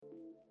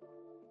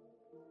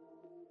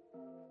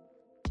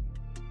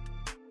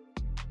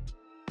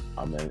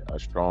I'm in a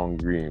strong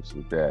agreement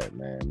with that,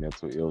 man.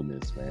 Mental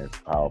illness, man, it's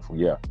powerful.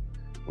 Yeah,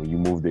 when you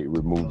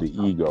remove the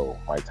ego.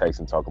 Mike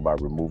Tyson talk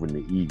about removing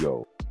the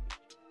ego,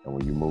 and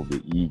when you move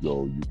the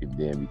ego, you can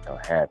then become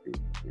happy.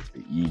 It's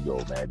the ego,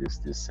 man. It's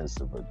this sense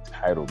of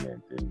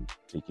entitlement and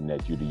thinking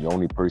that you're the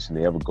only person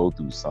to ever go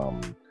through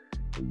something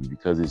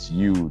because it's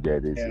you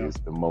that is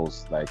the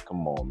most. Like,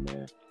 come on,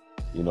 man.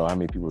 You know how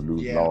many people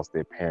lost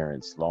their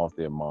parents, lost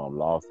their mom,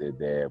 lost their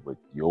dad, but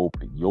your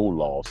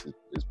loss is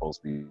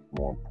supposed to be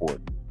more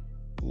important.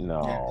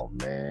 No,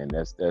 man,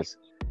 that's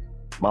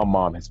my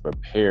mom has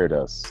prepared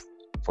us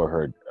for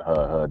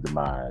her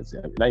demise.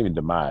 Not even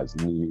demise.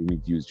 You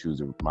need to choose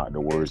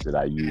the words that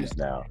I use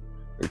now.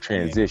 Her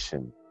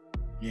transition,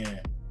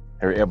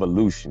 her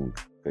evolution,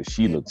 because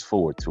she looks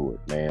forward to it,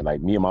 man.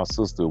 Like me and my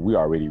sister, we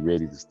already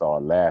ready to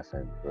start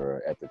laughing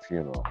at the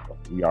funeral.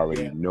 We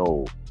already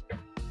know.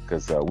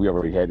 Because we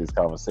already had this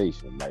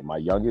conversation. Like my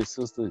youngest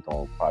sister is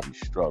gonna probably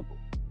struggle,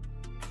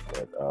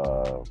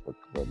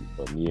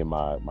 but me and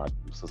my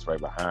sister right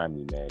behind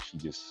me, man,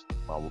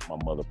 my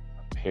mother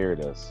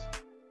prepared us,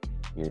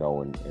 you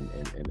know,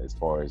 and as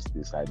far as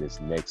this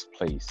next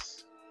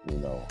place, you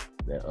know,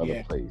 that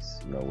other place,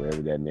 you know,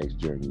 wherever that next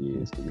journey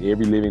is. Because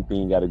every living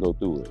thing got to go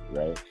through it,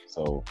 right?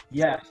 So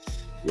yeah,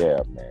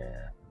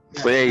 man.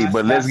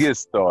 But let's get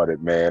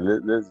started, man.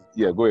 Let's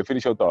go ahead.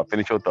 Finish your thought. Let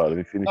me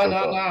finish your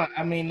thought. No.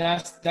 I mean,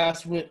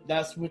 that's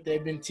what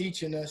they've been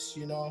teaching us,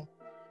 you know.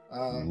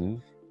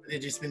 They've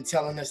just been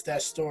telling us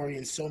that story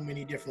in so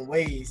many different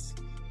ways.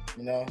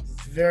 You know,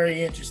 it's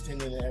very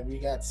interesting, and we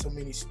got so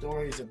many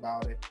stories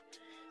about it.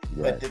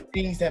 Right. But the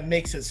things that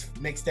makes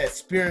that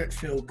spirit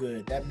feel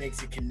good, that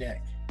makes it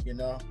connect. You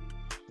know,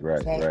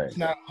 right. It's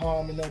not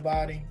harming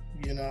nobody.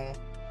 You know.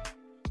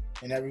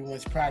 And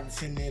everyone's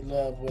practicing their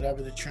love,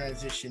 whatever the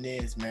transition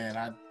is, man.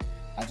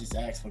 I just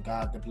ask for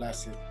God to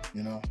bless it,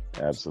 you know.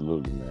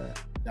 Absolutely, man.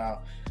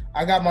 Now,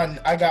 I got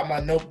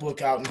my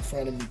notebook out in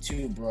front of me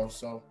too, bro.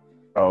 So.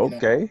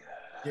 Okay.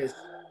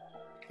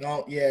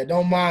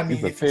 Don't mind me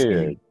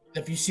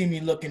if you see me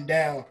looking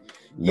down.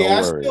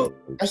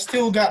 I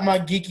still got my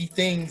geeky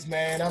things,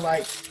 man.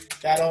 I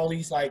got all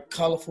these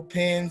colorful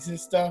pens and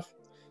stuff,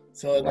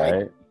 so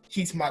it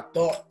keeps my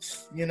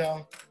thoughts, you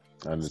know.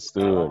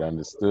 Understood.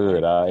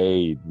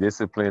 Hey,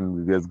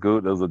 discipline is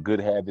good. Those are good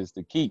habits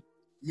to keep.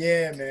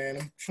 Yeah, man.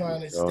 I'm trying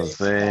to stay. You know what I'm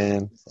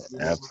saying?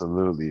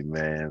 Absolutely,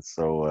 man.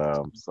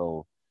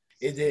 So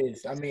it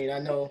is. I mean, I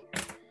know.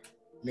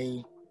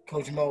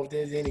 Coach Mo, if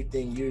there's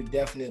anything, you're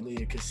definitely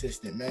a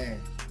consistent man.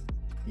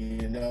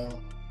 You know.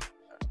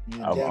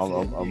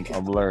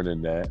 I'm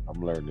learning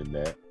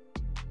that.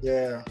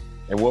 Yeah.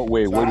 In what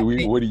way? What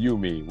do you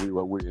mean? In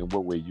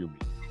what way you mean?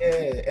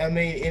 Yeah, I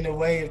mean, in a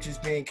way of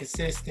just being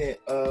consistent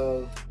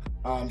of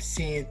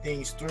seeing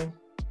things through,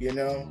 you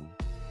know,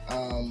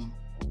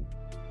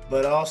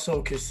 but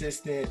also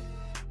consistent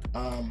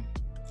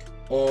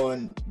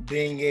on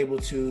being able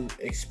to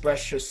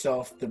express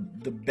yourself the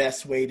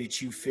best way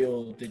that you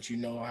feel that you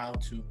know how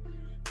to,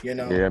 you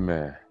know. Yeah,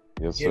 man.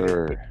 Yes,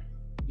 sir.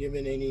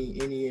 Given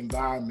any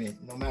environment,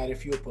 no matter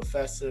if you're a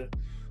professor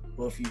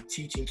or if you're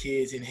teaching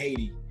kids in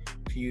Haiti,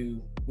 if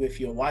you with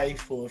your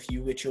wife or if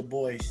you with your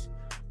boys.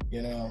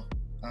 You know,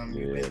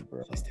 you've been a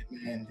consistent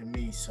man to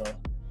me, so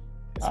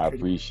I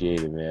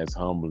appreciate it, man. It's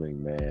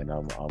humbling, man.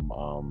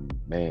 I'm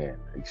man,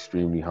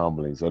 extremely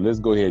humbling. So let's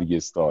go ahead and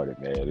get started,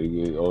 man.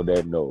 On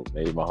that note,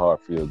 made my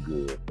heart feel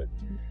good. But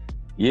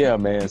yeah,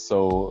 man.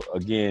 So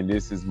again,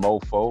 this is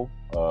Mofo.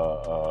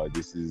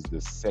 This is the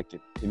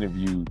second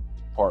interview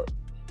part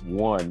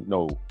 1.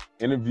 No,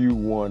 interview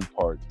 1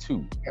 part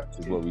 2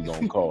 is what we're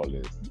gonna call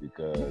this,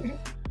 because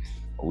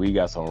we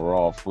got some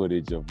raw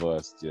footage of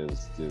us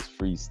just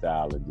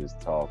freestyling, just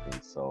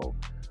talking. So,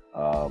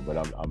 but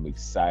I'm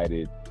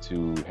excited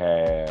to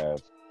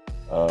have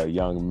a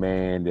young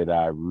man that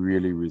I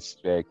really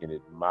respect and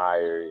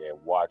admire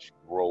and watch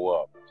grow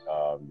up.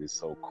 It's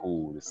so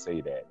cool to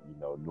say that. You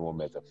know, knew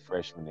him as a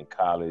freshman in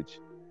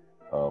college,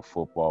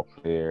 football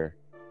player,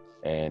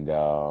 and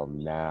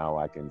now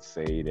I can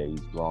say that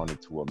he's grown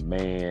into a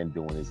man,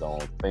 doing his own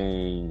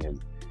thing, has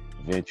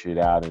ventured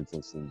out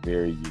into some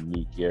very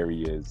unique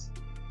areas.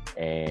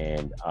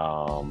 And,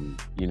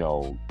 you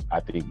know, I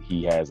think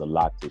he has a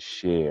lot to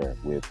share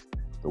with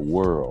the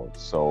world.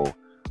 So,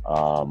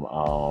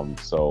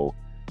 so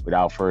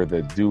without further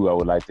ado, I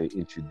would like to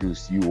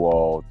introduce you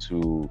all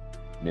to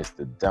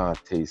Mr.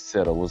 Dante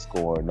Settles. What's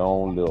going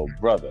on, little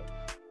brother?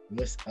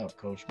 What's up,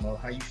 Coach Mo?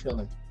 How you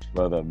feeling?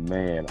 Brother,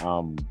 man,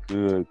 I'm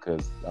good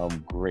because I'm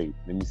great.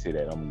 Let me say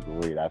that. I'm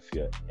great. I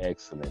feel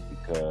excellent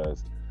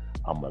because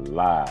I'm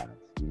alive.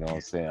 You know what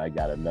I'm saying? I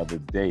got another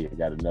day. I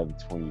got another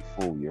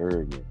 24. You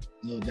heard me.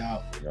 No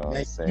doubt. You know what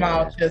I'm saying?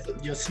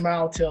 Your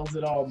smile tells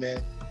it all,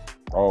 man.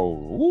 Oh,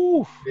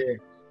 woo. Yeah.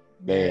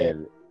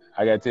 Man,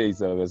 I got to tell you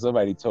something.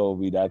 Somebody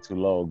told me not too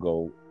long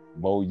ago,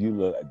 Mo, you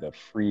look like the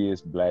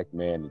freest black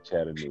man in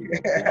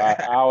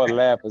Chattanooga. I was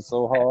laughing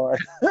so hard.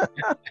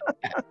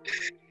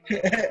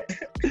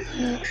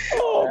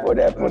 Oh, boy,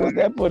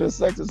 that put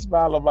such a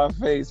smile on my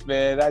face,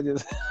 man. I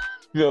just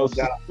feel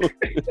so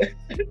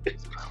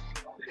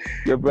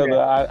Yeah,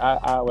 brother,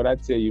 I when I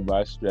tell you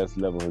my stress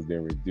level has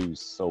been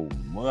reduced so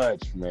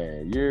much,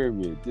 man. You're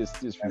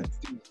just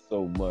reduced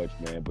so much,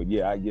 man. But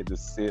yeah, I get to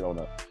sit on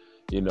a,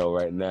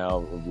 right now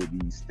with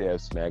these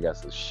steps, man. I got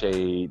some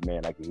shade,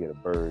 man. I can hear the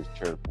birds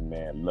chirping,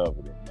 man.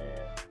 Loving it, man.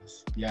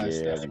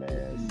 Yes, yeah,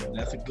 man.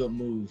 That's a good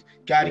move.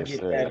 Got to get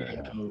sir. that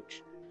in,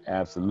 Coach.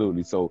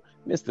 Absolutely. So,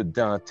 Mr.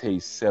 Dante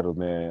Settles,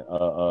 man.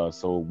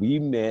 So we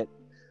met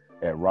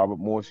at Robert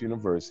Morris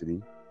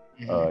University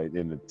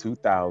in the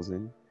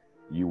 2000.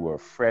 You were a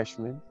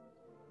freshman.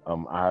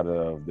 Out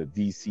of the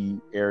DC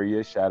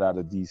area. Shout out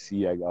to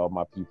DC. All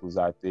my peoples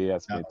out there. I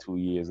spent 2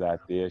 years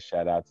out there.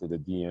 Shout out to the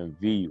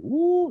DMV.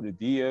 Woo, the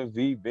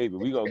DMV, baby.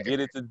 We gonna get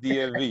it to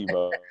DMV,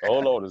 but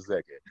hold on a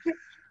second.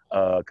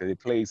 Because it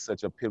played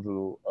such a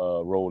pivotal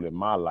role in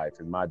my life,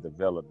 in my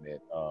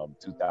development,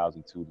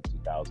 2002 to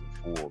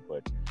 2004.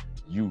 But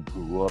you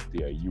grew up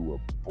there. You were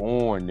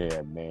born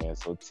there, man.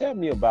 So tell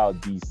me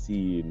about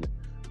DC and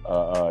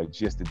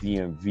just the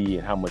DMV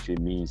and how much it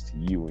means to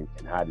you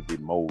and how did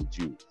it mold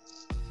you?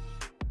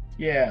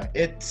 Yeah,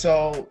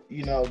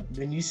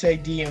 when you say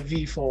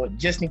DMV, for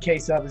just in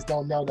case others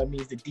don't know, that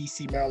means the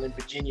DC, Maryland,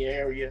 Virginia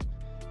area,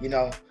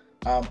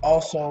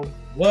 also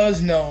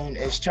was known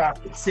as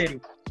Chocolate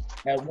City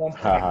at one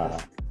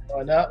point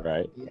growing up.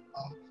 Right.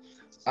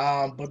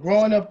 But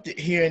growing up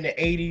here in the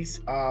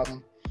 80s,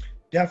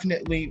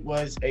 definitely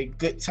was a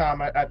good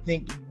time. I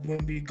think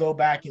when we go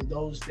back in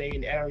those day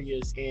and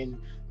areas in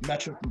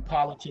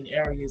metropolitan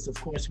areas, of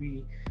course,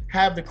 we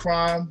have the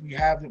crime. We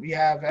have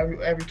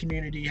every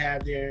community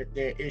have their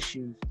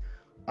issues.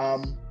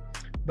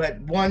 But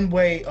one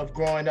way of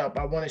growing up,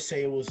 I want to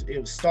say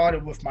it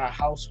started with my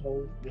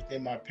household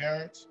within my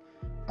parents,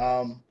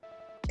 and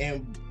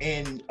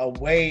in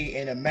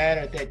a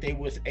manner that they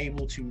was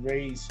able to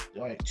raise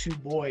like 2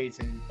 boys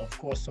and of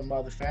course some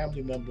other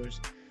family members,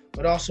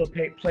 but also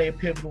play a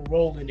pivotal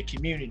role in the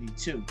community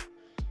too.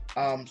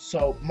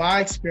 So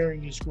my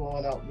experience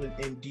growing up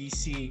in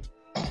DC,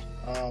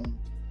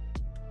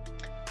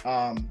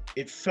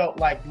 it felt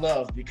like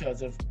love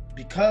because of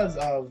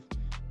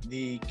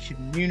the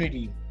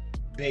community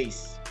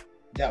base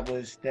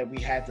that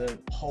we had to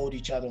hold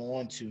each other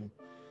on to.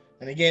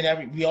 And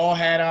again, we all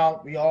had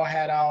our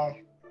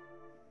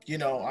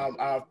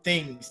our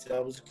things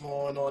that was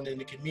going on in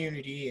the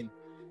community, and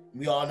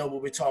we all know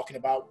what we're talking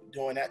about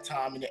during that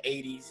time in the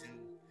 80s and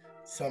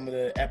some of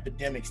the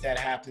epidemics that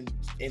happened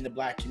in the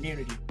Black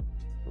community.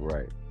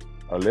 Right.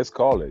 Let's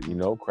call it,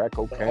 crack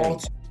cocaine.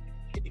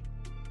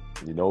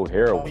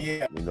 Heroin,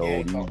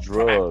 these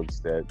drugs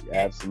that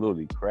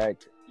absolutely crack.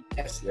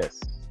 Yes.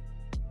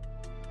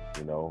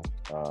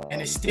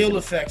 And it still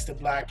affects the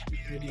Black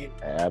community.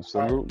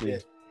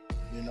 Absolutely.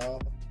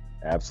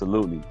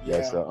 Absolutely. Yeah.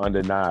 That's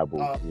undeniable.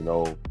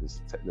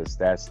 The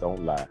stats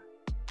don't lie.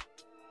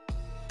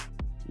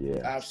 Yeah.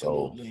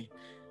 Absolutely.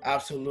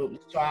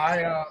 So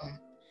I,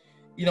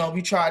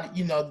 we tried,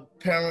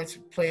 parents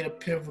played a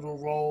pivotal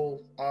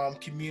role.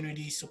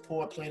 Community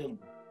support played a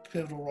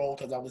pivotal role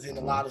because I was in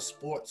a lot of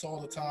sports all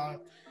the time.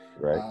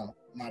 Right.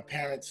 My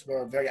parents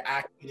were very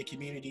active in the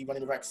community,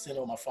 running the rec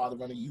center. My father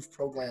running youth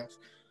programs.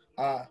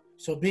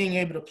 So being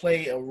able to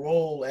play a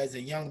role as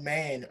a young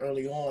man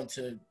early on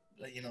to,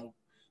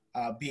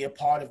 be a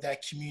part of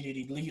that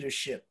community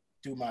leadership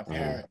through my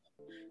parents,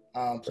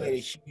 played a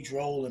huge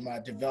role in my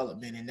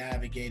development and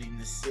navigating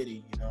the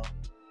city,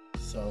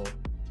 So,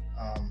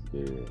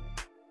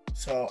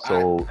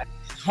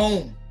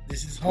 home.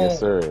 This is home. Yes,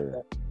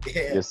 sir.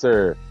 Yeah. Yes,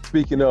 sir.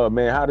 Speaking of,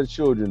 man, how the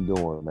children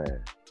doing,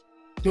 man?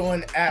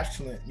 Doing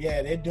excellent.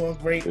 Yeah, they're doing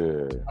great.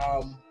 Good.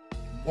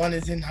 One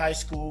is in high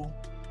school,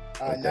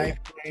 9th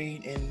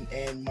grade,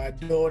 and my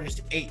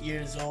daughter's 8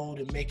 years old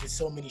and making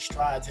so many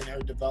strides in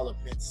her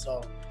development.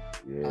 So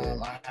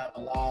I have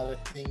a lot of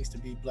things to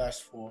be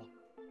blessed for.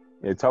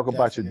 Yeah, talk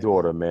about your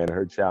daughter, man, and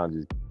her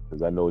challenges,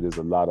 because I know there's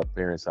a lot of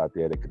parents out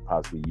there that could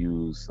possibly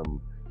use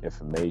some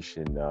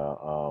information.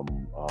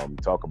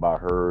 Talk about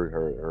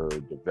her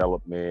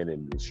development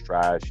and the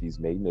strides she's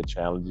making, the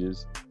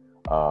challenges.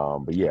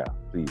 But yeah,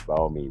 please, by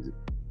all means.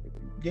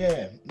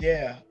 Yeah.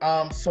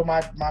 So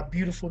my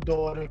beautiful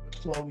daughter,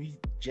 Chloe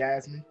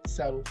Jasmine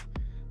Settles,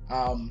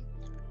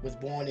 was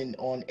born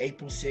on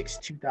April 6,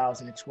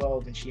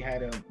 2012, and she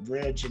had a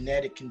rare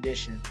genetic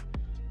condition.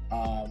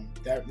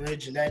 That rare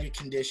genetic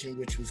condition,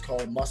 which was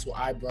called muscle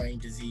eye brain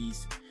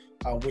disease,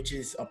 which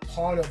is a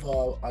part of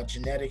a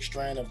genetic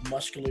strand of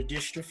muscular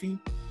dystrophy.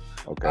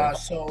 Okay.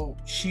 So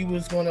she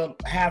was going to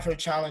have her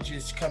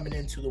challenges coming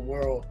into the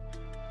world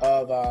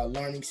of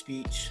learning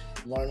speech,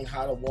 learning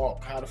how to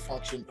walk, how to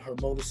function, her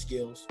motor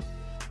skills.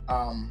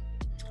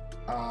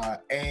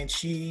 And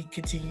she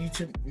continued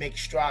to make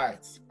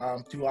strides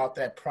throughout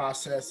that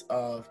process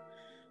of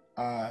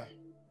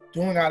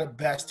doing our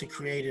best to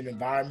create an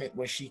environment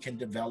where she can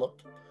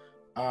develop.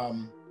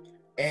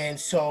 And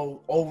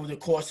so over the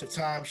course of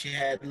time, she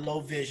had low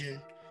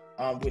vision,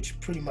 which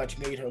pretty much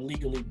made her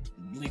legally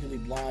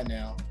blind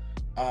now.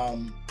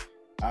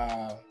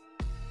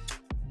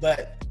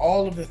 But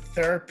all of the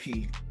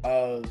therapy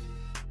of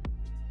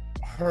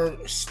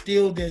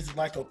there's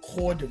like a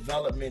core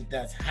development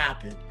that's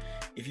happened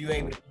if you're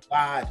able to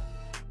provide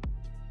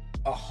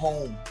a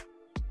home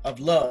of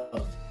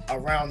love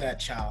around that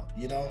child,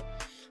 you know.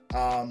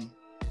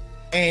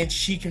 And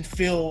she can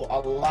feel a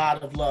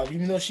lot of love,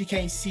 even though she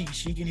can't see,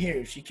 she can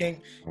hear.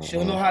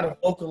 She'll know how to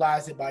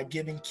vocalize it by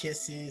giving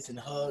kisses and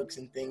hugs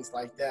and things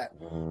like that.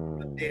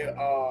 But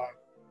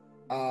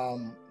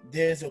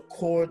there's a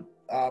core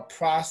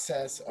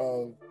process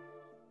of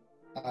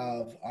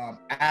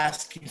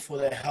asking for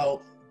the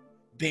help,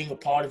 being a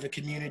part of the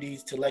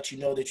communities to let you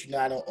know that you're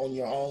not on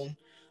your own.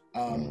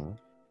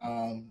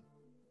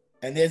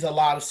 And there's a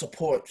lot of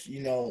support,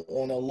 you know,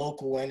 on a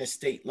local and a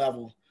state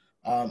level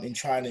in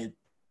trying to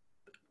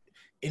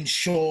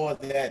ensure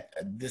that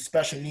the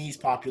special needs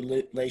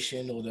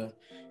population or the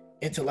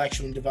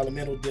intellectual and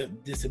developmental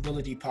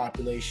disability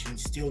population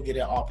still get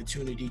an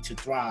opportunity to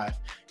thrive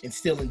and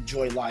still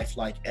enjoy life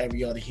like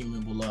every other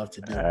human will love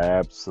to do.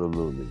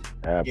 Absolutely.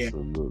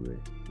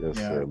 Yes,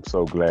 sir. I'm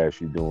so glad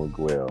you're doing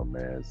well,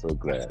 man. So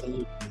glad.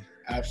 Absolutely.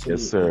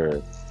 Yes,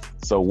 sir.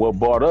 So what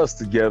brought us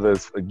together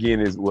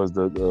was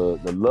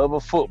the love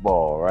of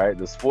football, right?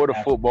 The sport of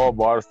football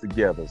brought us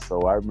together.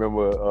 So I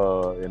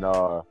remember in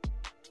our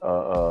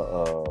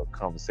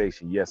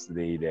conversation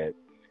yesterday that,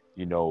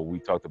 you know, we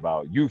talked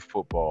about youth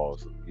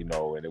footballs, you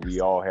know, and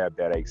we all have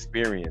that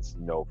experience,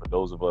 you know. For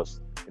those of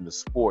us in the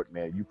sport,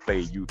 man, you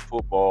play youth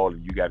football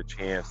and you got a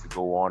chance to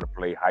go on to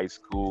play high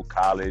school,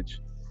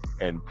 college,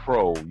 and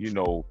pro. You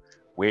know,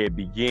 where it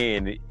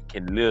began, it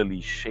can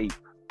literally shape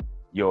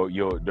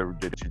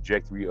the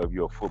trajectory of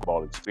your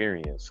football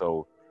experience.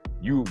 So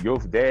your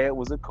dad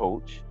was a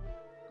coach,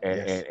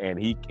 and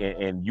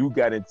you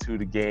got into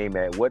the game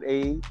at what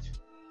age?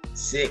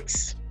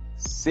 6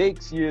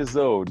 years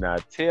old. Now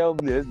tell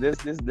me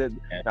this.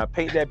 Now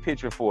paint that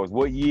picture for us.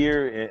 What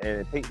year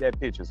and paint that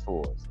picture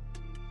for us.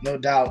 No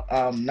doubt.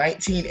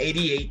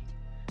 1988.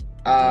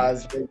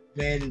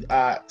 When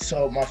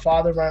so my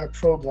father ran a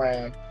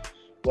program,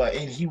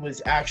 and he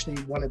was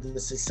actually one of the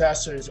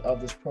successors of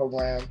this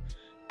program.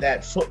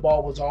 That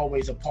football was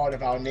always a part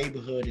of our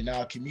neighborhood and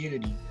our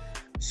community.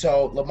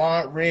 So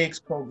Lamont Riggs'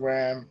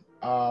 program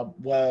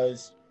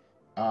was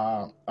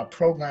a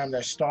program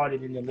that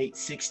started in the late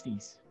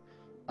 60s.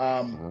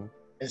 And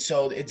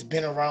so it's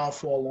been around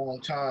for a long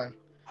time.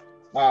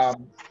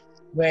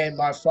 When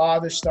my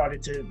father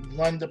started to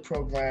run the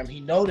program, he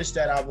noticed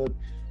that I would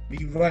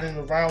be running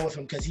around with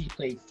him because he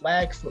played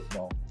flag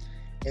football.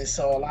 And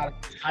so a lot of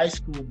his high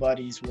school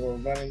buddies were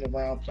running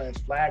around playing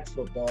flag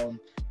football. And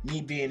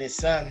me being his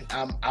son,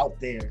 I'm out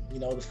there. You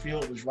know, the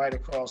field was right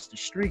across the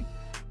street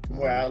from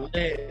where I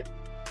lived.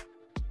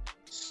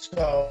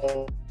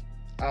 So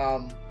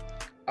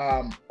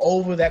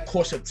over that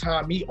course of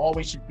time, me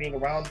always just being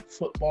around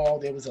football,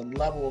 there was a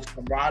level of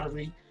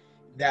camaraderie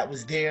that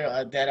was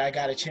there that I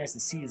got a chance to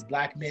see as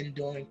black men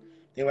doing.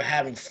 They were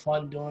having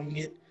fun doing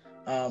it.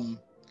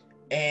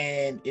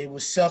 And it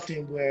was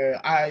something where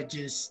I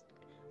just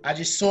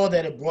saw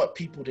that it brought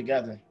people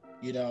together,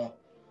 you know.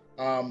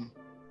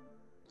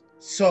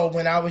 So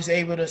when I was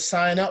able to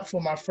sign up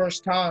for my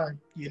first time,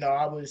 you know,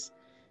 I was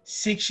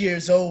 6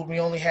 years old.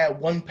 We only had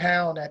 1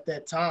 pound at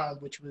that time,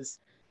 which was,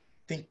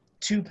 I think,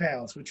 2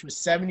 pounds, which was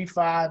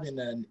 75 and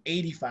an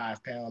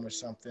 85 pound or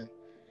something.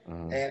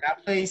 And I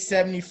played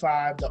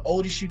 75. The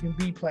oldest you can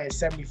be playing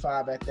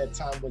 75 at that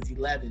time was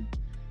 11.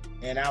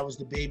 And I was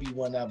the baby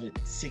one of it,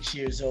 6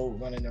 years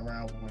old, running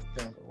around with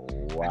them.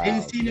 Wow. I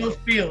didn't see no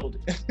field.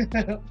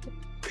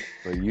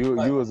 So you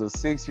was a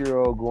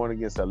 6-year-old going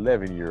against an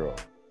 11-year-old.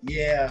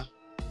 Yeah.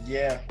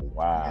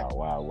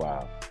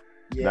 Wow.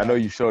 Yeah. And I know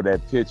you showed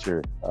that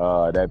picture.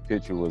 That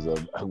picture was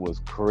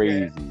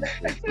crazy.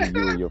 To see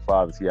you and your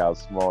father, see how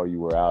small you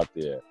were out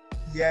there.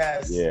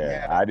 Yes.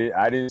 Yeah. I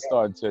didn't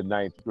start until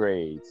 9th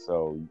grade,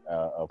 so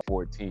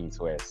 14.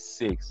 So at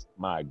 6,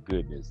 my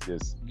goodness,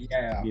 just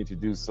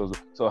introduced.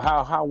 So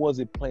how was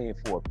it playing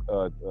for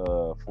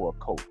a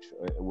coach?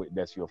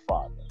 That's your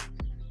father.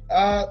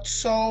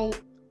 So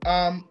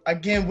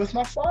again, with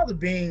my father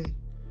being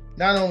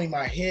not only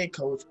my head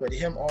coach, but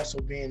him also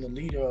being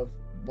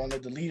one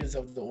of the leaders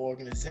of the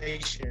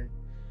organization.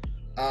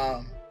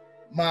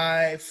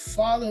 My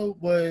father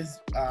was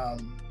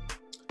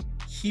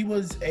he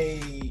was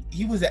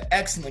an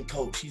excellent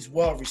coach. He's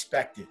well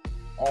respected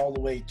all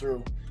the way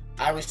through.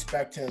 I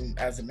respect him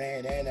as a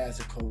man and as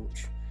a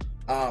coach.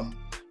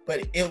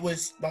 But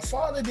my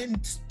father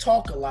didn't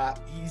talk a lot.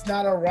 He's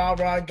not a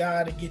rah-rah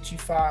guy to get you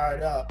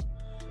fired up.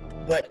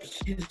 But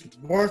his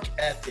work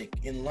ethic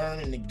in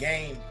learning the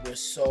game was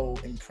so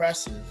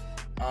impressive.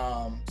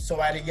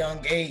 So at a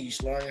young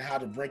age, learning how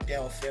to break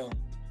down film.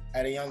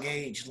 At a young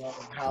age,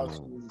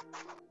 learning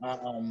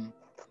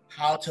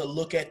how to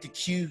look at the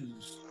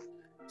cues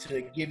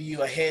to give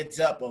you a heads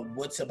up of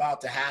what's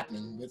about to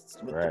happen, what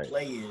the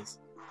play is.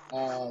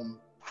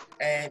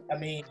 And I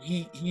mean,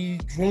 he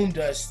groomed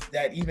us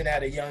that even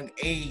at a young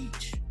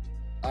age,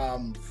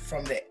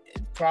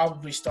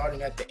 probably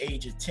starting at the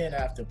age of 10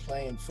 after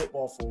playing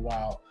football for a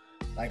while,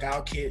 like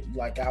our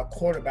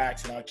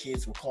quarterbacks and our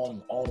kids were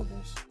calling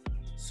audibles.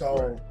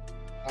 So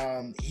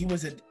He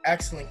was an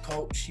excellent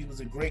coach. He was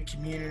a great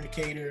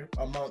communicator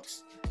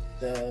amongst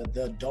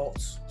the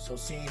adults. So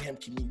seeing him,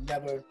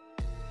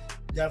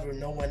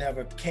 no one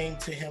ever came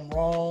to him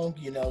wrong,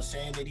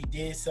 saying that he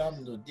did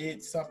something or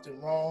did something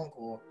wrong,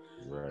 or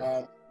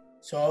right.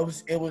 So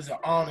it was an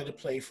honor to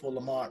play for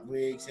Lamont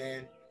Riggs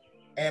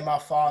and my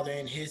father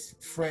and his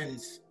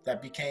friends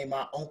that became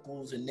my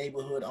uncles and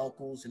neighborhood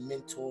uncles and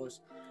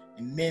mentors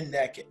and men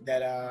that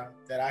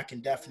I can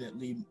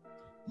definitely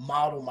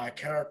model my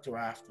character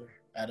after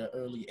at an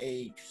early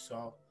age.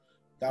 So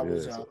that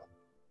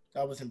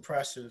was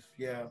impressive.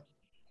 Yeah.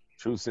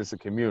 True sense of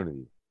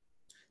community.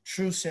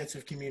 True sense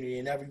of community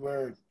in every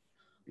word.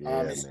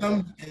 Yeah,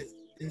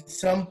 in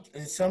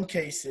some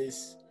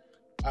cases,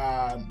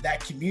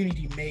 that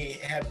community may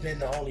have been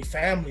the only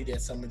family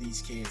that some of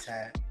these kids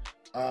had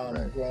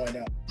growing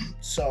up.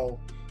 So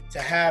to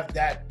have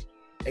that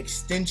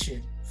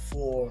extension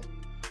for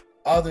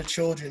other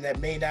children that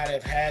may not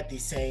have had the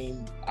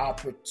same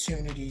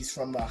opportunities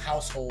from a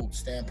household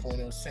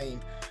standpoint or same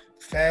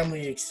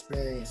family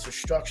experience or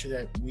structure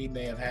that we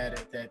may have had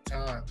at that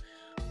time,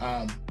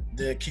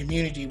 the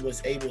community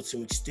was able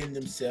to extend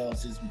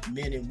themselves as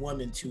men and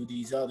women to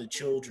these other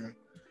children,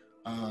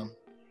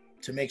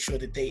 to make sure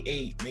that they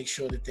ate, make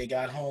sure that they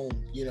got home,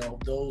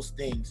 those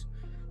things.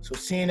 So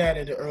seeing that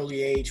at an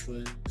early age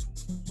was,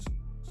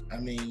 I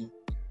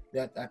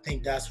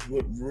think that's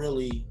what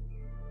really,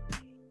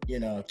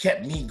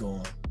 kept me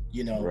going,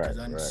 because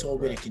I saw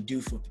what it can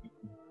do for people.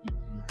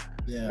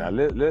 Yeah.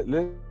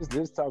 Now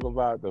let's talk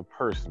about the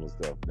personal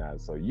stuff now.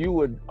 So you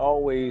were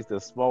always the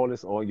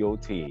smallest on your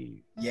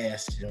team.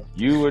 Yes. Yeah.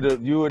 You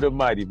were the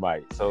mighty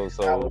Mike. So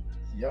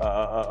yep.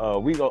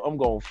 I'm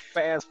gonna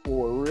fast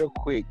forward real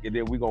quick, and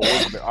then we're gonna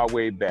work our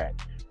way back.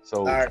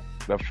 So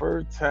the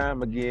first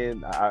time,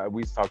 again,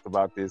 we talked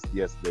about this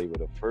yesterday, but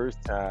the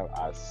first time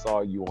I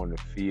saw you on the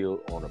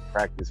field, on a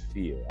practice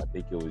field, I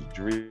think it was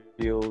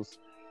drills.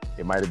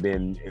 It might have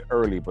been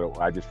early, but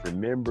I just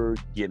remember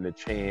getting a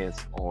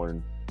chance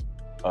on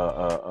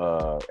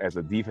as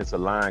a defensive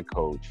line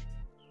coach,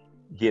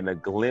 getting a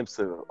glimpse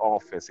of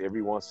offense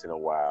every once in a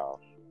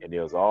while, and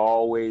there was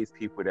always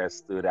people that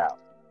stood out,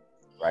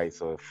 right?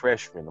 So a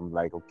freshman, I'm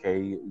like, okay,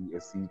 you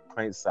see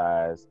print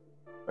size,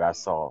 but I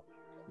saw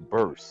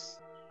bursts.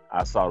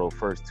 I saw those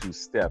first two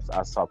steps.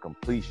 I saw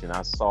completion.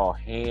 I saw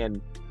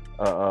hand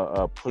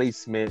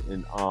placement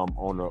and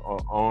on the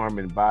arm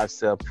and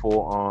bicep,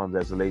 forearms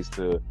as it relates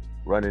to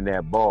running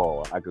that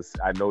ball.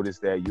 I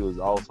noticed that you was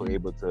also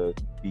able to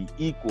be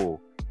equal.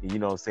 You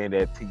know what I'm saying?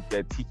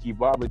 That Tiki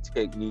Barber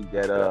technique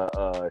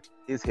that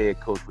his head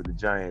coach for the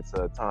Giants,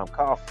 Tom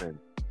Coughlin,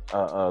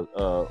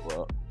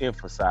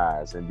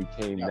 emphasized and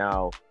became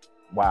now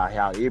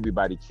how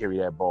everybody carry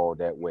that ball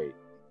that way.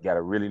 You got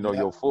to really know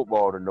your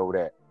football to know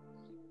that,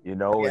 Yes.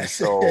 And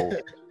so,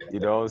 you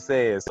know what I'm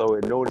saying? So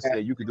notice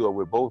that you can do it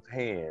with both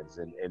hands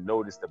and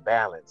notice the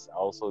balance.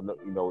 Also,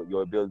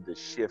 your ability to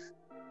shift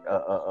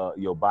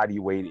your body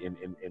weight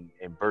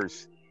and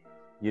burst.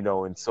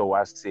 And so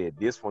I said,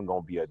 this one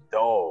gonna be a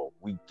dog.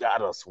 We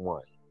got us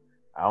one.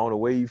 I don't know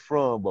where you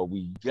from, but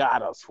we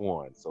got us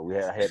one. So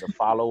I had to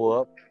follow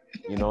up.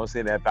 You know what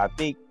I'm saying? I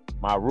think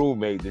my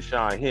roommate,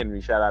 Deshaun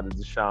Henry, shout out to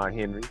Deshaun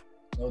Henry.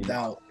 No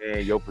doubt.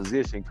 And your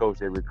position coach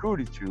that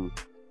recruited you.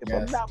 If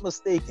I'm not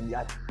mistaken,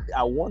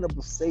 I want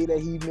to say that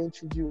he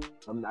mentioned you.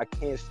 I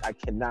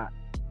cannot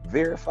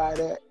verify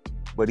that,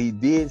 but he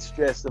did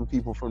stress some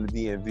people from the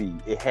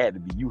DMV.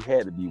 You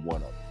had to be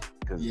one of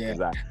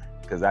them.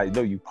 Because I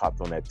know you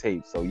popped on that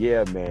tape. So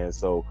yeah, man.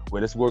 So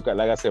when this work out,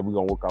 like I said, we're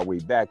gonna work our way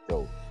back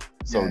though.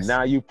 So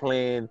now you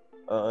playing.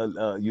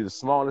 You're the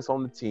smallest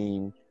on the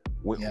team.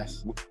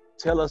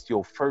 Tell us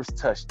your first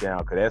touchdown,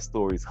 because that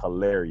story is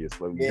hilarious.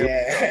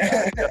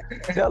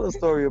 Tell a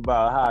story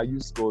about how you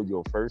scored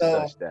your first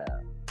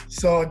touchdown.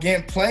 So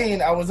again,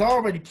 I was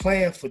already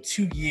playing for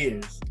 2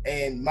 years,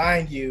 and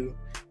mind you,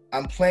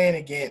 I'm playing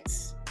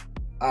against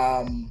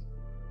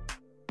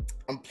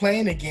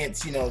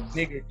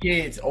bigger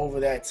kids over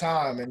that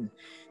time. And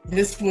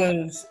this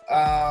was,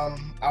 I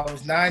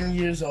was 9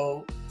 years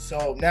old.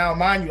 So now,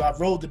 mind you, I've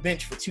rolled the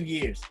bench for 2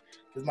 years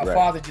because my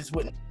father just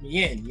wouldn't let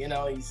me in.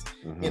 He's,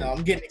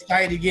 I'm getting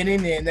excited to get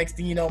in there. Next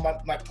thing you know,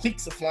 my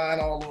cleats are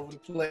flying all over the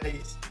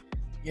place.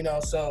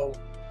 So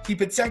he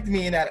protected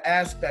me in that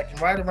aspect.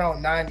 And right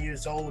around 9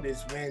 years old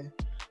is when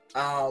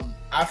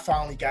I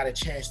finally got a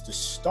chance to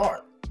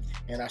start.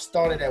 And I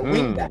started at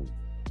wingback,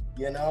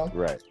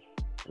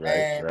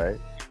 Right.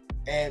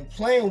 And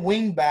playing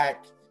wingback,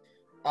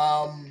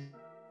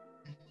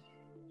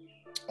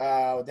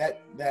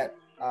 that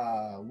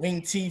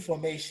wing T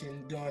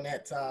formation during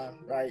that time,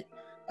 right?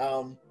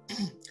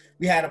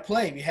 We had a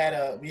play. We had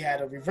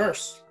a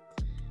reverse.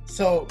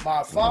 So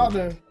my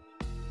father,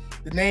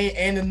 the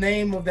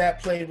name of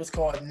that play was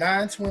called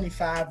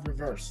 925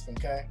 reverse.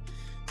 Okay,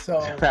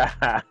 so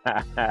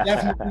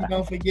definitely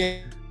don't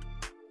forget.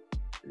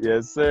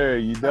 Yes, sir.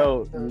 You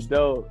don't.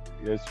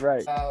 That's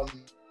right.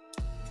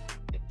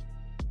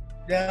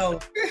 No.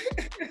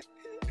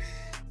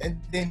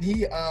 And then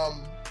he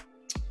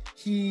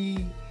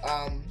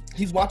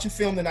he's watching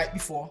film the night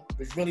before,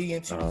 was really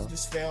into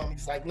this film.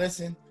 He's like,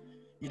 listen,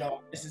 you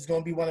know, this is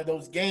going to be one of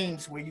those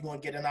games where you're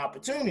going to get an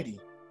opportunity,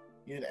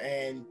 you know,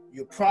 and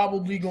you're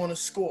probably going to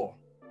score.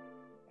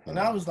 And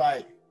I was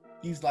like,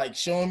 he's like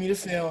showing me the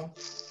film,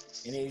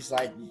 and he's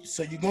like,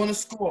 so you're going to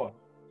score.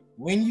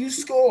 When you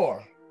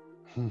score,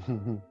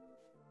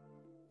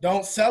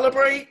 don't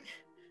celebrate,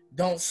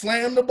 don't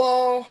slam the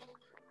ball,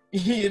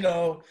 you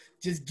know,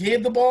 just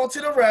give the ball to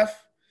the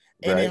ref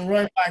and then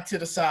run back to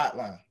the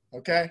sideline,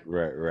 okay?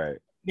 Right.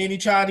 Then he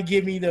tried to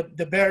give me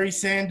the Barry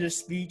Sanders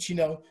speech. You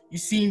know, you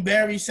seen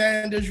Barry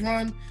Sanders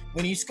run?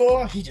 When he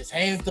scored, he just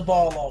hands the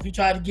ball off. He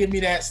tried to give me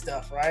that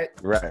stuff, right?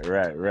 Right.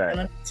 And let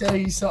me tell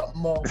you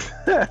something more.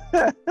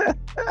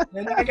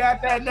 And I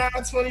got that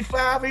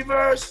 925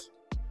 reverse.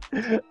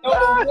 Number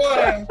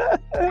one,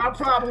 I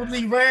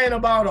probably ran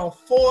about a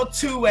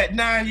 4.2 at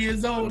 9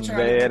 years old.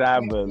 Man, I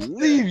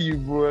believe you,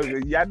 bro.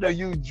 I know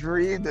you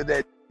dreamed of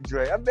that.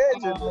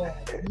 Imagine,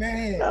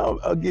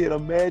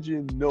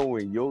 imagine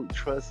knowing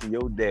trusting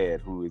your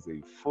dad, who is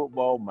a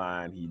football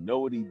mind. He know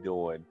what he's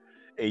doing,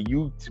 and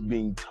you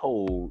being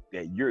told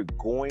that you're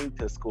going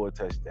to score a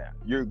touchdown.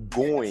 You're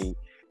going,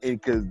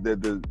 and because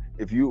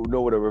if you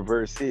know what a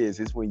reverse is,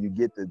 it's when you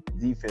get the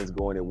defense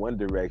going in one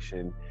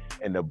direction,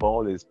 and the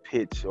ball is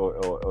pitched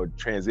or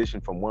transition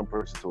from one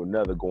person to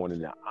another, going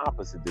in the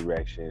opposite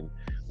direction,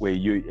 where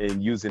you're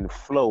using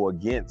flow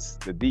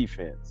against the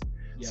defense.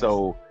 Yes.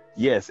 So.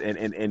 Yes,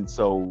 and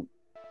so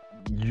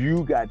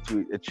you got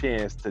a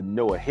chance to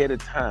know ahead of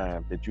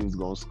time that you was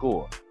gonna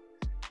score,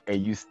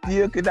 and you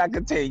still could not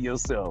contain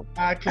yourself.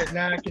 I could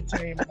not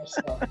contain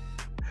myself.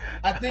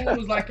 I think it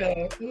was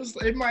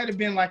it might have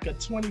been like a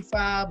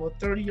 25 or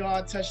 30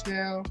 yard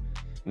touchdown.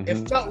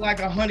 It felt like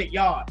 100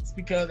 yards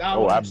because I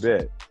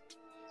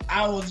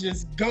was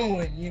just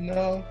going, you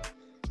know,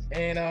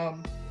 and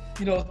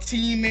you know,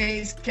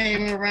 teammates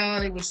came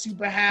around. They were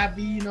super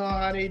happy. You know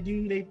how they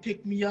do. They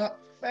picked me up.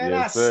 Man,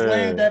 yes, I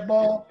slammed that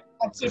ball.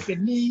 I took a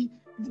knee,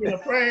 did a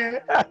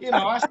prayer. You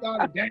know, I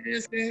started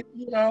dancing.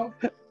 You know,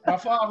 my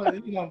father,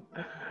 you know,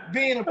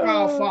 being a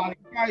proud father,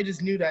 he probably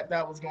just knew that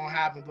was going to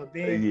happen. But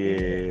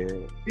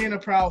being a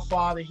proud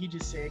father, he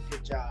just said,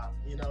 good job.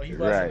 You know, he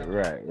wasn't.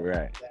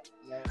 Right.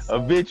 So,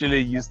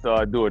 eventually, you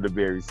start doing the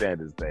Barry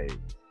Sanders thing.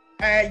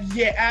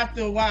 Yeah,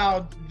 after a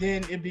while,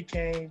 then it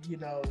became, you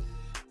know,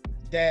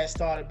 Dad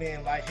started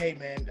being like, hey,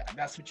 man,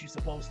 that's what you're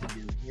supposed to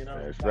do, you know?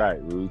 That's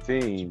right.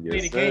 Routine.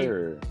 Yes,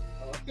 sir.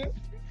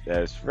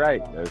 That's right.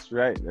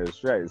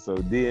 So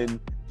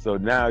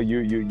now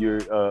you're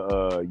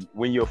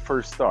when your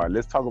first start,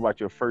 let's talk about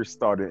your first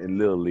start in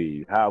Little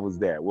League. How was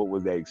that? What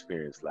was that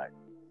experience like?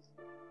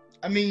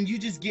 I mean, you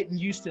just getting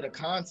used to the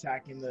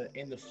contact in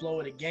the flow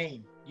of the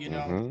game, you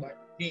know? Like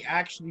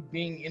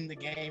being in the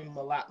game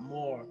a lot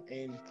more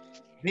and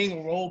being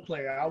a role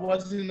player. I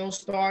wasn't no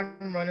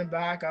starting running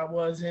back. I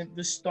wasn't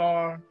the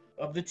star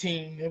of the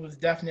team. It was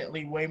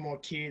definitely way more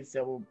kids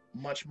that were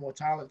much more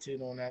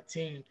talented on that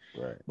team.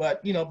 Right.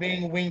 But, you know,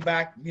 being a wing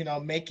back, you know,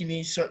 making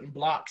these certain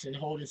blocks and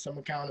holding some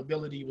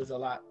accountability was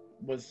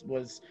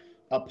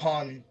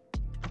upon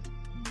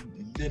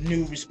the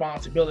new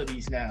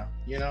responsibilities now,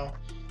 you know?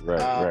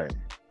 Right.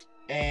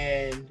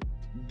 And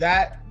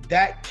that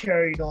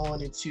carried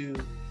on into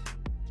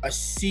a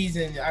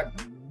season. I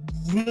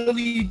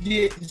really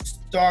didn't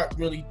start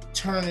really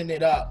turning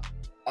it up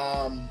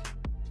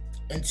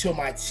until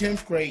my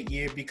 10th grade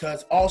year,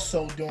 because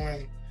also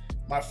during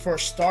my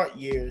first start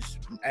years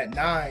at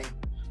 9,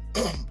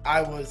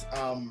 I was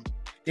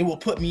they will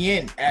put me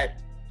in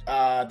at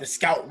the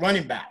scout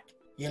running back,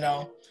 you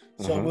know.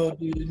 So we'll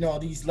do, you know,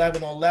 these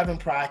 11-on-11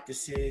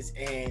 practices,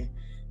 and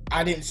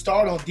I didn't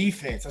start on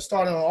defense. I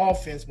started on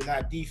offense, but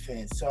not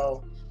defense.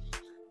 So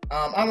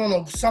I don't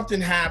know,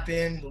 something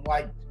happened,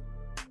 like,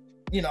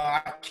 you know,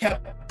 I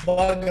kept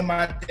bugging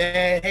my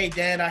dad, hey,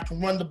 Dad, I can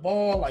run the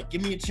ball, like,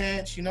 give me a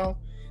chance, you know?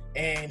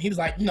 And he was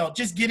like, you know,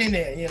 just get in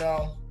there, you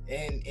know?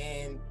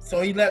 And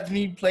so he let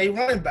me play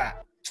running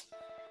back.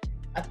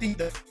 I think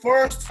the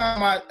first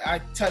time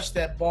I touched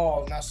that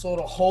ball and I saw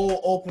the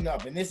hole open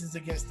up, and this is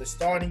against the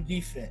starting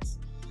defense,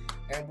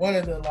 and one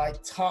of the,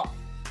 like, top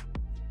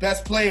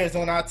best players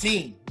on our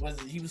team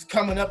was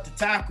coming up to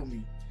tackle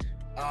me.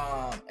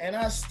 And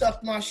I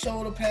stuck my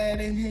shoulder pad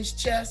in his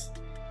chest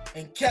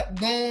and kept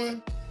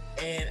going,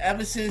 and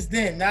ever since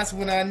then, that's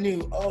when I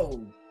knew,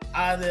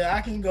 either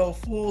I can go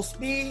full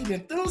speed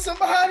and through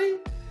somebody,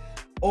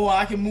 or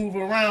I can move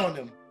around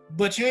them.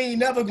 But you ain't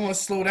never gonna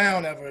slow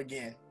down ever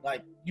again.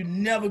 Like, you're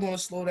never gonna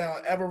slow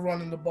down ever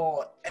running the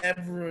ball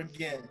ever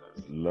again.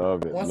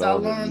 Love it. Once I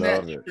learned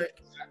that,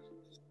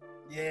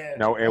 yeah.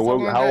 Now,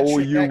 and how old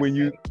were you when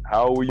you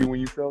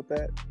felt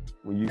that?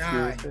 When you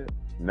experienced that?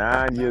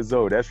 9 years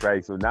old. That's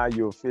right. So now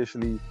you're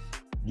officially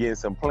getting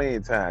some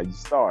playing time. You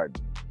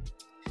started.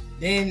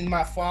 Then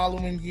my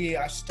following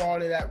year, I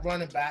started at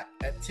running back,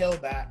 at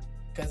tailback,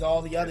 because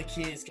all the other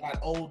kids got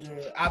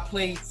older. I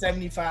played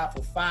 75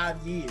 for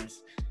 5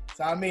 years,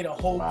 so I made a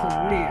whole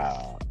career.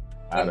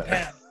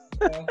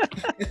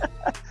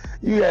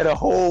 You had a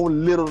whole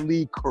little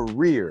league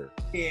career.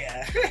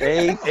 Yeah.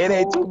 It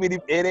ain't too many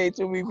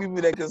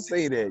people that can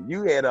say that.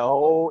 You had a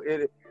whole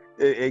it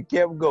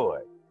kept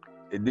going.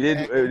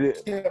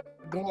 It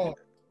kept going.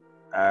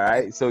 All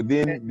right. So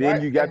then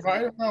you got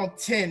right around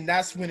 10,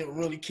 that's when it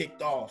really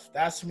kicked off.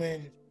 That's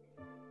when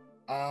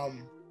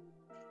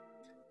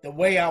the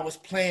way I was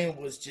playing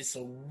was just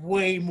a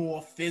way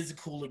more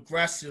physical,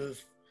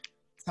 aggressive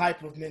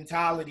type of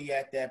mentality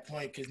at that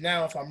point. Because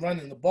now if I'm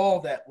running the ball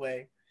that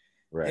way,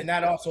 then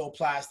that also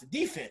applies to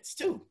defense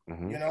too,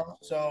 you know?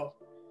 So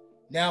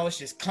now it's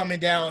just coming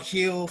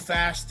downhill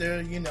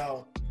faster, you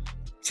know,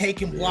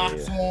 taking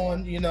blocks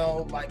on, you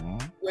know, like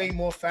way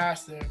more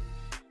faster.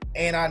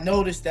 And I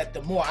noticed that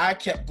the more I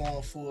kept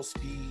going full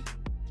speed,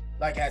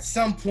 like at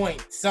some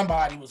point,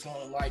 somebody was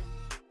going to like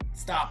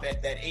stop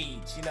at that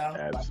age, you know?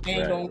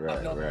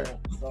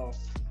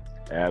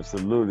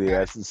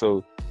 Absolutely.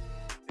 So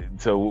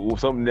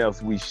something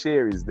else we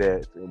share is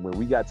that when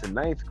we got to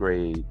 9th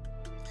grade,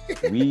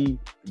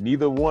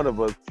 neither one of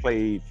us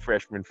played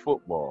freshman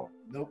football.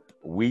 Nope.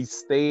 We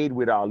stayed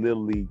with our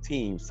little league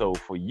team. So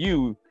for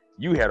you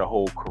had a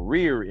whole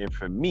career, and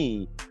for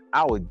me,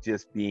 I was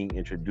just being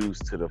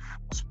introduced to the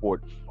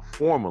sport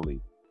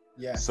formally.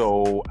 Yes.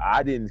 So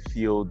I didn't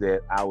feel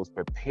that I was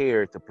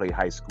prepared to play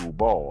high school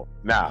ball.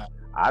 Now,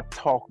 I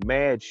talk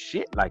mad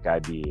shit like I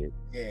did.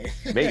 Yeah.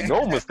 Make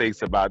no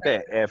mistakes about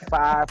that. At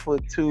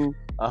 5'2",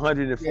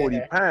 140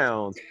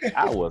 pounds,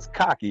 I was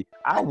cocky.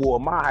 I wore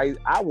my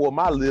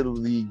little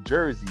league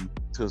jersey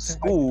to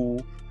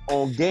school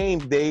on game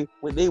day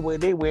when they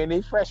wearing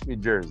their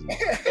freshman jersey.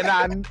 And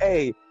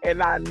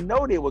I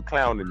know they were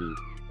clowning me.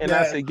 And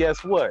I said,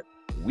 guess what?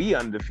 We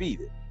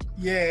undefeated.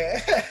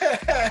 Yeah.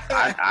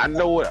 I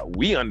know what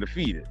we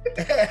undefeated.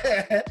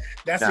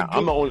 That's now,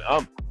 I'm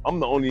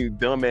the only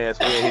dumbass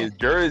wearing his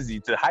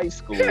jersey to high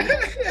school.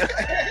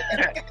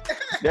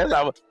 That's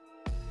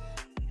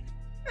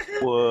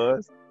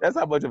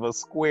how much of a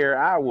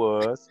square I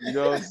was. You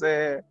know what I'm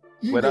saying?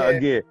 But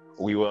again,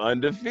 we were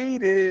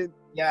undefeated.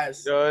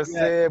 Yes. You know what I'm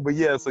saying?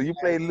 But so you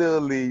played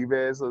Little League,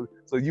 man. So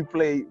you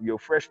played your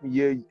freshman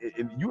year,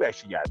 and you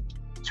actually got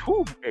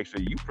two extra.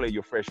 You played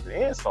your freshman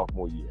and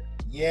sophomore year.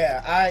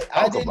 Yeah,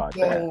 I didn't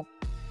go.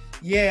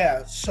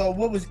 Yeah, so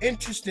what was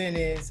interesting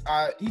is,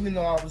 even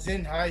though I was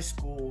in high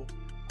school,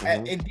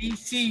 in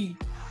DC,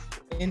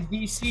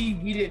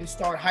 we didn't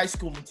start high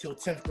school until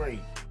 10th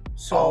grade.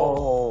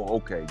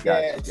 So,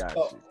 Gotcha.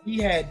 So we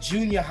had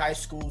junior high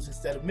schools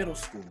instead of middle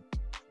school.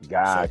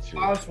 Gotcha. So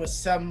ours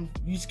was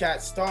you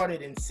got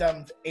started in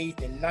 7th,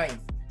 8th, and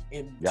 9th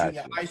in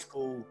junior high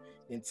school.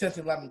 And 10th,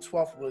 11th,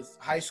 12th was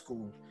high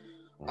school.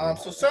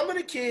 So some of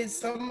the kids,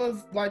 some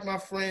of like my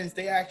friends,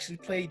 they actually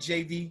played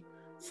JV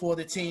for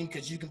the team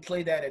because you can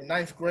play that at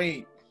 9th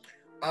grade.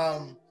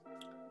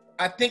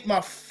 I think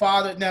my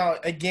father, now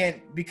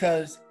again,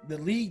 because the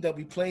league that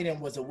we played in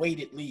was a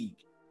weighted league.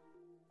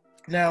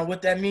 Now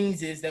what that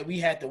means is that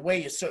we had to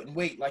weigh a certain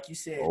weight, like you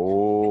said.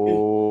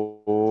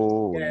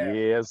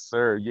 Yes,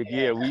 sir.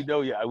 Yeah, we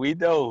know. Yeah, we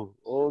know.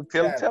 Oh,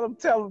 tell them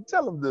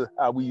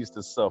how we used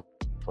to suffer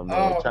from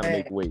trying to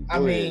make weight.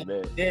 Go ahead,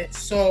 man.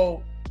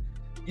 So,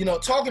 you know,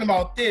 talking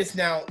about this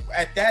now,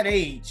 at that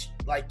age,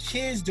 like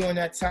kids during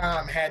that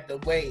time had to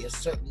weigh a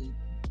certain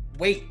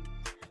weight.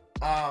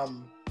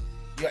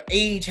 Your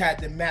age had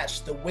to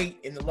match the weight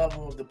and the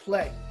level of the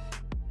play.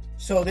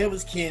 So there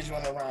was kids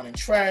running around in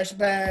trash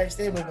bags.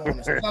 They were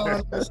going to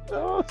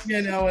saunas.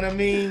 You know what I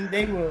mean?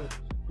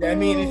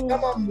 And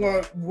some of them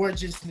were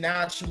just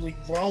naturally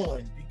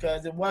growing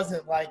because it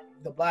wasn't like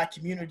the Black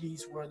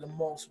communities were the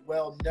most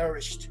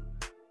well-nourished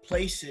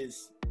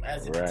places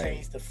as it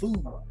pertains to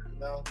food, you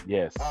know?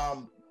 Yes.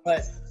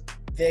 But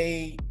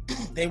they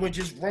were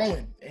just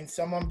growing, and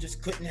some of them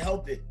just couldn't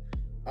help it.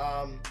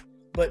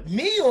 But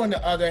me, on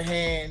the other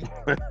hand,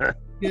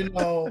 you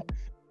know,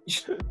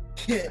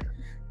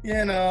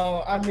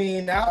 I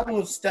mean, I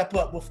would step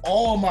up with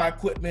all my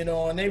equipment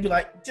on. They'd be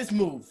like, just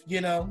move,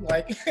 you know,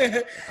 like,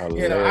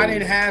 you know, I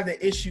didn't have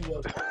the issue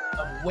of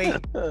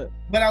weight.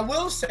 But I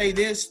will say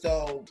this,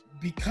 though,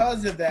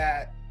 because of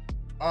that,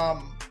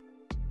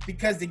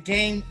 because the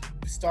game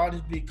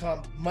started to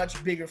become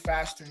much bigger,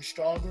 faster, and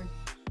stronger,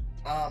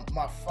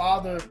 my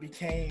father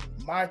became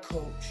my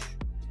coach.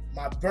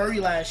 My very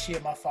last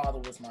year, my father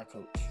was my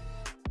coach.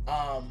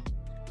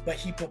 But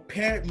he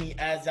prepared me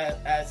as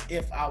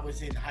if I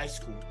was in high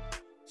school.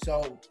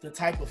 So the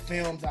type of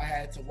films I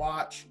had to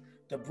watch,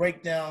 the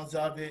breakdowns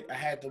of it, I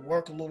had to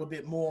work a little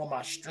bit more on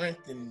my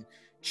strength and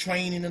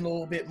training a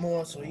little bit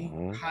more. So he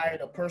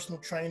hired a personal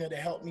trainer to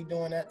help me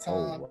during that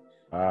time.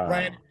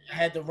 I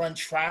had to run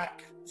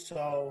track.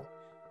 So,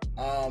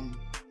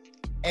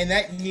 and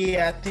that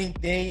year, I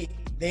think they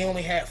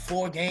only had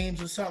 4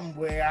 games or something,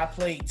 where I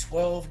played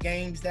 12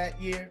 games that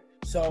year.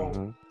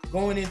 So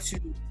going into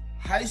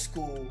high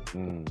school,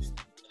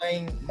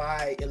 playing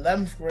my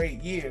 11th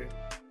grade year,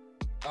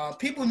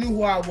 people knew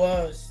who I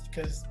was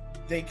because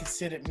they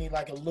considered me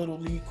like a little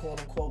league, quote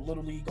unquote,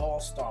 little league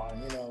all-star,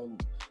 you know,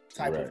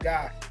 type of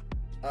guy.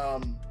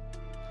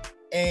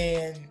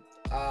 And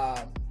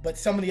But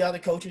some of the other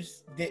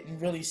coaches didn't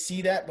really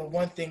see that. But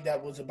one thing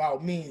that was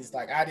about me is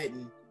like I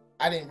didn't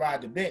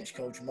ride the bench,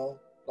 Coach Mo.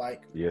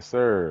 Like, yes,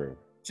 sir.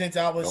 Since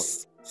I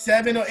was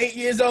 7 or 8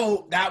 years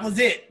old, that was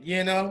it.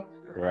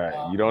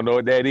 Right. You don't know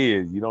what that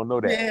is. You don't know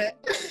that. Yeah.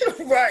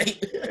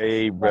 Right.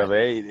 Hey, brother.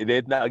 Right. Hey,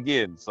 it's not,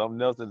 again,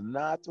 something else that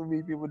not too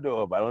many people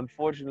know. But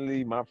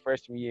unfortunately, my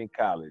freshman year in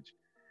college,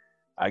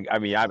 I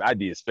mean, I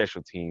did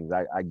special teams.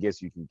 I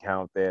guess you can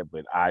count that,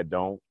 but I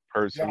don't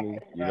personally.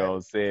 Right. You know what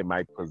I'm saying?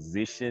 My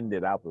position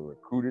that I was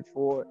recruited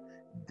for,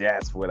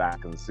 that's what I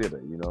consider.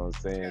 You know what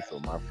I'm saying? So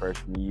my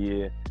freshman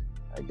year,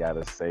 I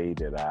gotta say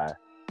that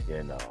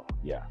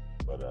yeah.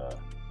 But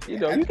you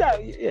got,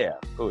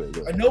 go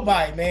ahead.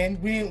 Nobody, man.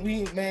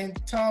 We man.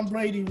 Tom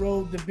Brady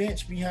rode the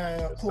bench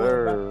behind a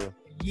quarterback for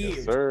years.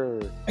 Yes, sir.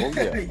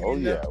 Oh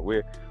yeah.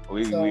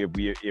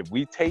 If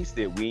we taste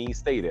it, we ain't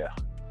stay there.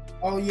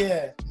 Oh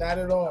yeah, not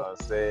at all. You know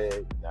what I'm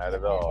saying? Not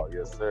at all.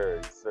 Yes,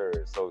 sir. Yes,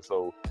 sir.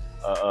 So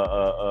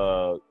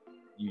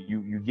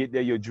you get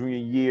there your junior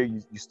year,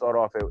 you start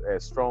off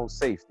at strong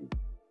safety.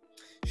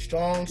 You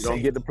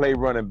don't get to play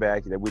running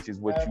back, which is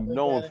what you're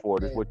known for.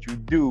 That's what you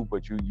do,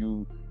 but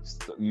you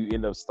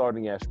end up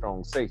starting at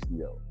strong safety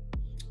though.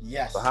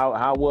 Yes. So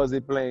how was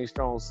it playing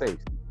strong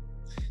safety?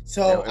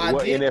 So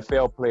what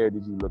NFL player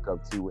did you look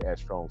up to at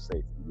strong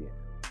safety? Yeah.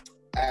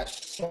 At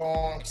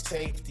strong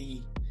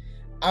safety,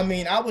 I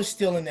mean, I was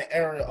still in the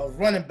era of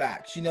running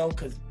backs,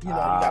 because you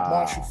got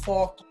Marshall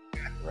Faulk.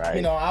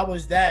 Right. I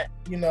was that.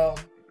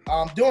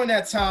 During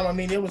that time, I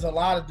mean, there was a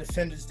lot of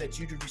defenders that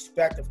you could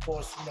respect, of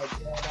course. Growing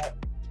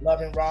up,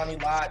 loving Ronnie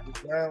Lott, and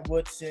Darren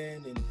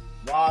Woodson, and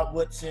Rod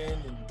Woodson,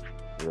 and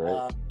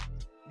right.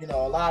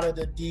 A lot of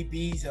the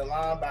DBs and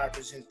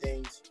linebackers and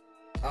things.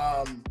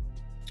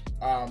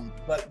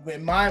 But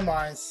with my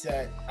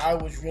mindset, I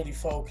was really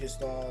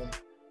focused on,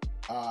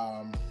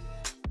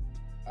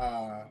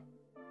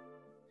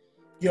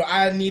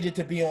 I needed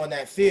to be on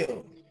that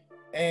field.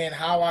 And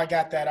how I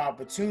got that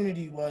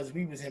opportunity was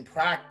we was in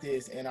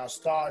practice and our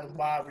starting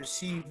wide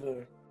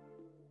receiver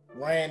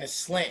ran a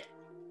slant.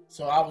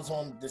 So I was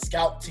on the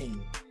scout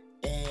team.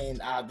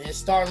 And I was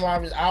starting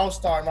wide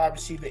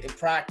receiver in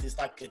practice,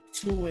 like a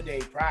 2-a-day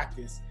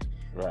practice,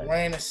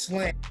 ran a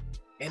slant.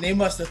 And they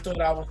must have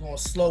thought I was going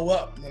to slow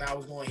up when I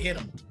was going to hit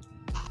them.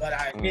 But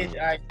I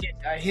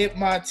hit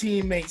my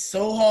teammate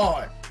so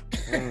hard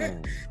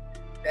that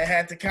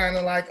had to kind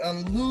of like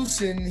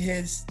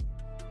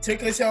took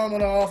his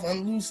helmet off,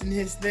 unloosen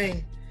his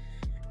thing.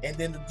 And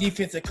then the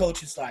defensive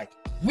coach is like,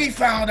 we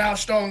found our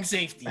strong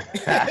safety.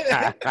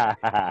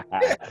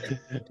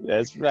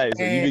 That's right.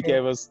 So you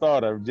became a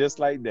starter just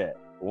like that.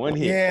 One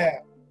hit. Yeah.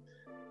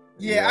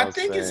 Yeah, I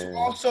think it's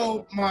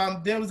also,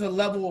 there was a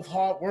level of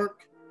hard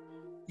work,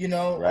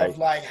 of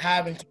like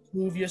having to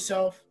prove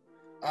yourself.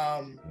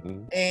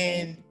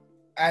 And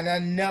I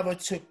never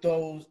took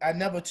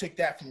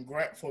that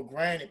for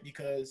granted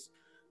because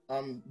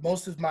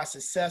most of my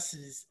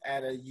successes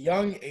at a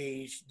young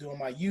age, during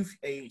my youth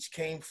age,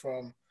 came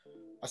from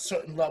a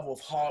certain level of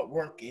hard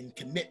work and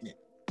commitment.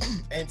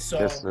 And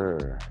so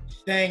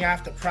staying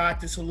after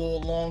practice a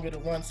little longer to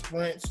run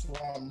sprints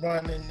while I'm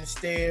running the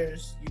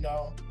stairs,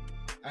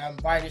 I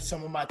invited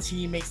some of my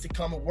teammates to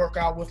come and work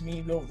out with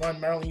me. We'll run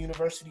Maryland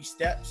University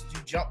steps, do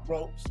jump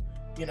ropes,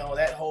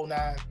 that whole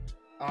nine.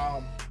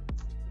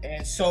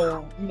 And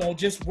so,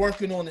 just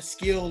working on the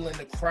skill and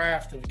the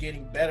craft of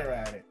getting better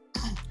at it.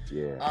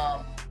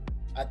 Yeah.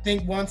 I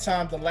think one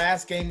time, the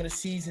last game of the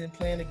season,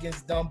 playing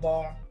against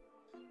Dunbar,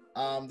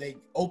 they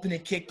opened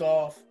and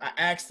kickoff.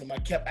 I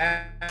kept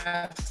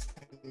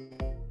asking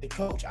the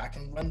coach, I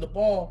can run the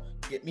ball,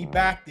 get me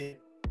back there,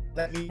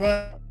 let me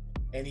run.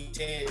 And he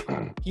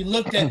said, he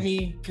looked at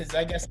me because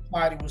I guess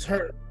somebody was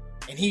hurt,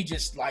 and he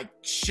just like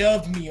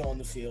shoved me on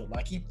the field.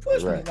 Like he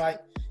pushed me, like,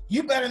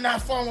 you better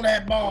not fumble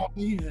that ball.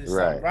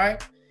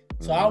 Right?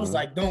 So I was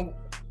like,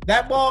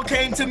 that ball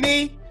came to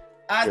me,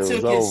 I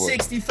took it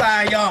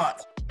 65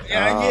 yards.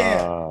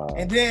 Yeah.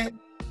 And then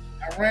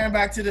I ran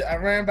back to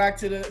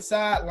the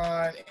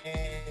sideline,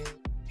 and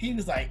he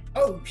was like,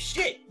 "Oh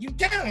shit, you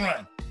can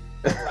run!"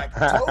 I was like,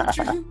 "I told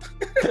you."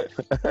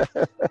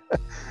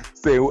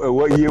 Say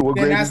what year? What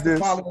grade is this?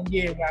 That's the following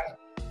year.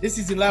 This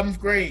is 11th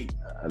grade.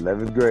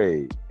 11th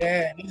grade.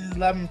 Yeah, this is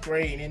 11th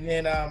grade, and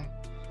then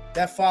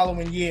that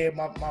following year,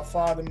 my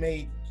father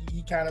made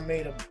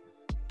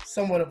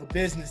somewhat of a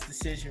business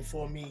decision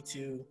for me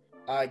to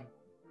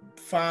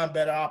find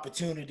better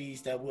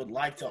opportunities that would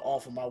like to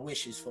offer my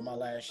wishes for my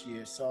last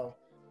year. So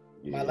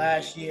my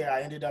last year,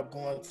 I ended up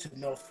going to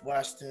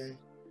Northwestern,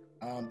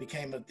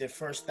 became their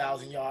first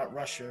 1,000-yard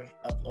rusher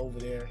up over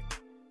there.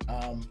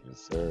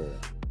 Yes, sir.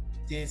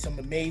 Did some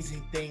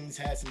amazing things,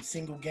 had some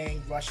single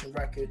game rushing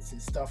records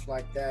and stuff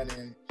like that,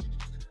 and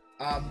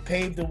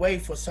paved the way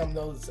for some of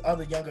those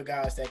other younger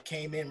guys that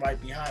came in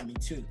right behind me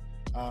too.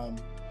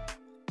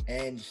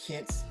 And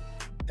hence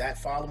that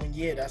following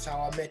year, that's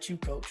how I met you,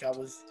 Coach. I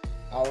was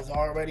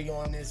already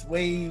on this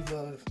wave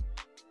of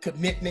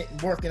commitment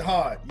and working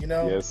hard, you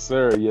know? Yes,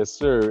 sir. Yes,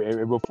 sir.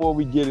 And before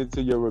we get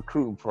into your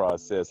recruiting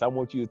process, I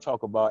want you to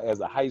talk about,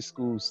 as a high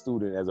school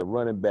student, as a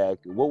running back,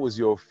 what was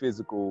your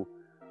physical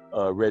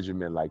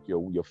regimen, like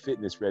your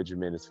fitness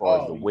regimen, as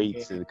far as the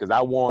weights? Yeah. And because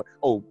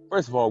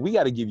first of all, we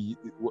got to give you,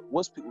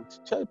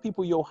 tell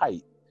people your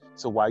height.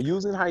 So while you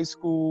was in high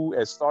school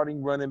as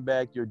starting running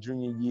back your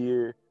junior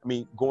year,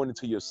 going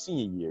into your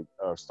senior year,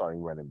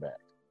 starting running back,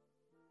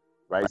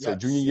 right? So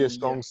junior year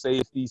strong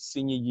safety,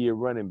 senior year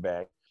running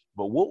back.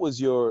 But what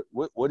is your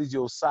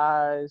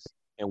size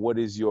and what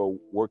is your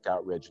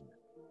workout regimen?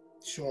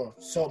 Sure.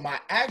 So my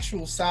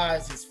actual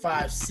size is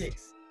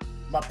 5'6".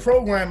 My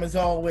program is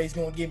always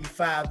going to give me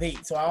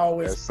 5'8". So I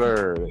always, yes,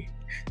 sir,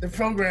 the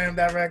program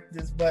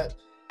directors, but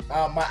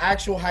my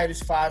actual height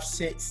is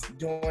 5'6".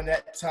 During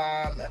that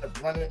time at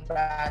running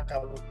back, I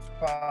was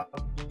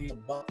probably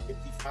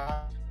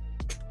 $155.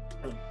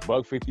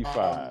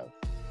 $155.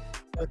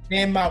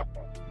 Then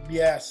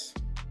yes.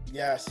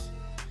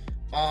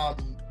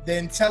 The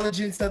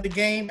intelligence of the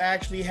game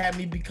actually had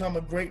me become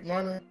a great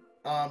runner.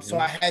 So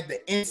I had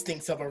the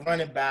instincts of a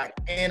running back,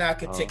 and I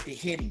could take the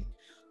hitting.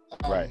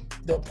 Right.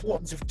 The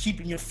importance of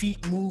keeping your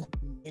feet moving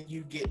when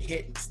you get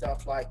hit and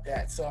stuff like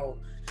that.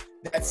 So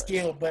that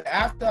skill. But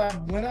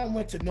when I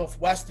went to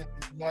Northwestern,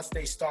 once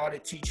they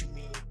started teaching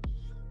me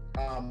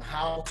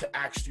how to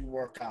actually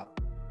work out.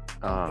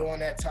 During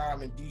that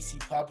time in DC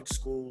public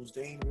schools,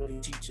 they didn't really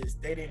teach us.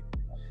 They didn't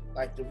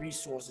like the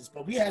resources,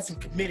 but we had some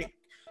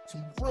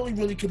really,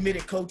 really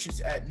committed coaches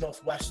at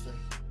Northwestern.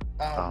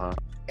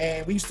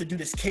 And we used to do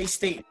this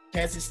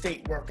Kansas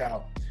State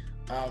workout.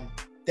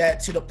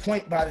 That to the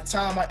point, by the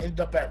time I ended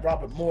up at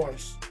Robert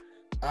Morris,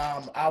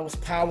 I was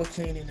power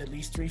cleaning at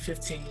least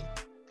 315.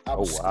 I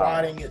was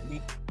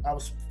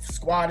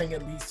squatting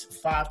at least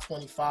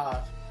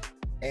 525.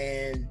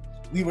 And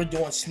we were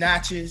doing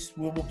snatches.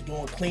 We were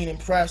doing clean and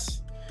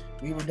press.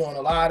 We were doing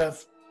a lot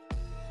of,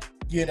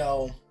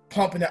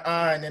 pumping the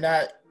iron. And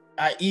I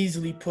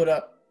easily put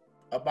up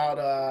about,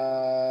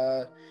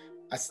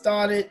 I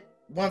started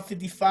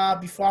 155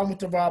 before I went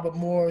to Robert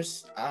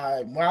Morris.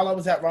 While I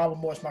was at Robert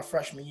Morris my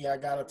freshman year, I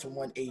got up to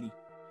 180.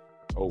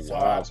 Oh,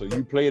 wow. So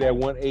you played at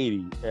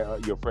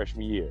 180 your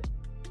freshman year?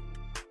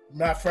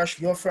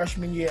 Your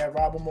freshman year at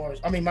Robert Morris.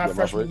 My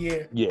freshman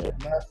year. Yeah.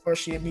 My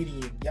first year meeting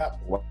year.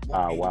 Yep.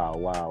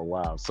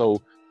 Wow.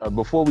 So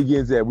before we get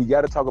into that, we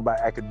got to talk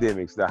about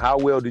academics. Now, how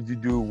well did you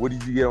do? What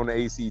did you get on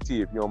the ACT,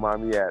 if you don't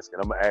mind me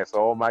asking? I'm going to ask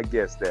all my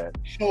guests that.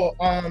 Sure.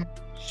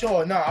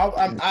 No,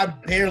 I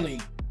barely.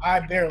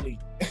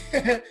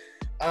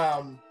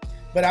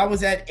 But I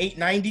was at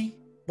 890,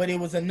 but it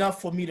was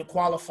enough for me to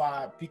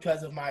qualify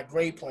because of my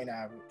grade point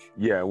average.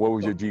 Yeah, what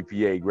was your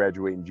GPA,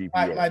 graduating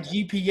GPA? My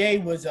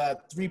GPA was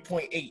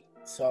 3.8,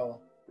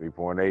 so.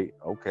 3.8,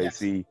 okay, yes.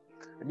 See,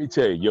 let me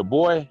tell you, your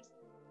boy,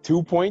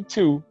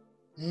 2.2,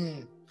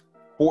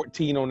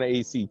 14 on the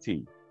ACT.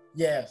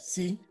 Yeah,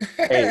 see?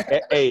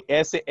 hey,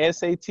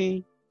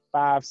 SAT,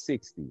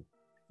 560.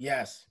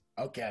 Yes,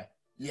 okay.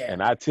 Yeah.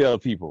 And I tell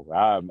people,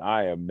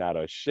 I am not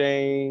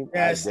ashamed.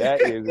 Yes.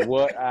 That is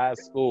what I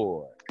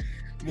scored.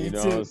 Me you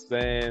know too. what I'm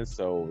saying?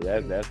 So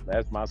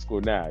that's my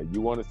score. Now, you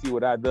want to see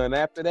what I done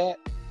after that?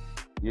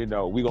 We're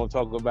gonna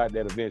talk about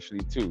that eventually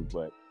too.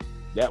 But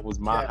that was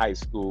my high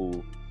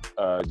school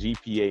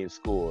GPA and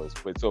scores.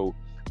 But so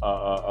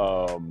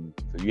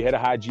you had a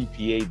high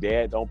GPA.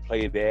 Dad don't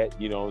play that.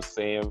 You know what I'm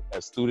saying?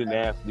 A student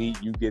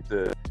athlete, you get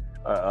to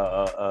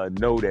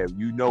know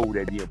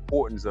that the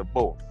importance of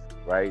both.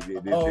 Right?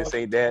 This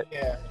ain't that.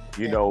 Yeah.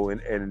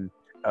 And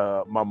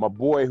my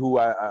boy who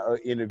I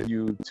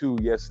interviewed too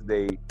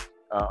yesterday,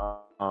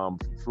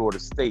 Florida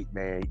State,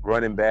 man,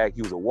 running back,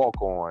 he was a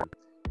walk-on,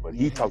 but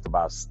he talked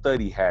about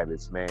study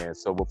habits, man.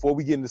 So before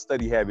we get into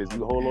study habits,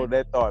 we hold on to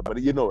that thought. But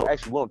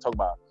actually, we want to talk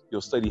about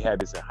your study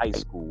habits in high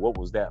school. What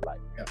was that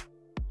like?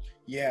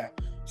 Yeah.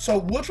 So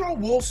Woodrow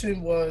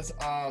Wilson was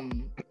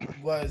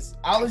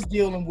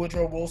Allensdale and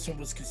Woodrow Wilson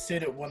was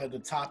considered one of the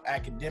top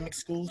academic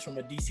schools from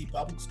a DC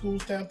public school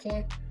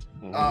standpoint.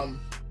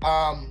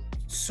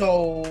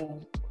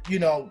 So,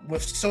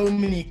 with so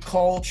many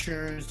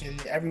cultures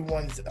and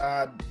everyone's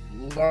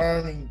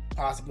learning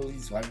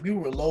possibilities, like we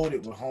were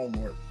loaded with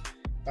homework.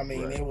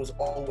 It was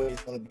always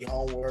going to be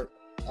homework.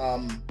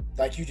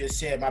 Like you just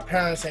said, my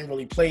parents ain't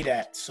really play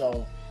that.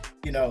 So,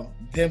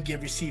 them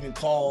receiving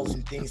calls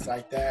and things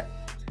like that.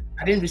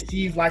 I didn't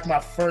receive like my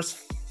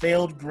first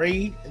failed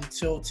grade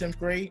until 10th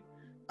grade,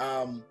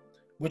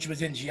 which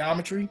was in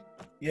geometry,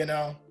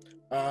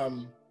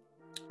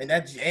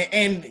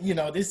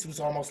 this was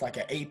almost like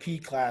an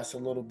AP class a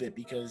little bit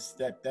because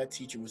that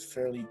teacher was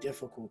fairly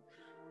difficult.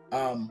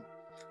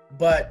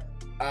 But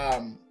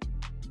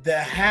the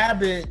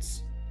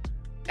habits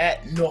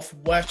at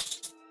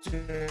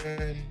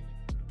Northwestern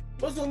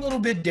was a little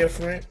bit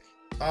different.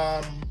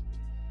 I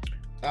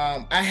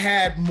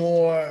had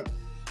more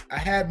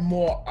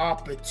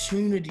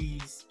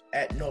opportunities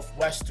at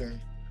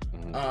Northwestern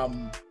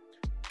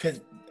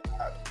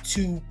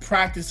to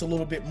practice a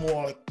little bit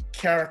more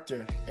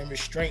character and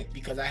restraint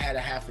because I had a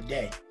half a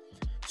day.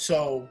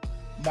 So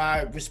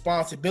my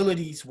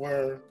responsibilities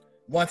were,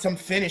 once I'm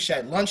finished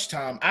at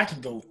lunchtime, I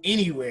can go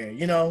anywhere,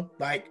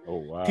 like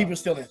people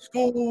still in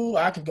school,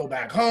 I can go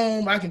back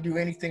home, I can do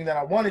anything that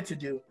I wanted to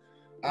do.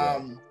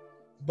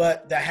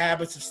 But the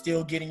habits of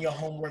still getting your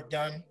homework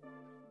done.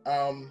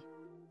 And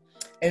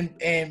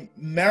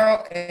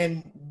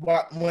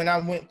when I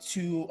went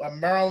to a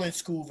Maryland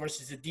school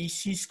versus a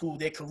DC school,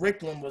 their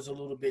curriculum was a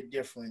little bit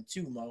different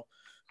too, Mo.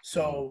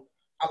 So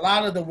a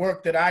lot of the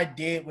work that I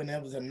did when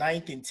it was a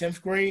 9th and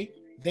 10th grade,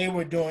 they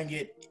were doing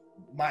it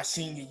my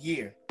senior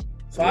year.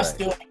 So I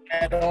still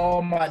had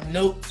all my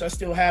notes, I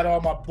still had all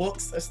my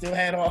books, I still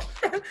had all,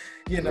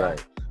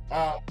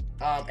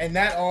 and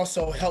that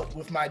also helped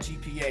with my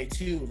GPA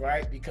too,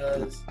 right?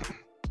 Because,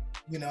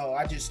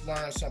 I just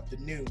learned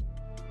something new.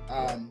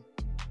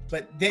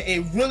 But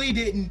it really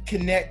didn't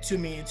connect to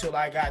me until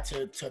I got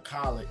to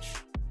college,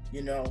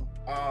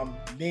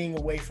 being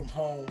away from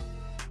home,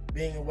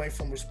 being away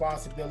from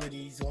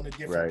responsibilities on a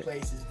different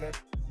place is very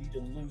easy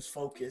to lose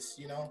focus,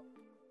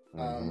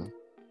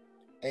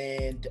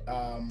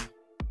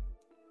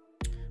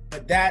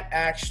 but that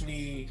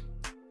actually,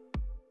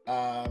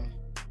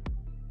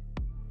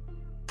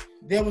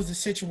 there was a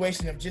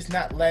situation of just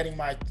not letting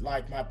my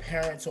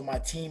parents or my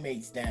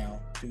teammates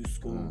down through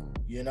school,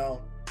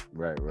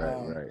 Right.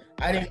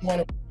 I didn't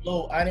want to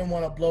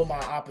blow my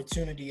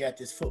opportunity at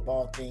this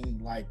football thing,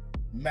 like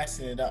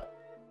messing it up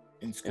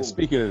in school. And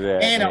speaking of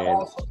that, and I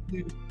also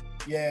knew,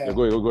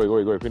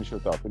 go ahead. Finish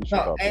your thought.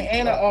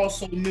 I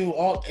also knew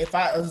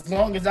as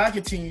long as I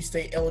continue to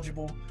stay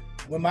eligible,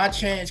 when my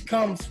chance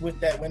comes with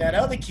that, when that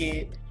other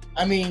kid,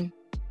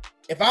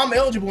 if I'm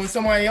eligible and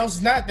somebody else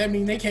is not, that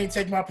means they can't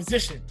take my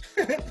position.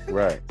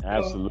 Right.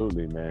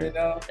 Absolutely, man.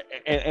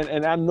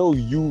 And I know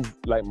you,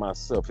 like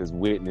myself, has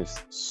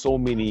witnessed so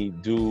many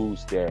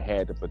dudes that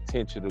had the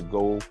potential to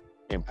go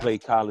and play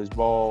college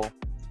ball,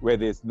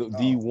 whether it's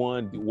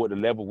D1, what the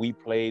level we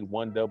played,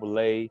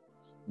 1AA,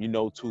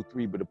 2,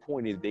 3. But the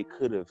point is they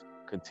could have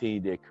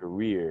continued their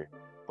career,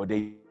 but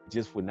they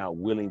just were not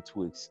willing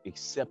to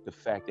accept the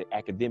fact that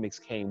academics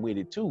came with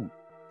it too.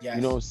 Yes.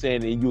 You know what I'm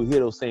saying? And you hear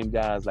those same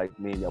guys like,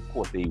 man, of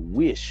course they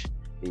wish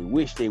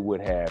they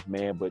would have,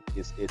 man, but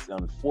it's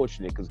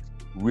unfortunate because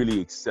really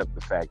accept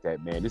the fact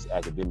that, man, this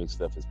academic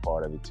stuff is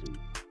part of it too.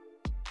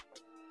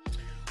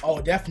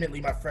 Oh,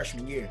 definitely my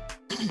freshman year.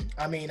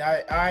 I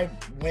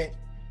went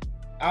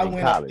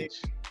college. Up there.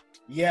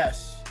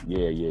 Yes.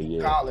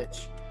 Yeah.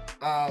 College.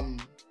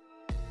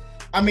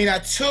 I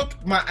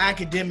took my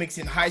academics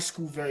in high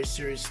school very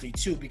seriously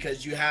too,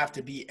 because you have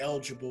to be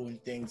eligible and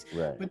things.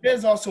 Right. But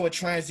there's also a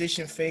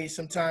transition phase.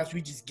 Sometimes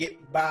we just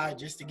get by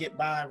just to get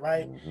by,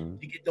 right? Mm-hmm.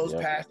 To get those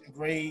passing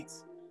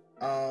grades.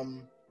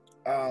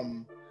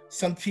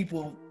 Some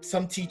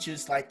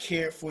teachers like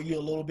care for you a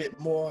little bit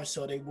more,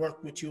 so they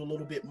work with you a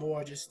little bit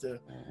more just to,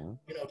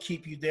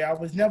 keep you there. I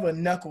was never a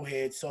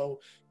knucklehead, so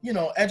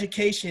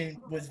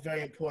education was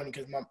very important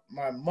because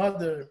my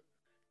mother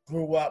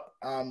grew up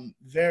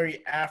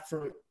very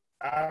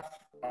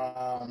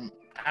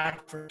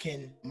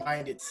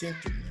African-minded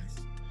centeredness.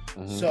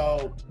 Mm-hmm.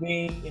 So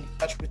being in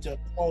touch with the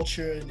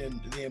culture and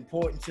the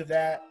importance of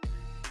that,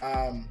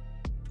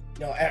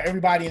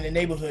 everybody in the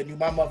neighborhood knew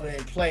my mother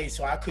didn't play,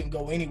 so I couldn't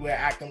go anywhere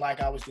acting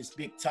like I was this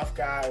big tough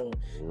guy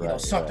or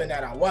something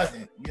that I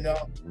wasn't,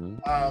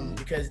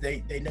 because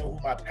they know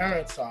who my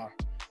parents are.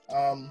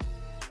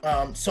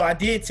 So I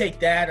did take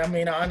that. I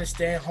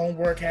understand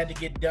homework had to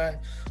get done,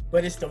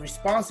 but it's the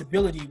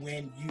responsibility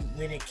when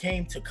it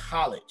came to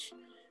college.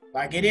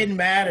 Like, it didn't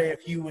matter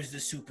if you was the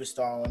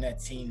superstar on that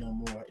team no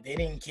more. They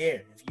didn't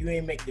care. If you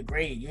ain't make the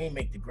grade, you ain't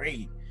make the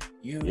grade.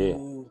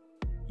 You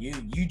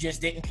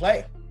just didn't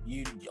play.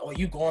 You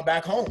going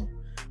back home,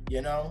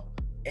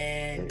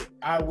 And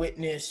I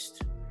went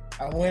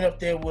up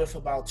there with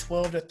about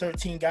 12 to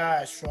 13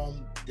 guys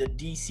from the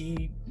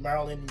DC,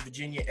 Maryland, and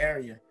Virginia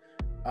area.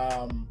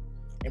 And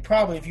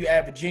probably if you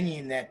add Virginia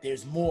in that,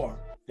 there's more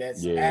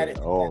that's added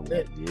to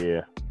that list.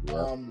 Yeah.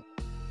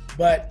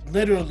 But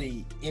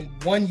literally in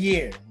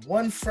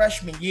one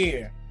freshman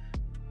year,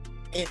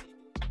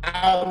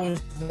 I was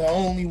the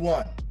only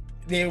one.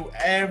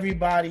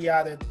 Everybody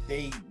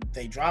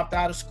they dropped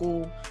out of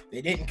school.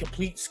 They didn't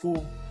complete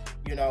school.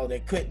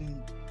 They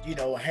couldn't,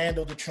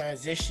 handle the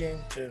transition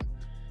to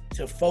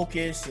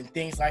focus and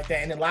things like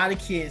that. And a lot of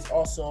kids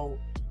also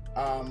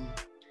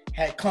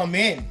had come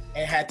in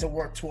and had to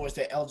work towards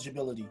their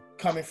eligibility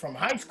coming from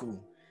high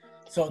school.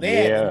 So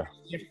they had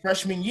their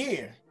freshman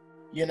year,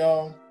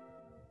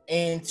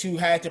 and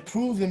had to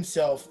prove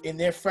themselves in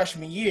their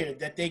freshman year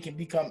that they can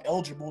become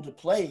eligible to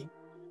play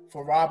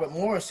for Robert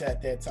Morris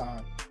at that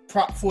time.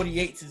 Prop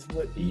 48 is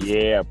what.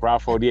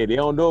 Prop 48. They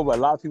don't know, but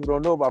a lot of people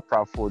don't know about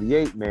Prop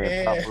 48, man.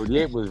 Yeah. Prop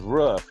 48 was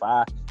rough.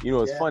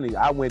 It's funny.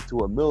 I went to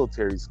a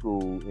military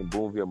school in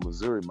Boonville,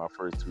 Missouri, my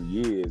first 2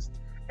 years,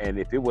 and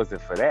if it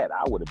wasn't for that,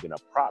 I would have been a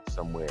prop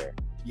somewhere.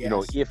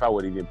 Yes. If I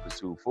would have even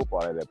pursued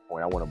football at that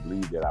point, I want to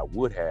believe that I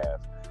would have.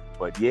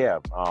 But I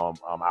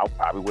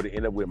probably would have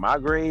ended up with my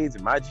grades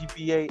and my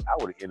GPA. I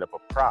would have ended up a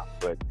prop.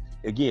 But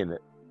again,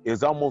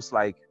 it's almost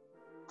like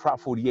Prop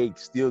 48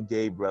 still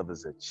gave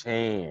brothers a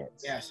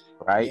chance. Yes.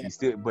 Right? Yeah. You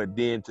still, but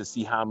then to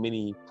see how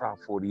many Prop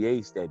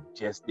 48s that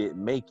just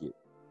didn't make it,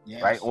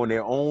 Yes. right? On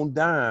their own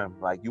dime,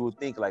 like you would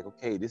think like,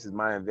 okay, this is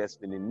my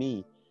investment in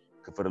me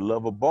for the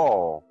love of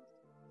ball,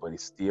 but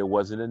it still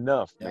wasn't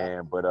enough,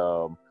 man. But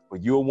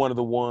you're one of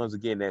the ones,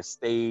 again, that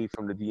stayed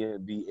from the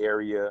DMV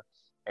area.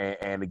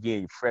 And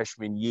again,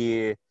 freshman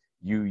year,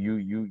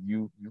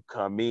 you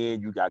come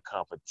in, you got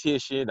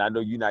competition. I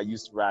know you're not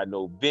used to riding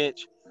no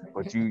bench,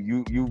 but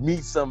you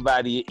meet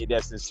somebody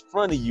that's in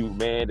front of you,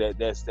 man,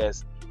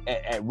 that's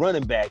at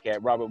running back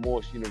at Robert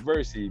Morris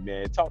University,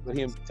 man. Talk to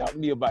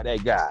me about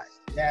that guy.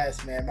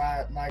 Yes, man.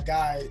 My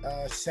guy,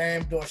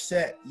 Sam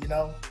Dorsett, you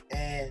know,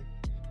 and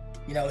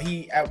you know,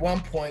 he at one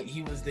point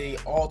he was the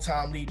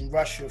all-time leading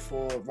rusher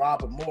for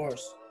Robert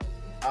Morris.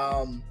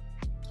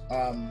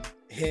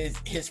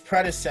 His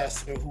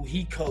predecessor, who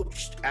he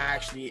coached,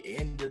 actually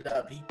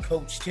he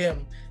coached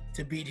him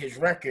to beat his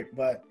record,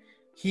 but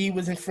he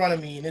was in front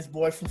of me, and this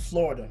boy from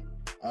Florida,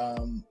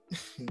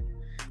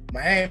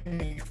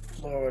 Miami,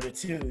 Florida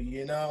too,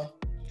 you know,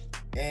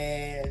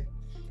 and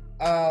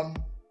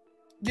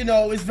you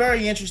know, it's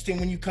very interesting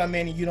when you come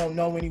in and you don't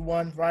know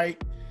anyone,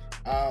 right?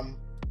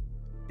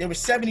 There were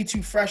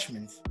 72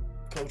 freshmen,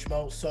 Coach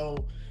Mo,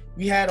 so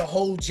we had a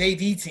whole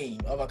JV team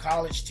of a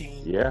college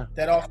team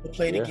that also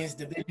played against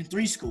Division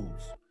III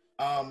schools.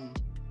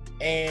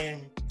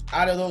 And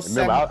out of those,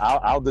 remember,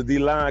 I was the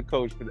D-line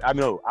coach. I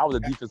was a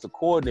defensive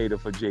coordinator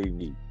for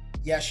JV.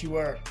 Yes, you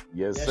were.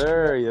 Yes,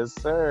 sir. Yes,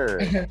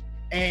 sir.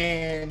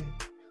 And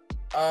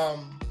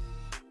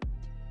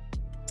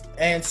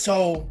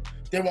so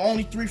there were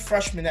only 3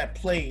 freshmen that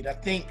played. I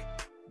think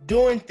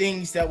doing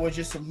things that were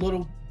just a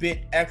little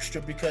bit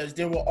extra because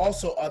there were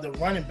also other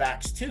running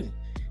backs too.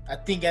 I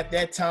think at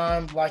that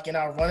time, like in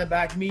our running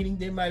back meeting,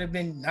 there might have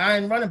been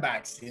 9 running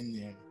backs in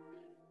there,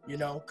 you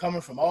know, coming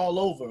from all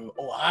over,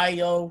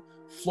 Ohio,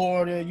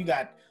 Florida. You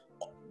got,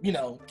 you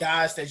know,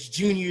 guys that's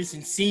juniors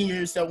and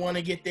seniors that want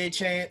to get their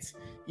chance,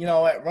 you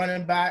know, at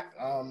running back.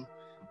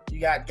 You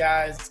got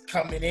guys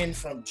coming in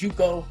from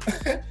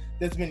JUCO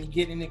that's been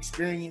getting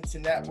experience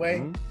in that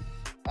way.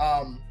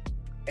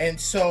 And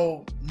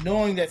so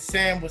knowing that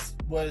Sam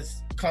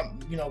was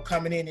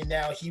coming in and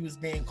now he was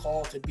being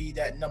called to be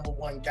that number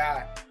 1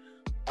 guy,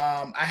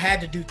 I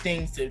had to do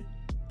things at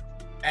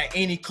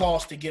any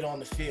cost to get on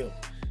the field.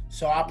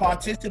 So I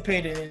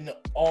participated in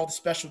all the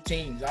special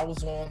teams. I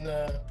was on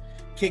the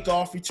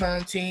kickoff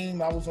return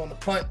team. I was on the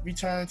punt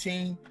return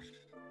team.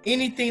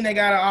 Anything that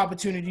got an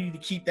opportunity to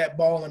keep that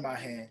ball in my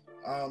hand,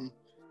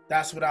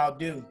 that's what I'll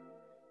do.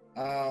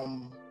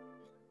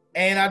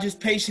 And I just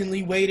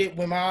patiently waited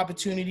when my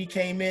opportunity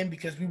came in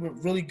because we were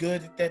really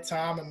good at that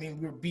time. I mean,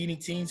 we were beating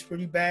teams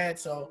pretty bad.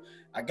 So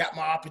I got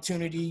my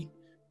opportunity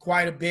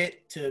quite a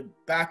bit to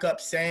back up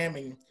Sam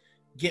and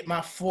get my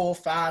 4,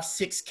 5,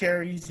 6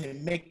 carries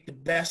and make the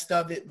best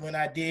of it when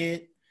I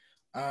did,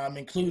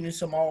 including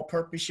some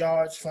all-purpose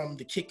yards from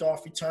the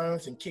kickoff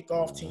returns and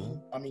kickoff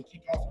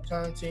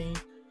return team.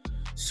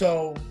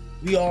 So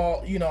we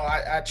all, you know,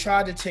 I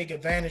tried to take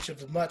advantage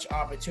of as much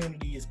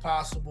opportunity as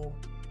possible.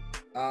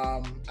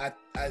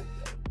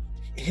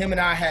 Him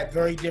and I had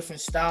very different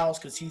styles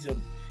because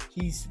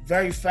he's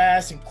very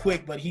fast and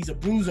quick, but he's a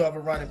bruiser of a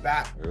running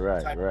back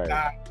type of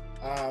guy.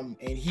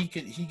 And he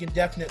can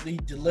definitely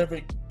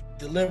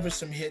deliver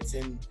some hits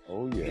and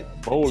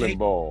bowling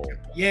ball.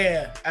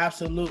 Yeah,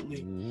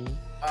 absolutely. And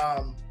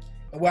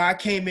where I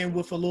came in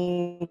with a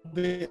little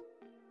bit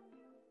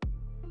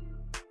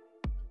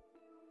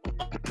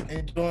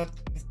and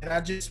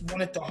I just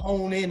wanted to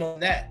hone in on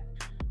that.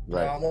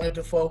 Right. I wanted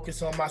to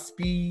focus on my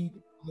speed. I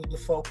wanted to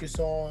focus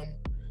on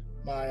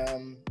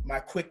my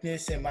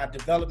quickness and my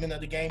development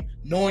of the game,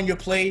 knowing your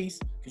plays,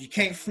 because you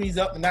can't freeze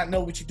up and not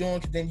know what you're doing,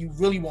 because then you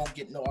really won't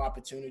get no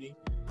opportunity.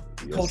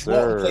 Yes, Coach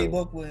Walton's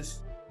playbook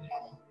was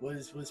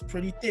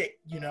pretty thick,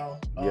 you know.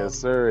 Yes,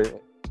 sir.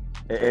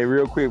 And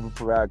real quick, we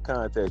provide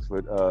context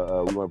for we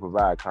want to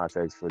provide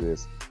context for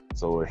this.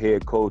 So,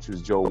 head coach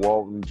was Joe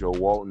Walton. Joe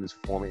Walton is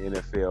former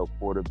NFL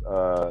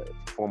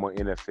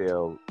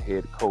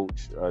head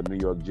coach, New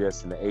York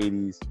Jets in the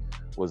 '80s.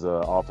 Was an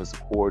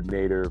offensive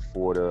coordinator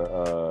for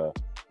the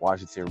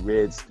Washington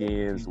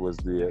Redskins. Was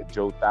the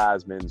Joe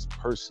Theismann's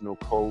personal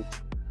coach,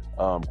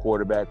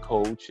 quarterback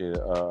coach,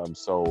 and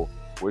so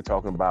we're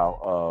talking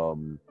about.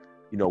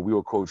 You know, we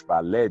were coached by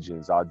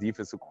legends. Our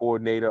defensive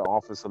coordinator,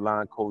 offensive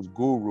line coach,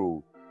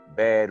 Guru,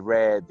 Bad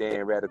Rad,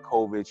 Dan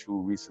Radakovich,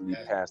 who recently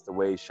passed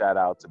away. Shout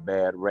out to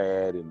Bad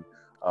Rad. And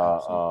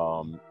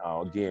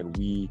again,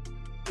 we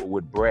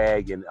would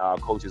brag, and our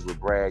coaches would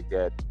brag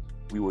that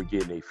we were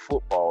getting a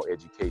football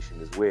education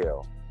as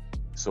well.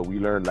 So we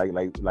learned,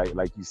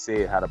 like you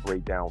said, how to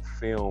break down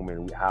film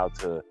and how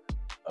to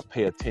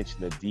pay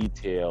attention to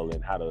detail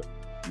and how to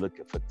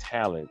look for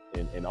talent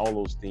and all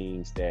those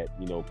things that,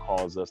 you know,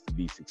 caused us to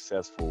be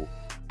successful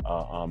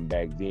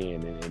back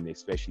then, and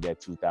especially that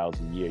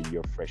 2000 year,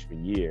 your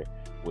freshman year,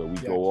 where we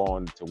go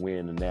on to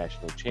win the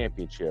national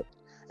championship.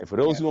 And for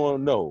those who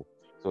don't know,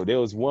 so there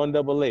was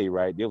 1AA,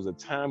 right? There was a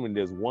time when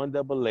there's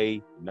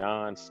 1AA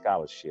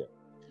non-scholarship.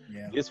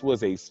 Yeah. This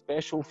was a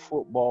special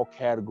football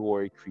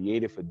category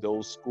created for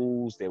those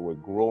schools that were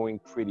growing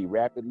pretty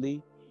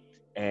rapidly,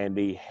 and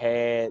they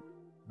had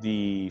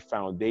the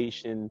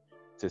foundation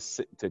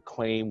to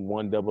claim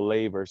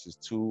 1AA versus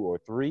 2 or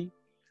 3,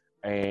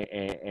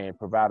 and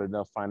provide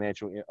enough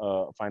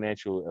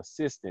financial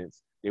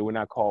assistance. They were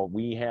not called,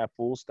 we have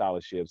full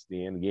scholarships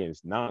then. Again,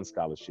 it's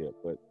non-scholarship,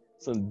 but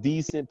some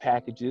decent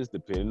packages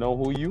depending on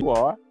who you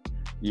are.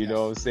 You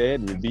know what I'm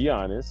saying? To be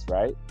honest,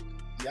 right?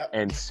 Yep.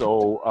 And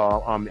so,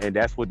 and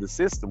that's what the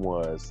system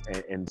was.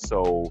 And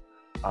so,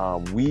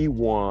 we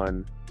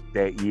won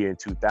that year in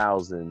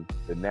 2000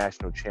 the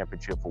national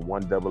championship for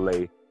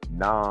 1AA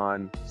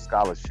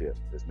non-scholarship.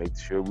 Let's make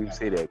sure we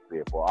say that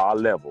clear for our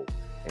level.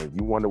 And if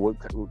you wonder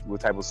what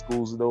type of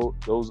schools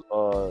those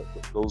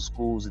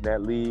schools in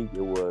that league,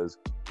 it was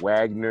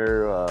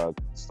Wagner,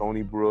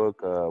 Stony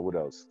Brook, what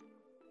else?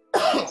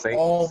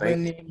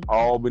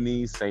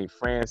 Albany, St.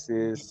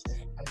 Francis,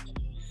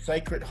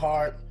 Sacred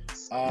Heart.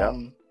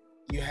 Yep.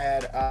 You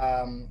had,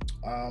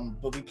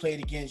 but we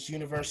played against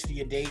University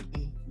of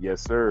Dayton.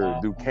 Yes, sir.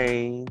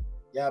 Duquesne.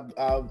 Yeah,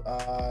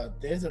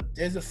 there's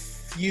a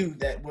few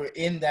that were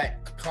in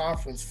that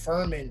conference.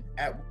 Furman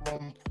at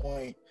one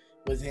point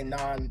was in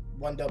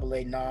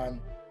non-1AA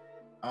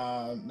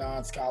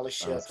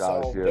non-scholarship.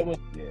 So it was,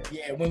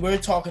 when we're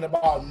talking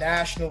about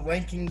national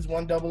rankings,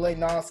 1AA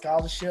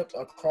non-scholarship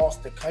across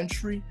the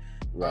country,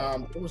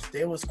 right.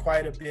 there was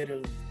quite a bit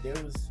of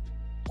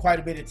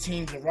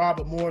teams, and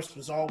Robert Morris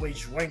was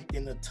always ranked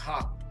in the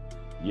top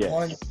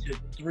 1 to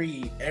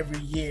 3 every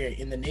year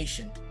in the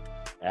nation.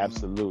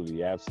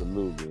 Absolutely. And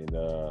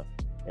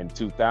in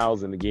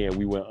 2000, again,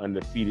 we went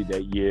undefeated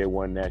that year,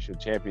 won national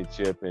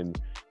championship, and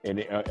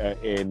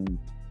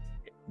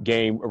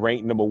game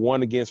ranked number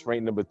 1 against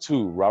ranked number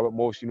 2, Robert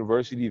Morris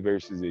University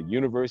versus the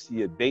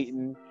University of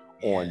Dayton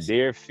on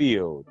their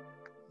field.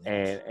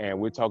 And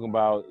we're talking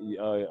about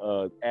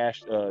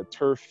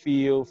turf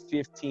field,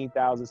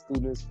 15,000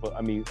 students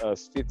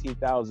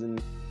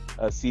 15,000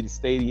 seated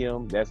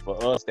stadium. That's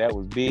for us. That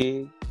was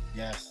big.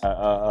 Yes.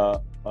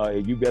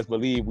 You best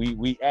believe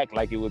we act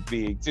like it was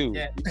big too.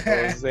 Yeah. You know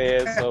what I'm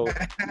saying? So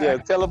yeah,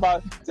 tell them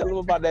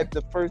about that.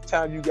 The first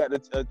time you got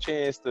a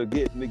chance to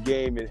get in the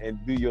game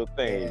and do your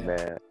thing,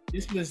 man.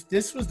 This was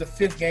the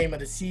 5th game of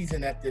the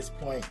season at this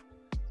point.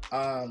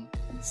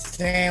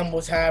 Sam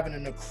was having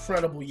an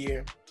incredible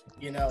year.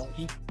 You know,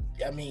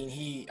 I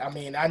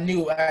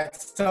knew at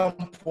some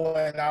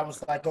point I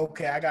was like,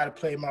 okay, I got to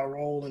play my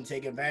role and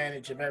take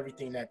advantage of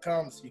everything that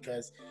comes,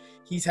 because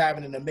he's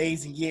having an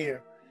amazing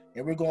year.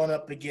 And we're going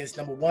up against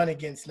number 1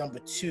 against number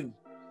 2.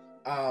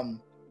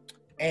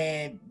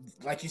 And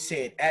like you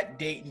said, at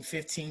Dayton,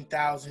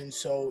 15,000.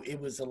 So it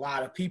was a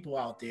lot of people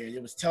out there.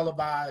 It was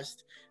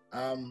televised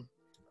in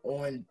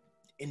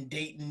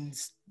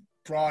Dayton's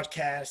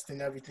broadcast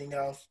and everything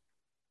else.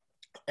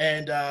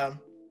 And,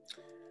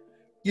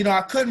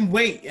 I couldn't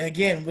wait. And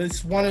again,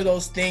 it's one of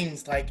those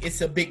things, like, it's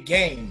a big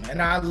game.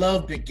 And I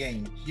love big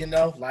games,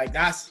 like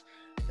that's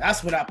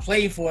what I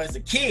played for as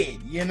a kid,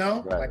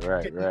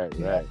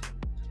 Right.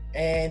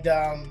 And,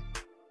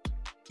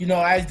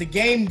 as the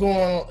game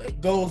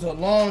goes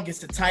along,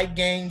 it's a tight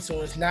game,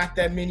 so it's not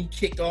that many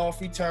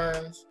kickoff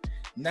returns,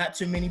 not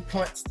too many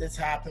punts that's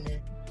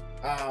happening.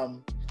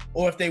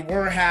 Or if they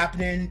were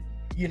happening,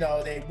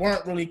 they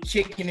weren't really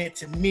kicking it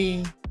to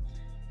me.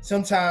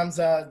 Sometimes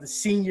my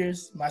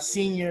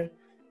senior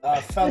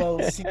fellow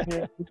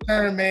senior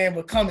return man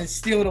would come and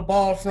steal the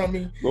ball from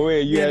me. Go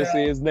ahead, you gotta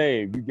say his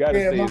name. You gotta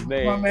say his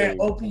name. My man,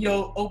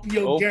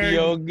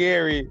 Opio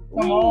Gary.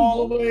 Come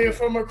all the way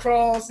from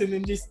across and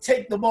then just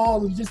take the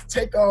ball and just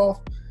take off.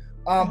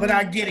 But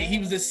I get it. He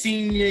was a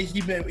senior.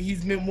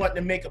 He's been wanting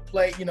to make a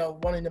play,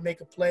 wanting to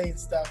make a play and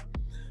stuff.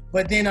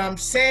 But then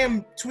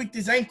Sam tweaked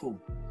his ankle,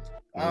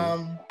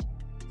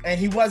 and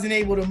he wasn't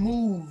able to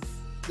move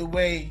the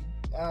way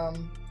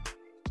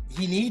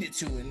he needed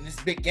to in this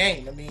big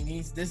game. I mean,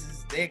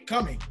 they're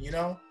coming,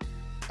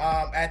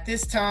 At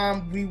this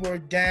time, we were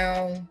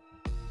down.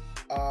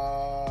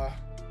 I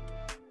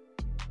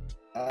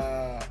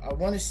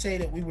want to say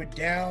that we were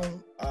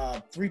down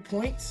 3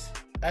 points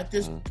at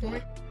this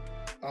point.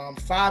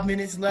 5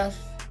 minutes left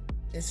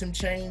and some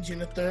change in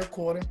the third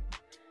quarter.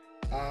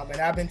 And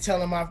I've been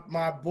telling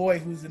my boy,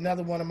 who's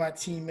another one of my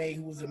teammates,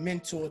 who was a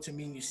mentor to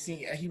me.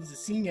 He was a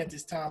senior at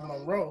this time,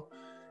 Monroe.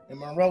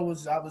 And I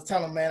was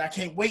telling him, man, I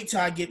can't wait till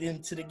I get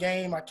into the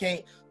game. I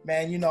can't,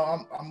 man,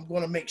 I'm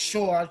going to make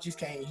sure. I just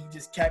can't. He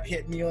just kept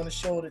hitting me on the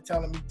shoulder,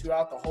 telling me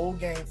throughout the whole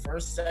game,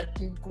 first,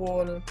 second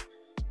quarter,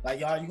 like,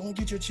 y'all, you going to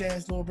get your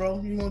chance, little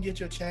bro. You going to get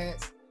your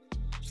chance.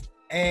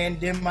 And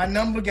then my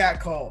number got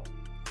called.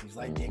 He's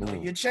like, you're going to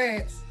get your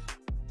chance.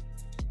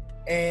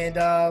 And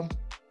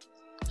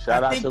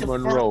shout out to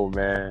Monroe,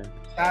 man.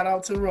 Shout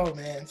out to Ro,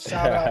 man.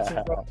 Shout out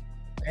to Ro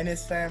and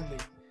his family.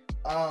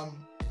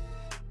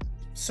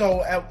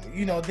 So,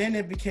 then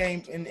it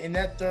became, in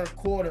that third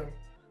quarter,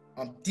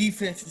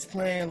 defense is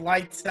playing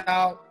lights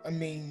out. I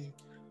mean,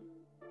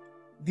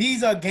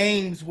 these are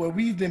games where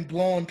we've been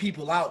blowing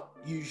people out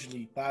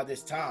usually by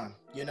this time,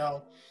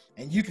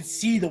 and you could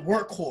see the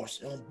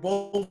workhorse on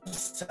both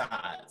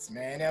sides,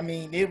 man. I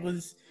mean,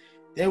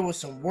 there were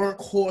some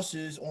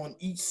workhorses on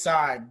each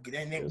side,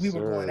 and then we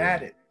were going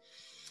at it.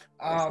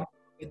 But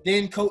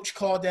then coach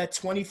called that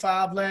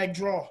 25 leg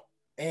draw,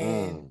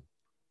 and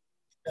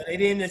they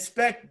didn't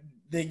expect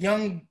the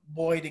young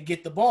boy to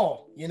get the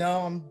ball. You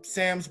know, I'm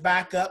Sam's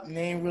backup, and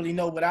they didn't really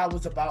know what I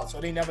was about, so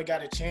they never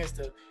got a chance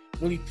to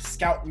really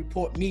scout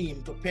report me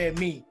and prepare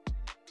me.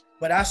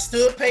 But I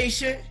stood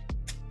patient,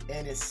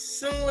 and as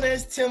soon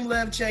as Tim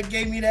Levchuk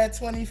gave me that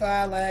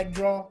 25 leg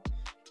draw,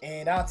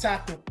 and I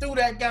tackled through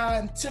that guy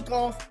and took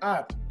off,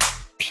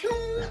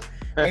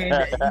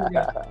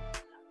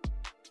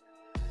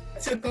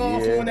 took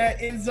off on that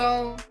end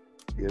zone.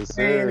 Yes,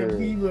 sir. And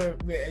we were,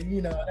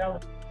 you know,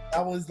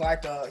 that was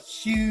a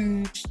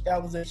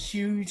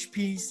huge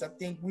piece. I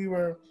think we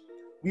were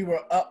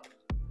up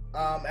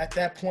at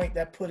that point.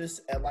 That put us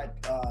at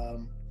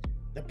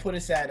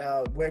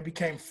where it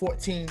became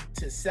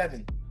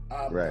 14-7.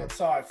 Right. I'm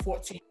sorry,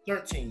 14-13.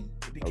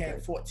 It became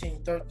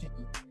 14-13.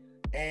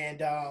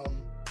 And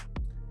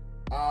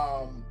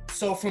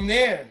so from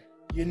there,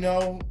 you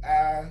know,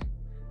 I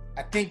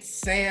think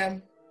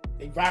Sam,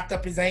 they rocked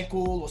up his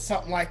ankle or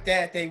something like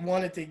that. They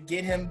wanted to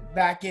get him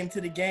back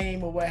into the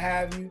game or what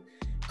have you.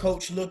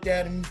 Coach looked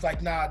at him. He's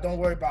like, nah, don't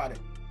worry about it.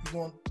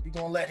 We're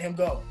gonna let him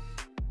go.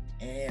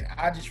 And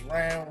I just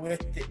ran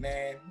with it,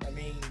 man. I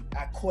mean,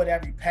 I caught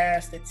every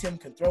pass that Tim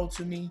could throw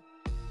to me.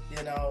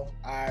 You know,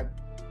 I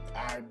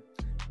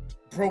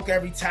broke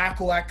every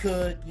tackle I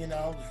could. You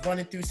know, was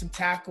running through some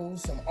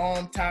tackles, some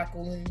arm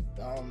tackling.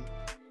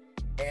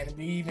 And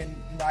we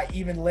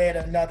even led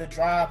another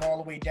drive all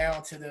the way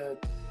down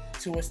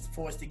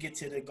for us to get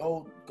to the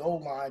goal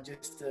line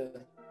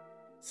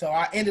so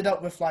I ended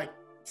up with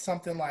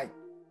something like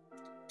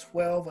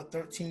 12 or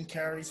 13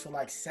 carries for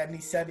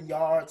 77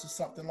 yards or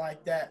something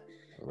like that.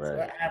 Right.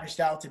 So I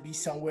averaged out to be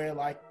somewhere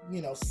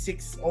over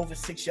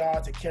 6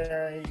 yards a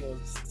carry or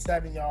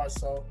 7 yards.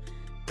 So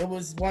it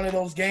was one of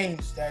those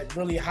games that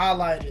really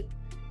highlighted,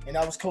 and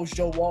that was Coach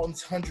Joe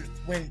Walton's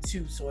 100th win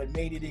too. So it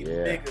made it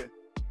even bigger.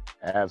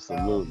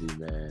 Absolutely,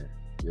 man.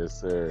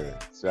 Yes, sir.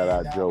 Shout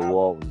out Joe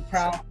Walton.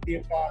 Proud to be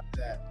a part of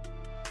that.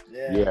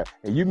 Yeah.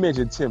 And you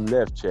mentioned Tim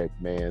Levchuk,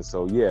 man.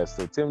 So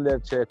Tim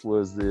Levchuk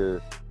was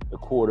the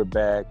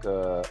quarterback,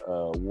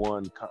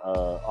 won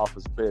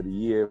Offensive Player of the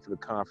Year for the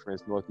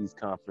Northeast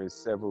Conference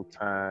several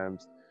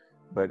times.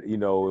 But you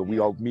know, me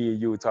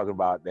and you were talking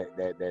about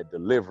that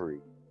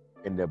delivery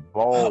and the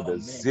ball,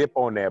 zip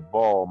on that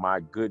ball. My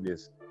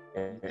goodness!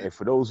 And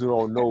for those who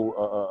don't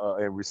know,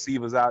 and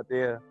receivers out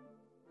there.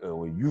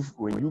 When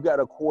you got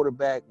a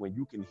quarterback, when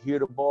you can hear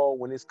the ball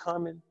when it's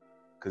coming,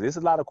 because there's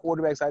a lot of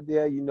quarterbacks out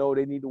there, you know,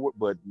 they need to work.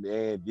 But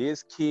man,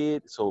 this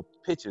kid, so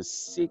picture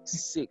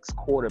 6'6"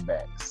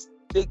 quarterbacks,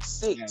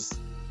 6'6",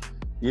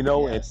 you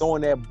know, and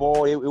throwing that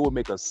ball, it would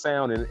make a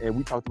sound. And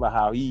we talked about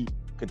how he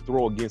could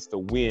throw against the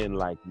wind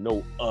like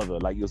no other.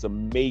 Like, it was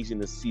amazing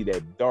to see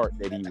that dart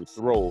that he would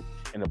throw,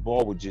 and the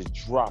ball would just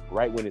drop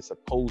right when it's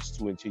supposed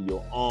to into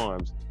your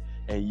arms.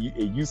 And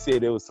you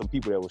said there was some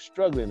people that were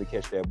struggling to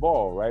catch that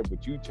ball, right?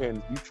 But you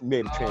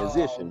made a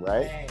transition,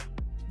 right? Man.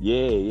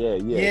 Yeah.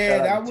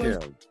 Yeah, that was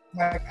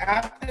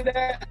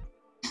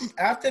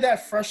after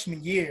that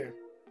freshman year,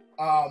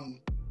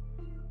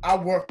 I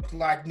worked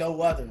like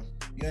no other.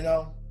 You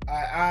know,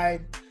 I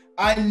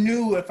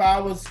knew if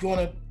that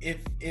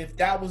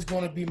was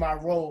gonna be my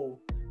role.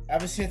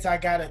 Ever since I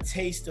got a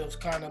taste of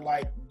kind of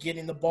like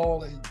getting the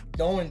ball and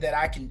knowing that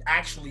I can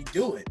actually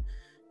do it.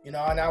 You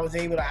know, and I was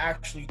able to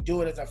actually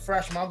do it as a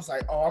freshman. I was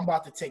like, I'm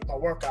about to take my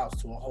workouts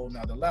to a whole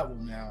nother level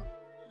now.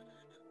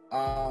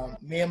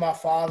 Me and my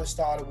father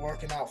started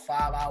working out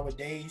 5-hour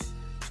days.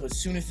 So as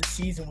soon as the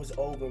season was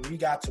over, we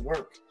got to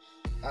work.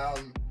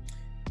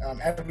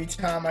 Every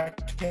time I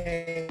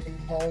came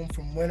home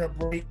from winter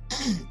break,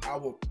 I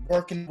would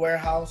work in the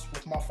warehouse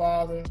with my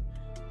father,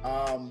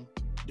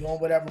 doing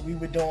whatever we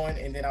were doing.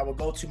 And then I would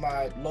go to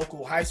my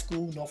local high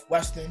school,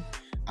 Northwestern.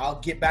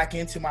 I'll get back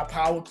into my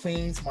power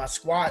cleans, my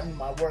squatting,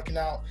 my working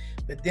out.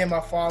 But then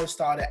my father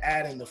started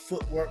adding the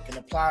footwork and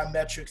the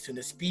plyometrics and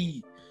the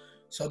speed.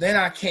 So then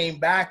I came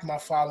back my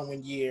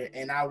following year,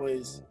 and I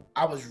was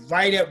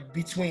right up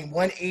between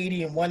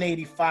 180 and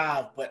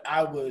 185, but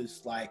I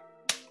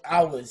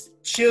was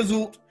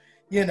chiseled.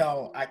 You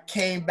know, I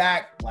came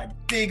back like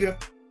bigger,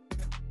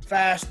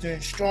 faster,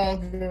 and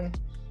stronger.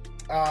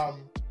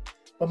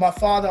 But my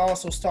father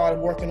also started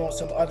working on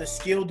some other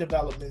skill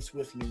developments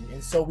with me.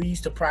 And so we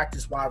used to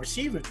practice wide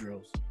receiver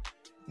drills.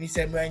 And he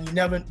said, man, you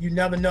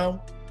never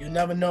know. You'll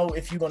never know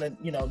if you're going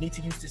to, need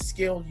to use this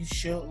skill. You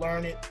should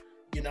learn it.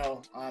 You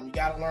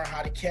got to learn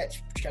how to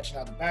catching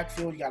out the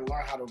backfield. You got to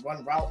learn how to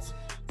run routes.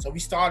 So we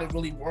started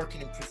really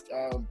working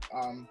and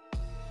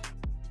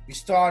we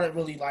started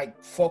really like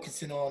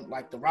focusing on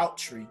like the route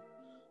tree.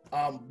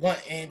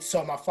 And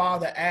so my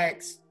father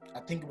asked, I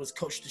think it was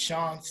Coach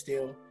Deshaun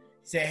still,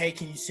 he said, hey,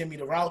 can you send me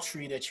the route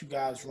tree that you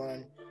guys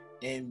run?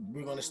 And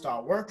we're going to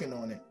start working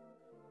on it.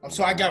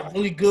 So I got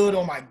really good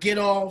on my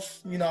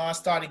get-offs. I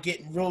started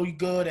getting really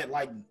good at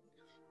like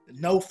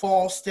no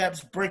fall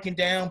steps, breaking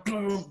down,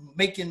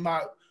 making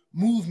my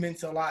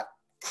movements a lot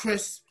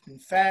crisp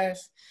and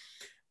fast.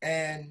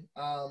 And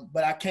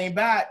but I came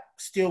back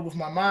still with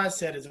my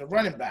mindset as a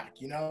running back,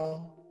 you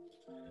know.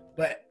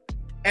 But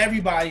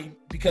everybody,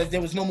 because there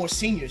was no more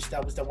seniors,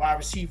 that was the wide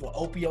receiver.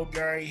 Opio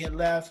Gary had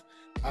left.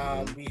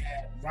 We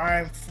had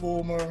Ryan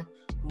Fulmer,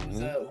 who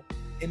was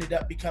ended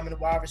up becoming a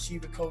wide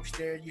receiver coach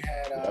there. You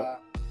had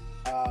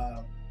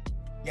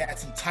you had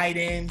some tight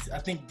ends. I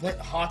think Brent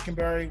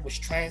Hockenberry was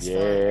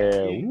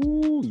transferred.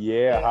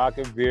 Yeah,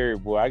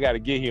 Hockenberry, boy. I got to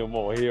get him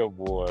on here,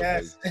 boy.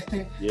 Yes.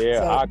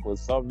 Yeah, Hock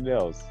was something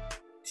else.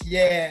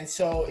 Yeah, and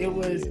so it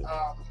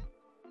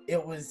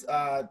was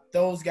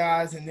those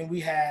guys, and then we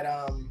had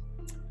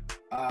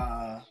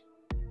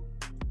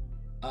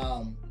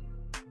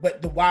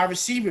but the wide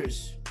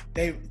receivers,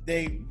 they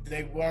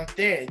weren't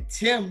there.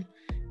 Tim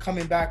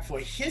coming back for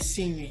his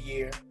senior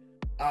year,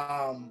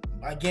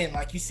 again,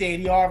 like you said,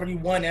 he already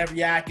won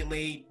every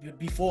accolade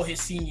before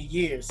his senior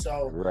year,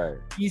 so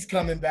he's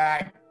coming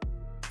back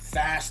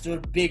faster,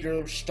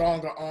 bigger,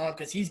 stronger arm,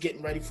 because he's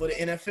getting ready for the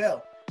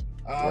NFL.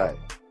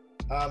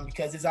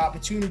 Because his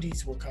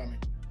opportunities were coming.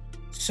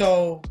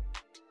 So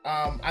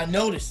I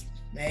noticed,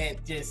 man,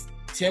 just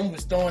Tim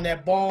was throwing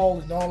that ball,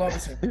 and all of a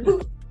sudden,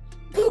 poof,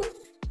 poof,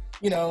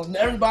 you know,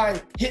 everybody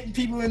hitting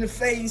people in the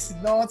face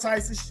and all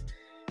types of shit.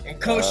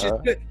 And coach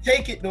just couldn't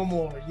take it no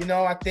more, you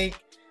know, I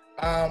think.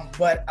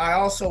 But I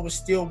also was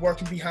still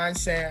working behind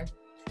Sam.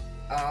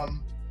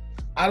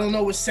 I don't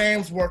know what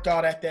Sam's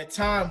workout at that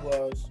time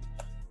was,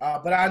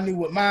 but I knew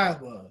what mine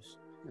was.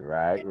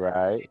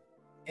 Right.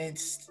 And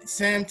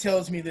Sam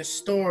tells me this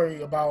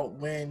story about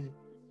when,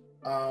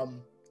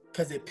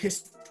 because it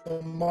pissed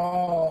him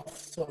off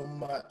so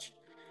much.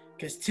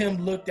 Because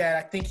Tim looked at,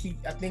 I think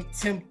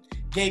Tim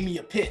gave me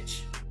a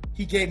pitch.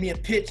 He gave me a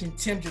pitch, and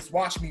Tim just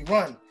watched me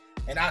run,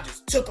 and I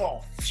just took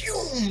off. Phew,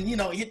 you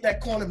know, hit that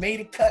corner, made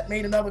a cut,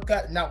 made another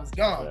cut, and I was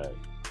gone. Right.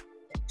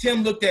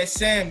 Tim looked at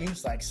Sam. He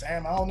was like,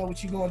 "Sam, I don't know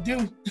what you're gonna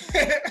do."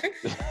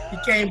 He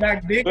came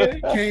back bigger,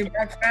 came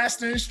back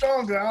faster and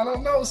stronger. I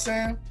don't know,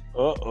 Sam.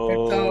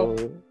 So,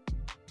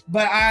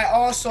 but I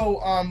also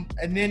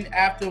and then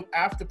after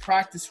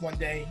practice one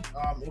day,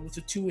 it was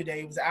a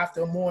 2-a-day. It was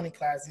after a morning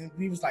class, and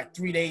we was like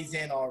 3 days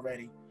in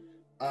already,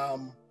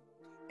 and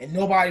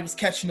nobody was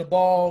catching the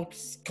ball.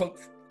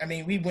 I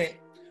mean, we went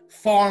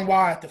far and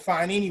wide to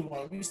find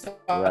anyone. We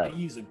started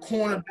using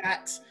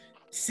cornerbacks,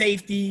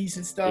 safeties,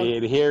 and stuff.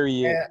 Ed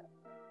Harriet.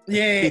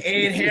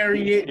 Ed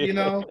Harriet, you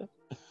know.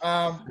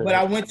 But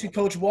I went to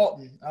Coach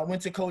Walton.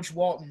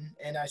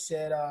 And I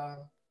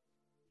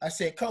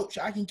said, Coach,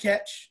 I can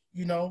catch,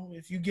 you know,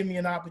 if you give me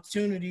an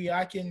opportunity,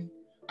 I think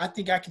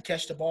I can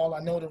catch the ball. I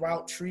know the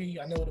route tree.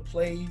 I know the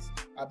plays.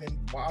 I've been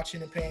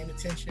watching and paying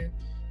attention.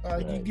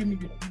 You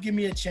give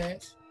me a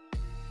chance.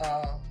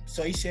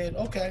 So he said,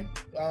 okay,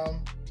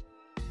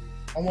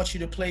 I want you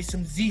to play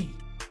some Z,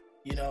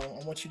 you know,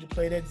 I want you to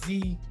play that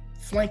Z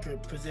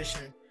flanker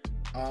position,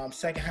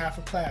 second half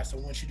of class. I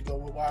want you to go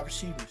with wide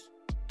receivers.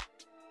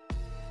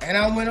 And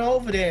I went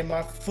over there.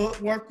 My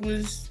footwork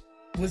was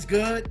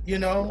good, you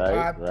know.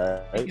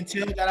 You can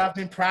tell that I've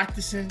been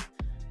practicing.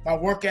 My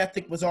work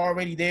ethic was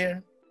already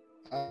there.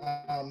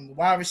 The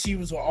wide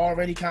receivers were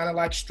already kind of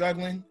like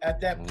struggling at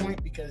that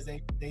point because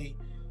they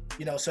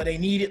you know, so they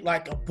needed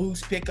like a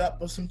boost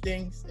pickup of some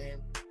things. And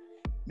I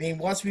mean,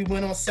 once we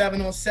went on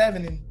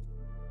 7-on-7 and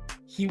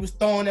he was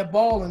throwing that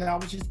ball and I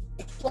was just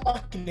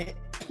plucking it,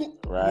 you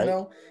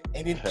know,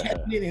 and then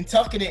catching it and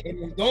tucking it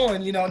and then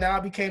going, you know, now I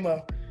became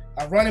a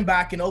running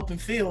back in open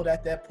field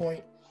at that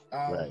point.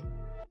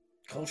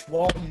 Coach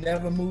Walton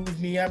never moved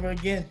me ever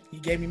again. He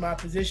gave me my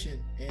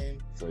position.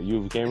 And so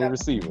you became a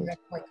receiver.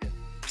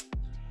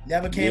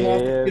 Never came off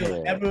the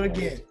field ever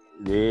again.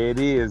 There it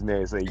is,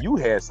 man. So you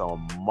had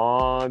some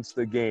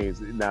monster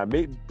games. Now,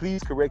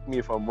 please correct me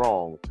if I'm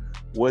wrong.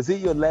 Was it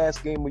your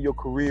last game of your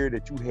career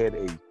that you had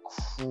a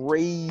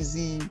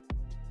crazy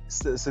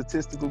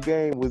statistical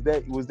game? Was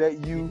that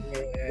you? Yeah.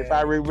 If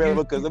I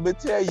remember, because I'm gonna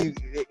tell you.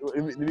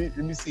 Let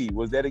me see.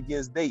 Was that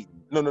against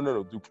Dayton? No,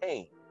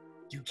 Duquesne.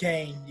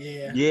 Duquesne,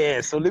 yeah.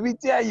 Yeah. So let me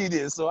tell you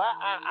this. So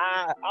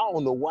I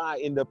don't know why I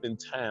ended up in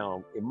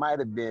town. It might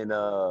have been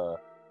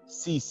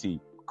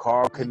CC.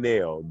 Carl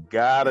Cannell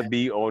gotta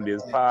be on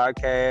this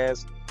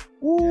podcast.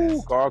 Woo,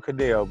 yes. Carl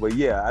Cannell. But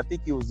yeah, I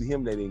think it was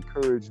him that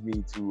encouraged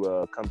me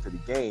to come to the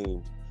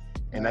game.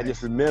 And I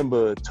just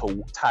remember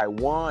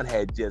Taiwan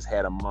had just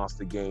had a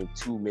monster game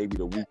too, maybe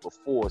the week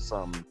before or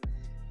something.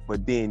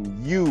 But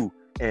then you,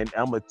 and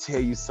I'm gonna tell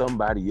you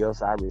somebody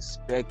else I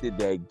respected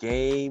that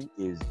game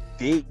is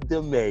Dick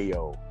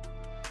DeMayo.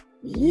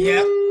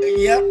 Yep.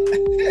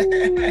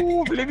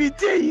 Let me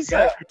tell you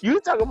something. You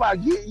talk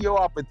about getting your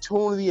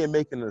opportunity and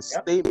making a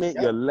statement,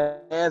 your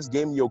last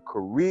game of your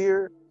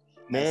career,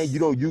 man. You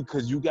know,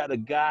 because you got a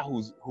guy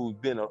who's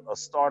been a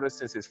starter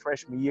since his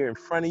freshman year in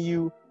front of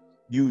you.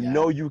 You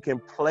know you can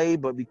play,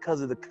 but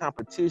because of the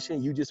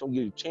competition, you just don't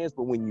get a chance.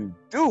 But when you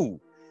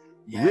do,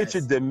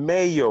 Richard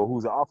DeMayo,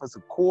 who's an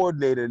offensive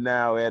coordinator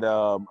now at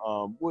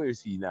where is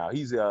he now?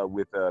 He's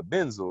with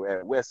Benzel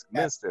at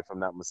Westminster, if I'm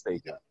not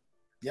mistaken.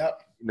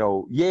 Yep. You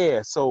know,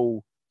 yeah.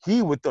 So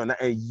he was throwing,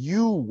 and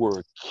you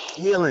were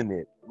killing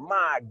it.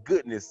 My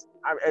goodness.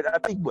 I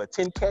think what,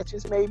 10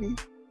 catches maybe?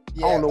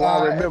 Yeah. I don't know why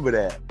I remember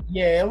that.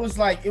 Yeah, it was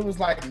like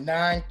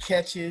 9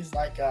 catches,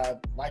 like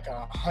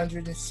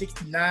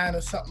 169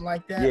 or something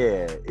like that.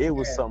 Yeah, it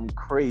was something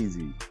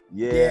crazy.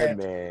 Yeah,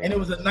 man. And it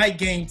was a night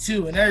game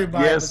too, and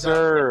everybody yes, was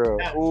sir.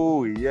 out.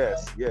 Oh,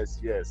 yes, yes.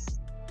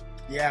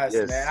 Yes,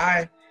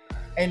 man.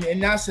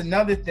 And that's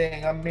another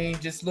thing. I mean,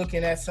 just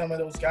looking at some of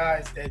those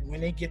guys that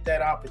when they get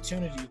that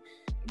opportunity,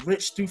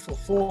 Rich threw for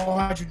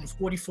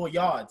 444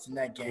 yards in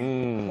that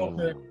game.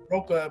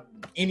 Broke a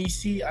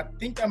NEC. I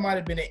think that might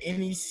have been an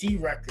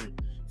NEC record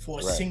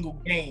for a single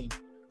game.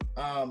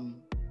 And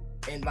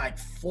like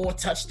 4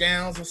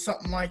 touchdowns or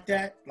something like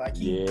that. Like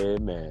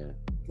man.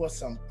 For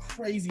some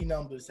crazy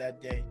numbers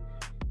that day.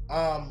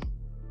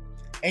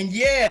 And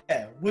yeah,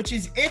 which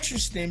is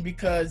interesting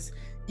because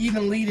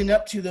even leading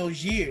up to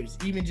those years,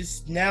 even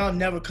just now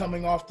never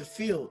coming off the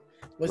field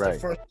was the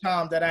first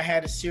time that I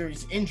had a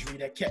serious injury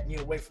that kept me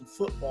away from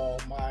football.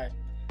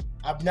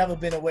 I've never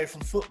been away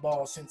from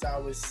football since I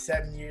was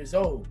 7 years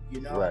old,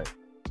 you know? Right.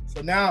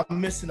 So now I'm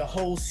missing a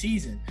whole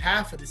season,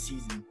 half of the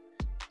season.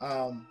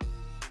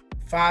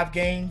 5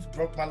 games,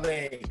 broke my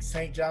leg,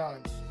 St.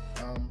 John's.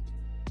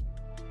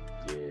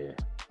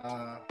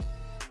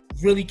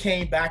 Really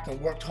came back and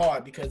worked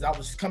hard because I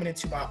was coming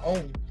into my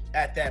own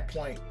at that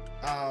point.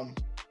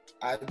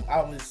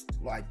 I was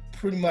like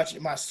pretty much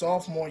in my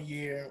sophomore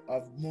year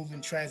of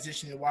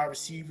transitioning to wide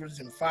receivers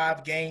in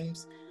 5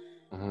 games.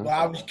 But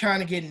I was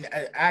kind of getting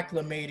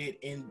acclimated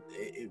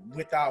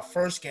with our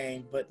first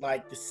game, but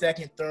like the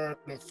second, third,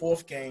 and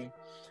fourth game,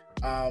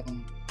 I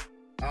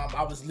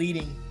was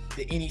leading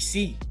the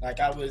NEC. Like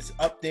I was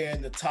up there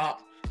in the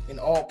top in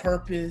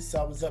all-purpose.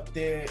 I was up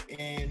there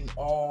in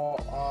all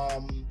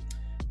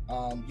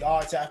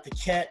yards after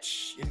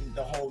catch in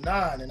the whole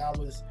 9, and I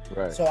was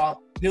so I'm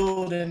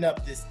building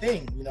up this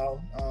thing, you know.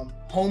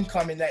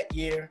 Homecoming that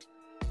year,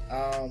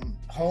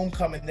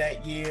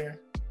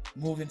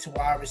 moving to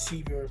wide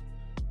receiver.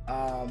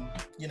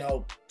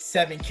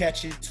 7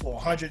 catches for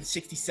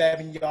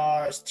 167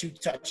 yards, 2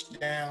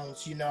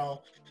 touchdowns, you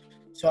know.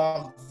 So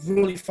I'm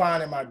really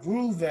finding my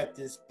groove at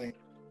this point.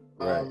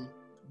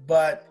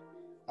 But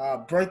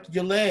break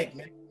your leg,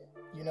 man.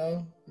 You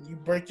know, you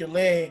break your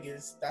leg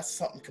that's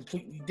something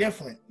completely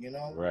different, you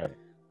know. Right.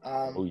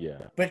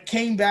 But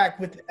came back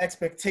with the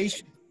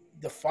expectation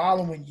the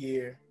following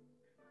year.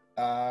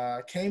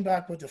 Came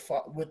back with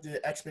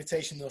the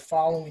expectation the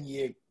following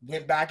year.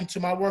 Went back into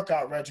my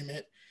workout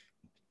regimen.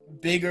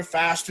 Bigger,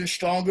 faster,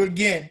 stronger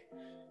again.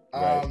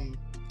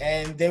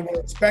 And they were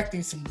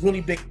expecting some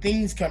really big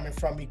things coming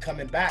from me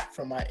coming back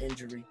from my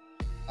injury.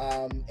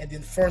 And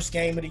then first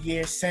game of the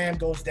year, Sam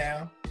goes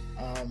down.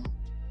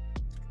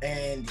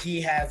 And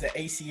he has an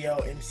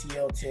ACL,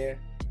 MCL tear.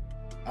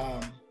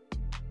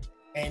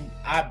 And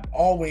I'm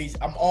always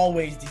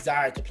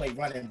desired to play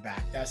running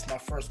back. That's my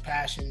first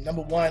passion.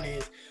 Number one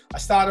is I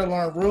started to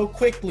learn real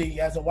quickly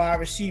as a wide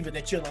receiver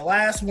that you're the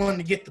last one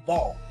to get the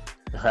ball.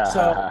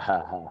 So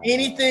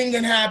anything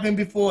can happen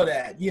before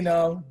that, you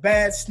know,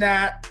 bad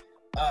snap,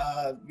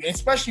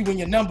 especially when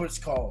your number's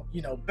called,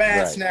 you know,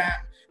 bad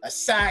snap, a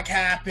sack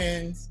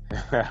happens,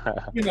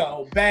 you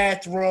know,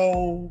 bad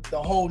throw,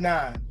 the whole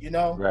 9, you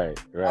know.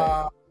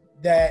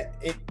 That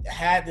it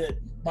had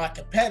my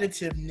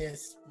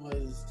competitiveness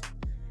was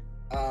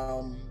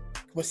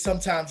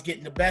sometimes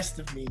getting the best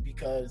of me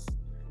because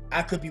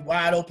I could be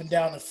wide open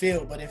down the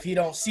field, but if he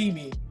don't see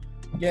me,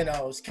 you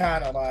know, it's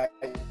kind of like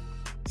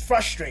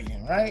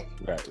frustrating, right?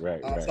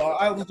 So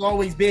I was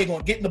always big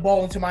on getting the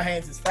ball into my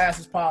hands as fast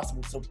as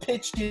possible. So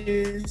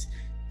pitches,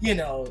 you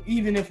know,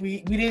 even if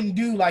we didn't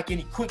do like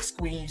any quick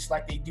squeeze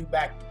like they do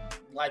back,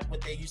 like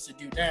what they used to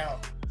do now.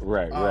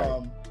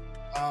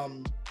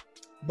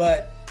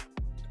 But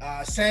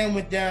Sam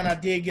went down. I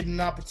did get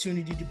an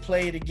opportunity to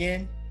play it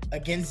again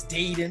against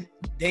Dayton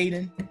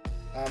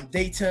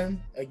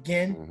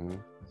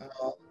again.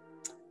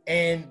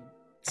 And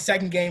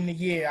second game of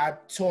the year, I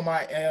tore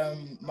my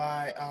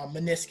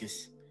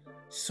meniscus.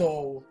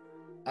 So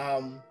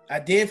I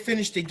did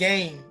finish the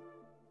game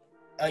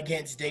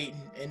against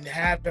Dayton and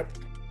had a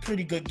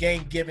pretty good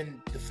game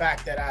given the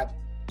fact that I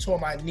tore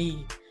my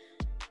knee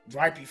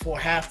right before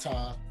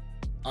halftime.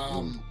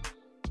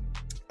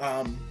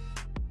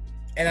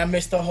 And I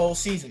missed the whole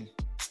season.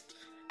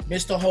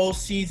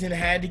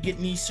 Had to get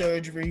knee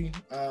surgery.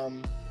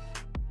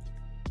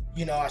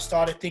 You know, I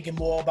started thinking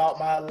more about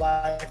my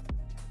life,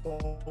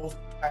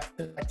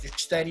 like your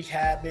study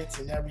habits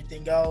and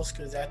everything else,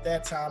 because at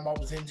that time I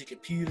was into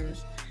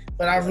computers,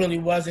 but I really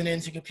wasn't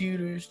into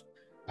computers.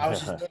 I was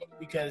just doing it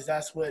because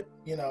that's what,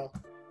 you know,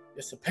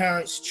 it's a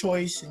parent's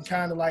choice and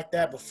kind of like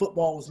that, but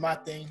football was my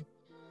thing.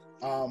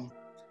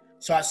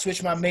 So I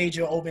switched my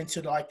major over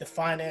into the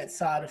finance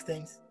side of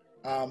things.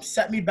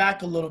 Set me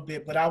back a little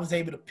bit, but I was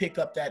able to pick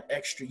up that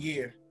extra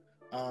year.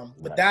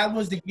 But that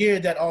was the year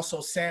that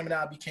also Sam and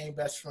I became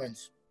best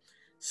friends.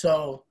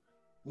 So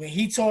when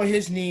he tore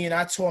his knee and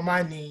I tore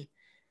my knee,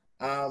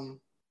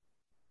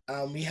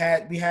 We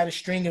had a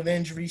string of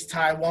injuries.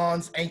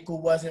 Taiwan's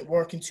ankle wasn't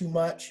working too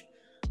much,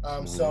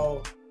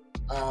 so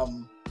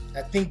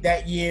I think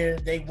that year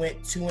they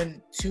went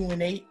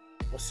 2-8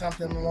 or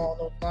something along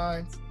those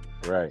lines.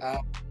 Right.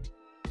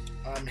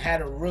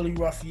 Had a really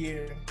rough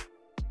year.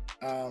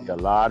 A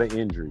lot of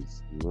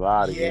injuries. A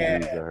lot of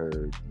injuries I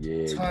heard.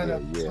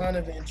 Ton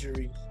of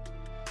injuries.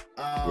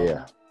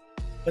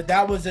 But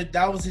that was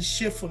a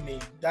shift for me.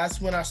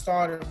 That's when I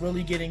started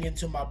really getting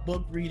into my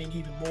book reading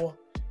even more.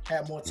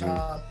 Had more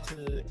time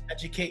to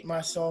educate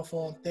myself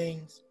on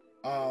things.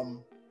 I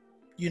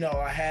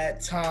had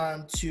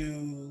time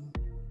to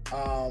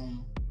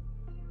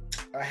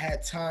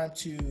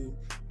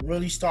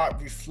really start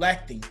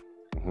reflecting,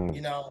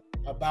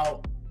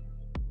 about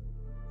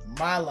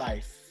my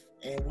life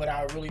and what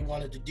I really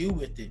wanted to do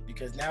with it,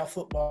 because now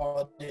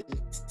football didn't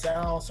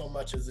sound so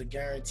much as a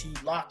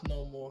guaranteed lock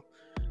no more.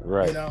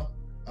 Right.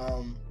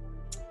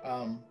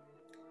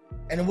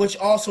 And which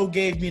also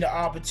gave me the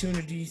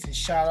opportunities, and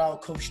shout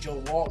out Coach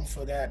Joe Walton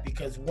for that,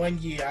 because one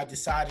year I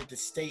decided to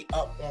stay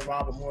up on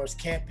Robert Morris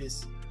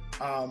campus.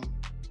 I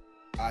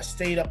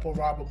stayed up on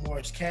Robert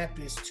Morris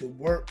campus to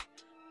work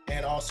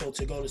and also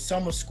to go to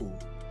summer school.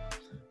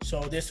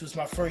 So this was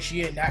my first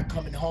year not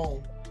coming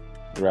home.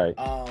 Right.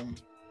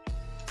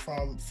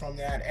 From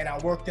that, and I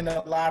worked in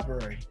a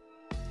library,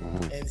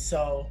 and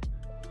so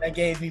that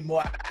gave me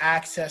more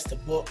access to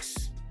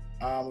books.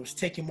 I was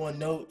taking more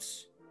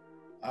notes.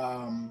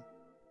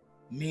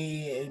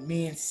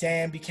 Me and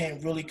Sam became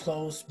really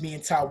close. Me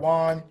and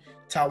Taiwan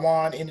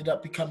ended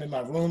up becoming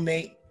my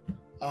roommate.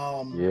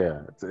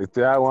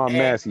 Taiwan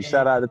Massey.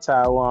 Shout out to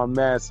Taiwan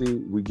Massey.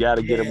 We got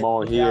to get him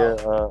on here.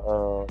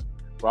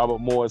 Robert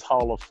Morris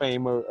Hall of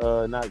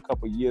Famer, not a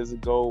couple years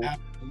ago.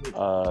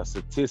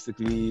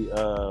 Statistically,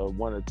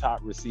 one of the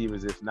top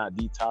receivers, if not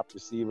the top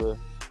receiver.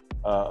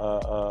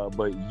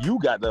 But you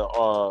got the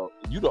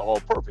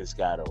all-purpose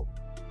guy though.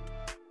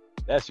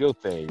 That's your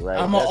thing, right?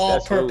 I'm an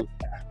all-purpose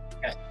guy.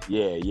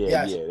 Yeah.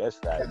 That's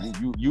right.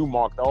 You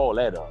marked all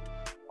that up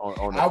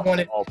on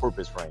the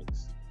all-purpose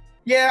ranks.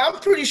 Yeah, I'm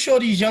pretty sure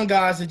these young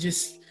guys are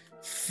just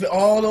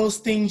all those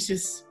things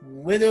just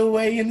wither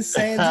away in the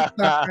sand.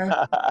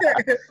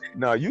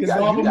 No, you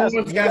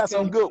got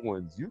some good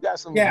ones. You got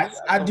some. Yes,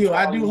 I do.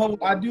 I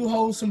do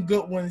hold some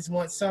good ones.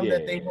 Some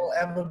that they won't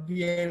ever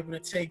be able to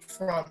take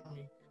from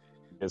me.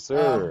 Yes,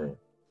 sir.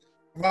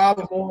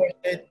 Robert Moore,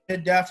 they're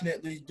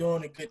definitely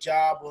doing a good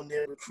job on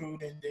their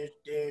recruiting.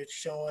 They're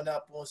showing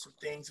up on some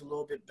things a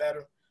little bit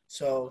better.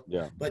 So,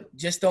 but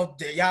just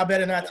y'all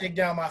better not take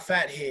down my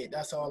fat head.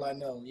 That's all I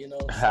know,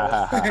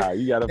 So,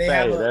 you got a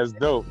fat head. That's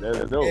dope.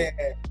 That's dope.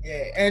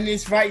 Yeah. And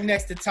it's right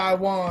next to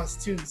Taiwan's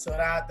too. So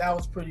that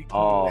was pretty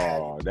cool.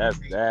 Oh,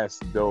 that's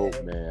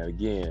dope, man.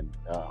 Again,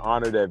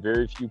 honor that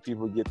very few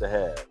people get to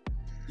have.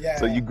 Yeah.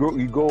 So you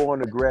go on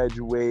to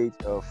graduate,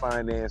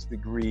 finance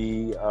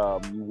degree.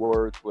 You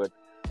work, but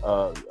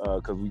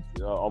because we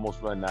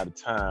almost running out of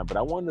time. But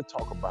I wanted to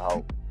talk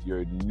about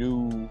your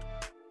new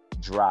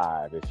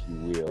drive, if you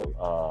will.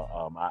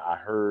 I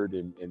heard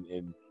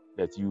in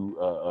that you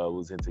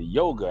was into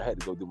yoga. I had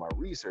to go do my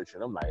research,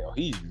 and I'm like, oh,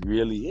 he's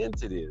really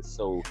into this.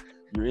 So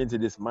you're into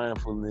this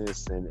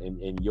mindfulness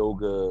and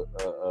yoga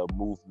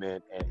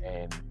movement,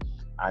 and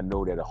I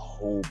know that a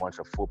whole bunch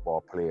of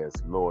football players,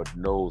 Lord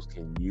knows,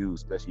 can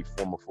use, especially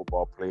former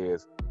football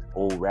players,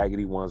 old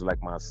raggedy ones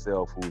like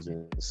myself, who's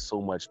in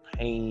so much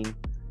pain,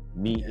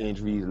 knee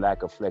injuries,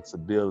 lack of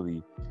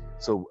flexibility.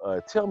 So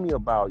tell me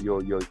about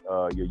your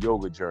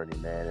yoga journey,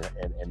 man,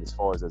 and as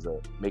far as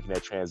making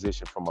that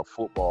transition from a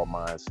football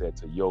mindset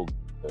to yoga,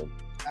 and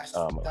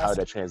how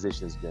that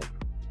transition has been.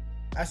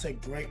 That's a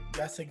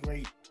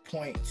great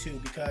point too,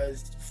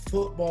 because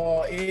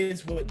football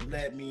is what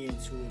led me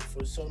into it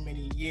for so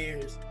many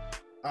years.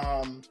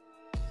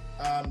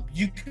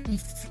 You can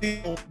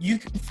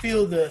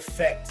feel the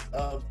effect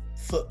of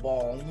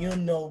football, and you'll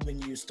know when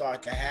you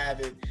start to have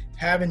it.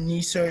 Having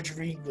knee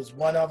surgery was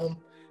one of them.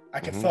 I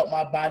can felt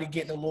my body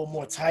getting a little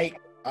more tight,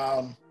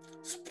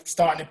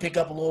 starting to pick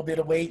up a little bit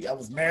of weight. I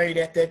was married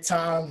at that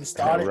time and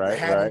started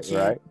having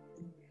kids.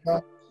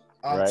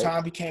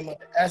 Time became of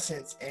the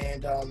essence,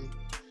 and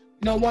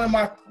one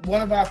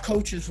of our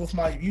coaches with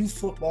my youth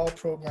football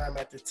program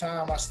at the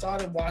time, I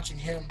started watching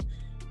him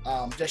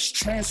just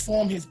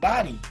transform his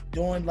body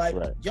doing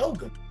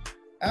yoga.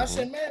 And I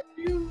said, man,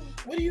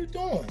 what are you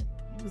doing?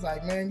 He was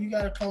like, man, you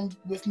got to come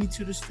with me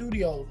to the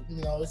studio.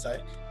 It's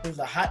like, it was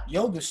a hot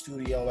yoga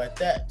studio at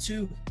that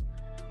too.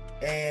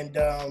 And,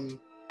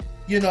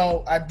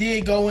 I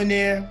did go in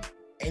there,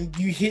 and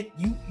you hit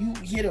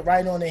it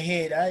right on the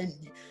head.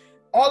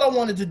 All I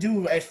wanted to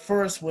do at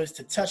first was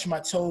to touch my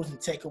toes and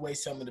take away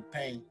some of the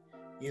pain,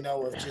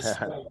 of just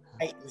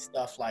height and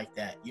stuff like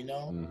that,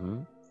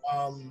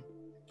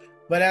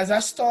 But as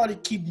I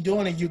started keep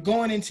doing it, you're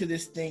going into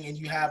this thing and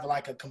you have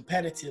like a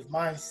competitive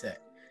mindset,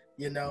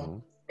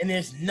 and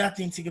there's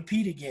nothing to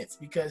compete against,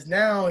 because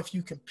now if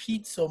you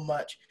compete so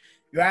much,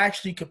 you're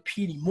actually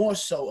competing more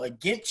so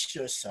against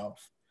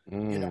yourself,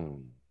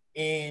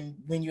 and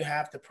when you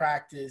have to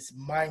practice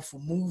mindful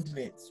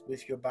movements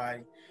with your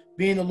body.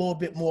 being a little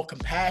bit more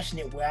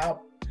compassionate, where I,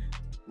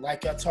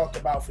 like I talked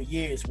about for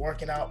years,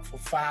 working out for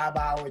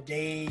 5-hour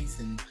days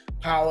and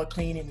power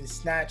cleaning and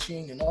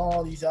snatching and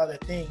all these other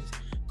things,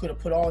 could have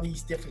put all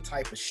these different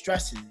type of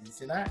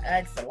stresses. And I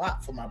asked a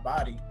lot for my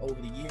body over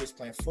the years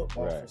playing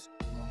football. Right. For so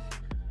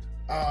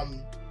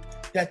long.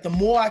 That the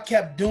more I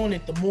kept doing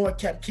it, the more it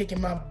kept kicking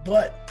my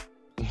butt.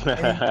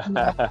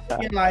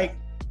 And like,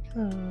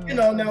 you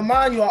know, now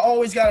mind you, I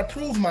always got to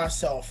prove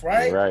myself,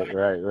 right?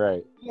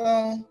 Right. You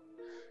know,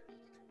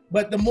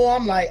 but the more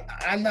I'm like,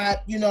 I'm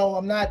not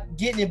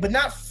getting it, but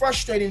not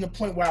frustrating to the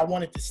point where I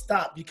wanted to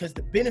stop, because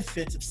the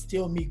benefits of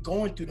still me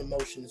going through the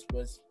motions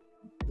was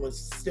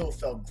still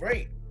felt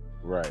great.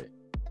 Right.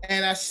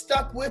 And I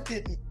stuck with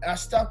it.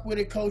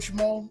 Coach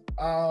Mo.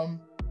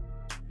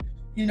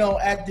 You know,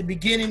 at the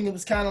beginning, it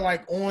was kind of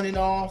like on and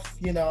off.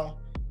 You know,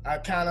 I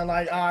kind of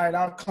like, all right,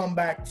 I'll come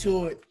back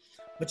to it.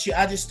 But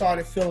I just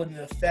started feeling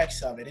the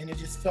effects of it, and it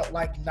just felt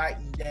like night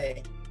and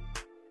day.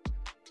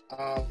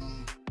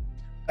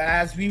 But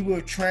as we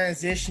were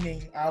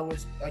transitioning, I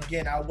was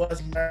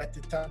married at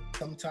the time.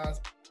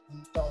 Sometimes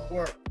it don't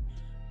work,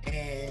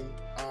 and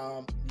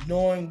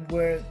knowing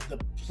where the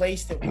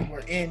place that we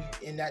were in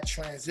that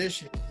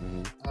transition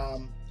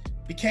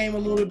became a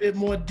little bit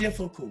more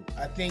difficult.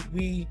 I think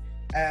we,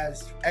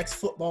 as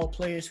ex-football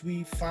players,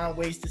 we find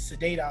ways to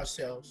sedate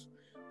ourselves.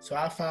 So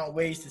I found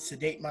ways to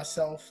sedate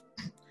myself,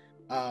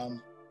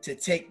 to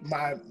take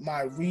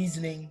my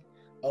reasoning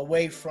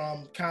away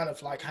from kind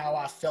of like how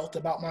I felt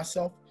about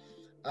myself.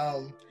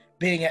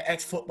 Being an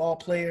ex-football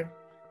player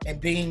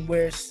and being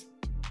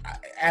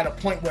at a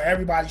point where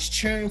everybody's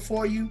cheering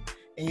for you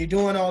and you're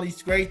doing all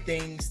these great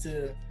things,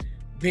 to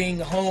being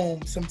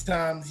home,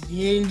 sometimes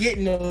you ain't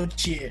getting no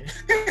cheer.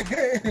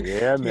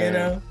 Yeah, man. You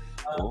know?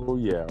 Oh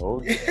yeah.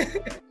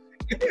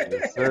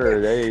 Yes,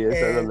 sir. Hey,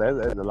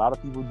 there's a lot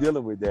of people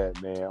dealing with that,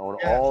 man, on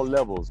all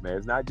levels, man.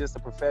 It's not just a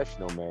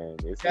professional, man.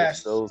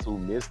 It's those who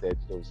miss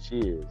those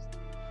cheers.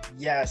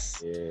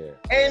 Yes.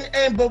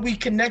 Yeah. But we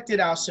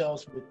connected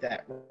ourselves with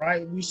that,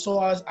 right? We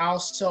saw our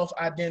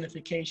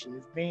self-identification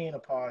as being a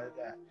part of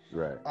that.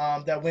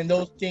 Right. That when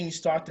those things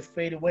start to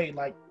fade away,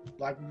 like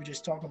we were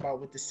just talking about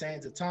with the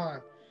sands of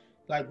time,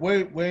 like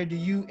where do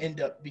you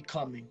end up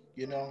becoming?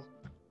 You know,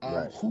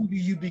 right. Who do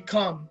you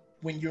become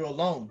when you're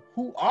alone?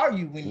 Who are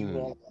you when you're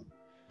alone?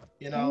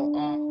 You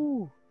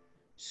know,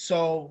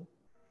 so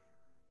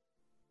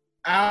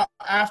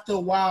after a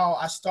while,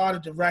 I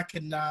started to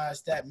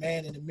recognize that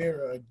man in the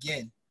mirror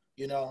again.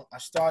 You know, I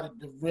started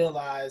to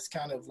realize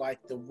kind of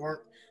like the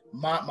work,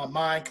 my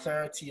mind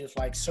clarity of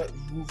like certain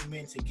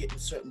movements and getting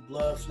certain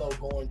blood flow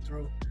going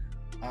through.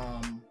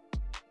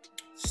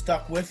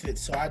 Stuck with it,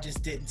 so I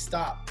just didn't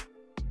stop.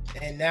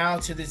 And now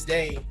to this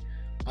day,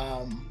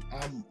 I'm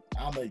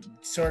a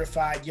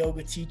certified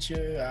yoga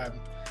teacher. I'm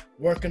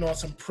working on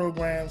some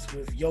programs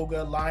with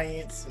Yoga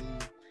Alliance,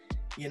 and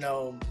you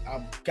know,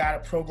 I've got a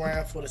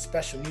program for the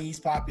special needs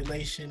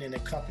population and a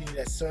company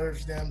that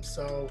serves them.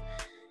 So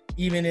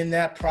even in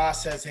that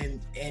process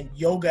and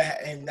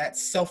yoga and that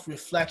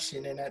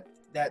self-reflection and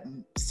that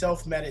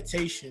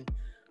self-meditation,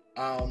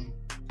 I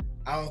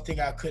don't think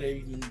I could have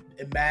even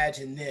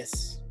imagined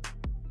this.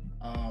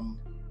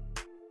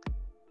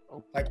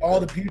 Like all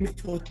the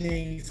beautiful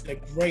things are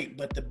great,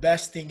 but the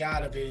best thing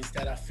out of it is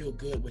that I feel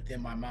good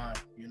within my mind,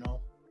 you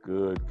know?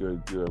 Good.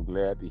 I'm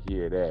glad to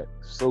hear that.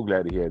 So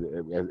glad to hear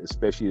that,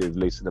 especially as it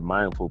relates to the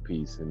mindful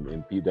piece and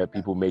that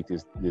people make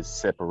this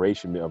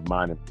separation of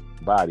mind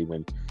and body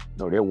when, you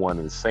know, they're one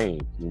and the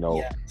same, you know?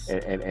 Yes.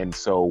 And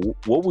so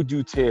what would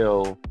you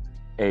tell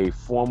a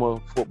former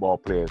football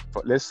player,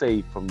 let's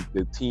say from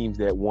the teams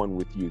that won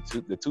with you,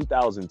 the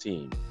 2000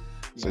 team?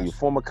 So your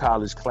former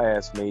college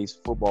classmates,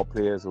 football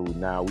players who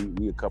now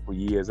we a couple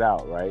years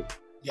out, right?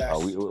 Yes.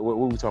 What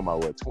we talking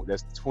about?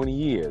 That's 20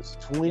 years.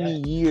 20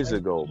 years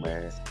ago,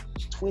 man.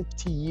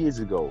 20 years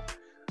ago.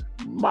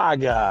 My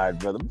God,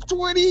 brother.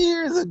 20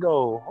 years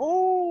ago.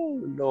 Oh,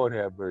 Lord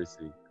have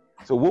mercy.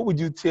 So what would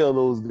you tell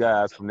those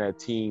guys from that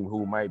team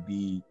who might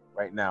be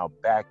right now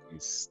back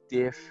is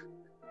stiff,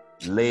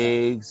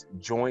 legs,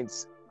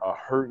 joints are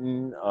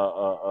hurting,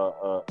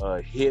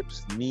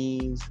 hips,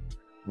 knees?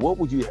 What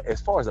would you,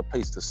 as far as a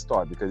place to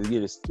start, because again,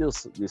 there's still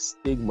this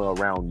stigma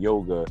around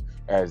yoga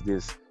as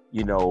this,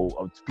 you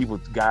know,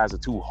 guys are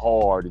too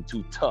hard and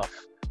too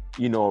tough,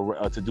 you know,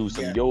 to do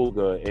some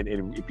yoga,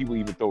 and people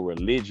even throw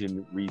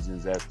religion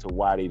reasons as to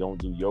why they don't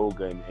do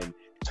yoga and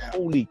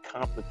totally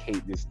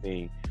complicate this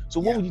thing. So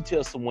what would you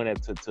tell someone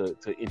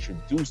to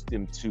introduce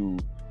them to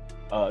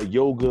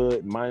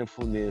yoga,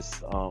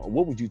 mindfulness?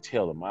 What would you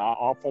tell them?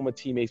 Our former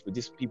teammates, but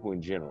just people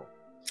in general.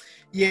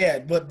 Yeah,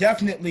 but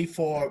definitely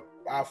for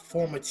our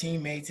former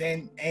teammates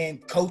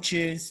and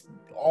coaches,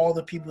 all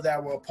the people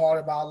that were a part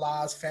of our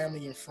lives,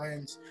 family and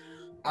friends,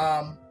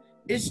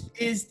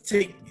 is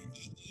to,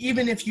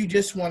 even if you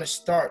just want to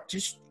start,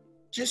 just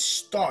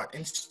start.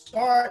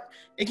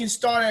 It can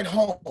start at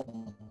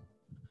home.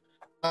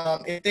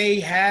 If they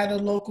had a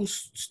local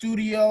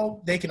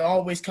studio, they can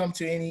always come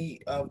to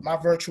any of my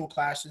virtual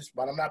classes,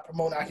 but I'm not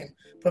promoting. I can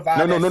provide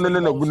No, that for those who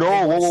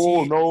may want to see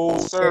it. no,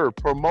 sir.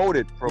 Promote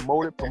it.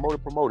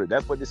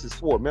 That's what this is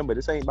for. Remember,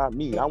 this ain't about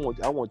me. I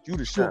want you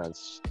to shine.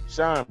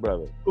 Shine,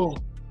 brother. Cool.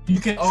 You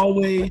can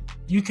always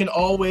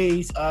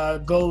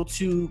go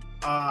to,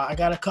 I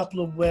got a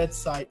couple of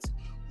websites.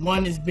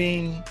 One is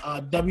being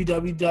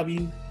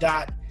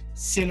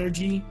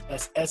www.synergy,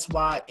 that's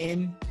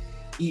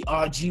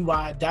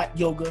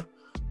SYNERGY.yoga.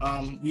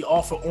 We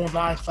offer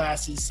online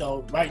classes.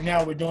 So right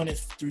now we're doing it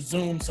through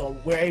Zoom. So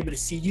we're able to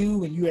see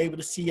you and you're able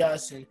to see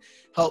us and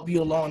help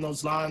you along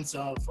those lines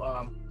of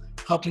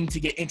helping to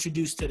get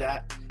introduced to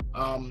that.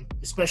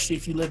 Especially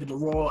if you live in a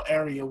rural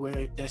area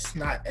where that's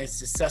not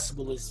as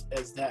accessible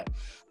as that.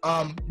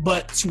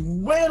 But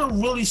where to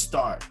really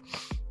start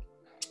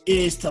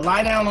is to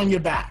lie down on your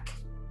back,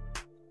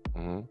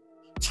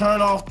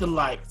 turn off the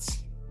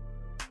lights,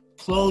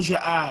 close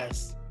your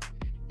eyes,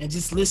 and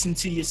just listen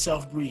to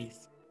yourself breathe.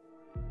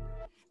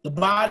 The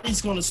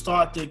body's going to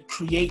start to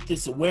create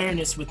this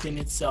awareness within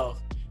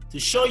itself to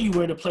show you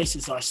where the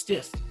places are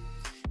stiff.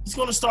 It's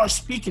going to start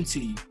speaking to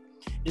you.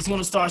 It's going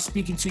to start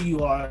speaking to you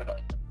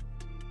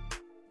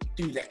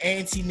through the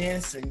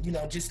antiness, and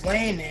just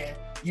laying there,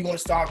 you're going to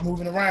start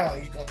moving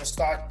around. You're going to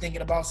start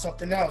thinking about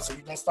something else, or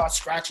you're going to start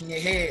scratching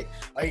your head,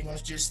 or you're going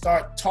to just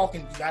start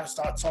talking. You got to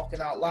start talking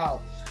out loud.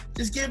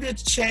 Just give a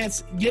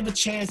chance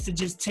to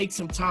just take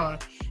some time,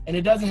 and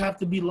it doesn't have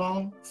to be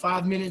long.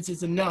 5 minutes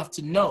is enough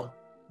to know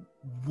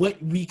what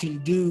we can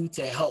do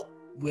to help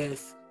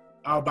with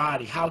our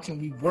body. How can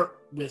we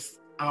work with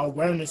our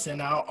awareness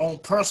and our own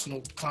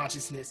personal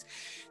consciousness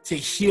to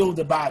heal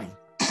the body?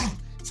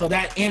 So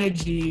that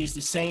energy is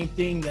the same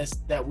thing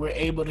that we're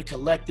able to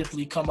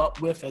collectively come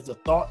up with as a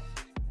thought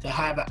to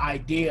have an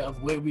idea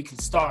of where we can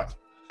start.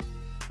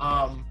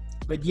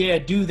 But yeah,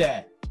 do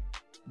that.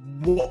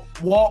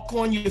 Walk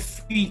on your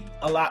feet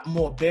a lot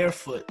more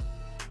barefoot.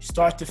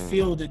 Start to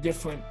feel the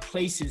different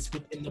places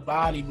within the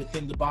body,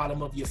 within the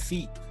bottom of your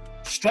feet.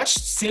 Stretch,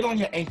 sit on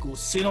your ankles,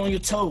 sit on your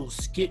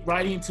toes. Get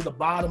right into the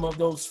bottom of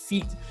those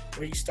feet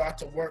where you start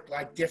to work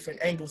like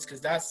different angles,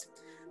 because that's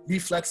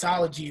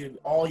reflexology.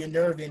 All your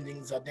nerve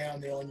endings are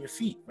down there on your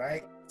feet,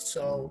 right?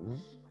 So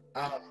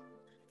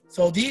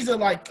so these are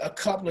like a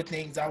couple of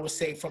things I would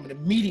say from an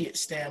immediate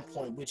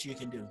standpoint which you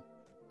can do.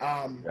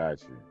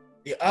 Gotcha.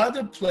 The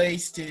other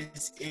place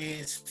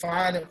is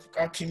find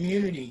a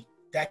community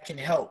that can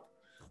help.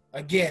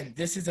 Again,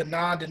 this is a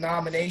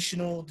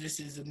non-denominational, this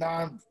is a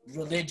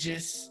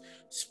non-religious,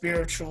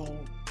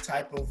 spiritual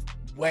type of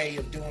way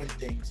of doing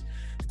things.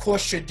 Of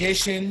course,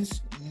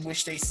 traditions,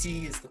 which they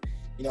see is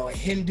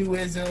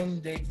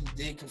Hinduism, they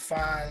can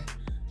find,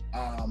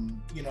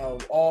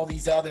 all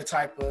these other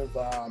type of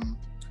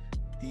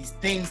these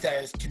things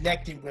that is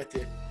connected with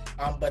it.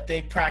 But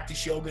they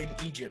practice yoga in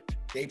Egypt.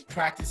 They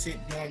practice it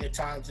during the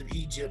times of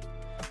Egypt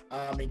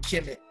in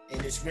Kemet,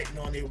 and it's written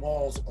on their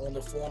walls on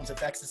the forms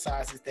of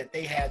exercises that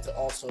they had to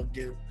also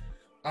do.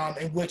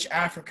 In which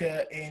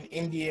Africa and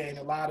India and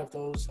a lot of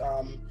those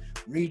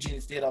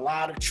regions did a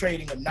lot of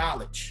trading of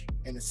knowledge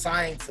and the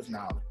science of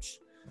knowledge.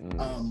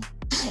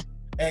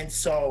 And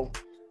so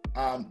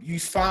you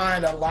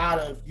find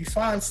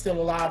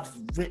still a lot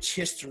of rich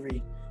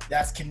history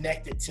that's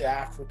connected to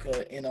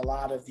Africa in a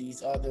lot of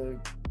these other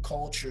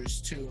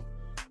cultures too.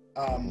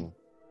 And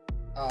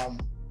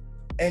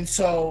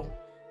so,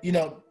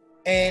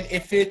 and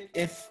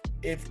if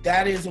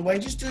that is a way,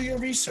 just do your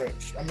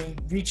research. I mean,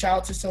 reach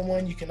out to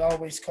someone. You can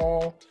always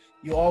call.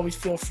 You always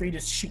feel free to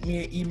shoot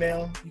me an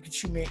email. You can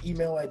shoot me an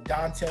email at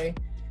Dante,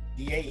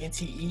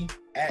 DANTE,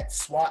 at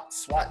SWAT,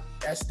 SWAT,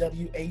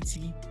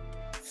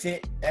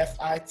 fit,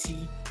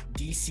 FITDC.com.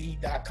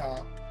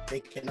 They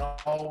can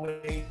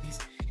always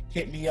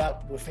hit me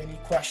up with any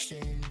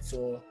questions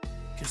or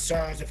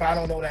concerns. If I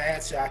don't know the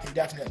answer, I can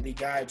definitely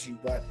guide you,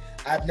 but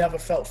I've never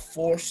felt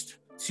forced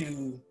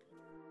to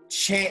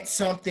chant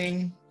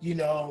something,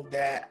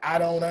 that I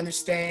don't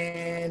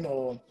understand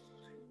or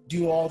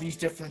do all these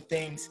different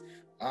things.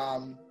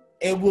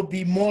 It would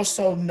be more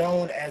so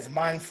known as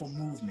mindful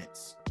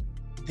movements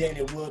than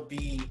it would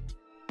be,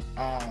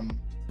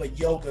 but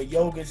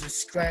yoga is a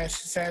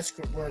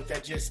Sanskrit word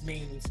that just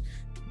means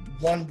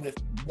one with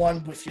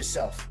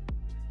yourself,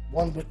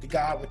 one with the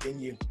God within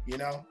you,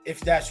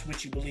 if that's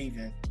what you believe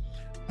in.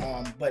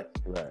 But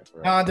right.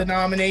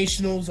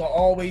 Non-denominationals are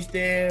always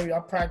there. I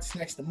practice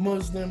next to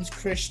Muslims,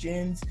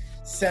 Christians,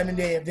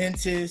 7-day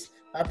Adventists.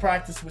 I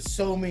practice with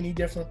so many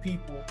different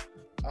people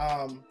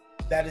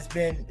that it's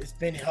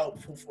been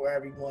helpful for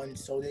everyone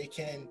so they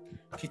can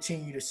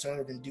continue to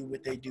serve and do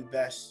what they do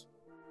best.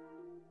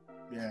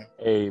 Yeah.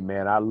 Hey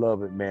man, I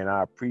love it, man.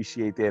 I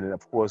appreciate that, and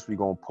of course we're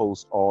gonna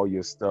post all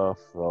your stuff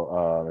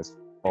as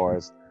far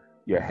as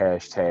your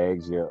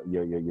hashtags,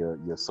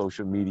 your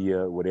social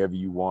media, whatever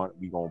you want.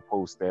 We're gonna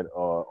post that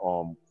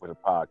for the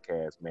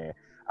podcast, man.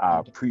 I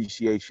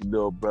appreciate you,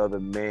 little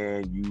brother,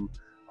 man. You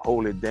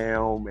hold it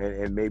down,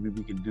 and maybe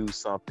we can do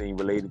something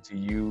related to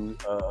you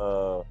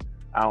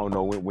I don't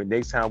know, when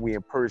next time we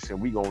in person,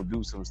 we gonna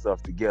do some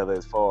stuff together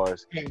as far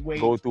as Can't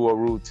go wait. through a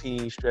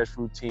routine, stretch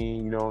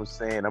routine, you know what I'm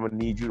saying? I'm gonna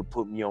need you to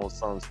put me on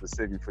something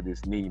specific for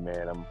this knee,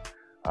 man.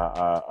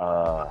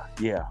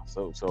 Yeah.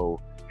 So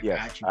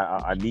yes, Got you.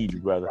 I need you,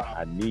 brother.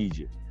 I need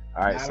you.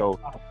 All right, Not a so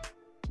problem.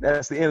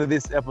 that's the end of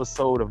this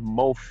episode of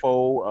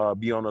Mofo.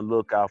 Be on the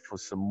lookout for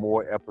some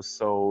more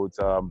episodes.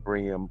 I'm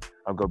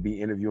gonna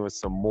be interviewing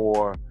some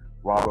more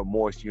Robert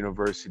Morris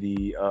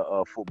University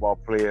football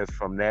players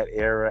from that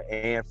era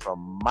and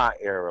from my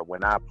era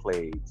when I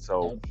played.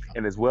 So,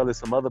 and as well as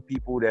some other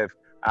people that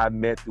I've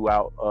met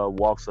throughout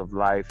walks of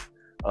life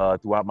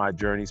throughout my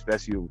journey,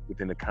 especially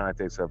within the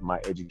context of my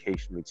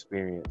educational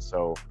experience.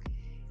 So,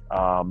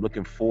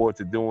 looking forward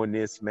to doing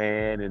this,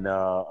 man, and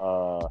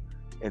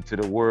to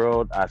the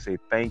world. I say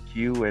thank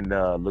you and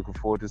looking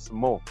forward to some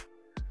more.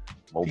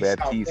 Mo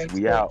Baptiste,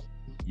 we out.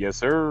 Yes,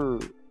 sir.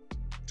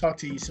 Talk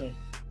to you soon.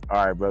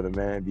 All right, brother,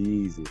 man. Be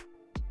easy.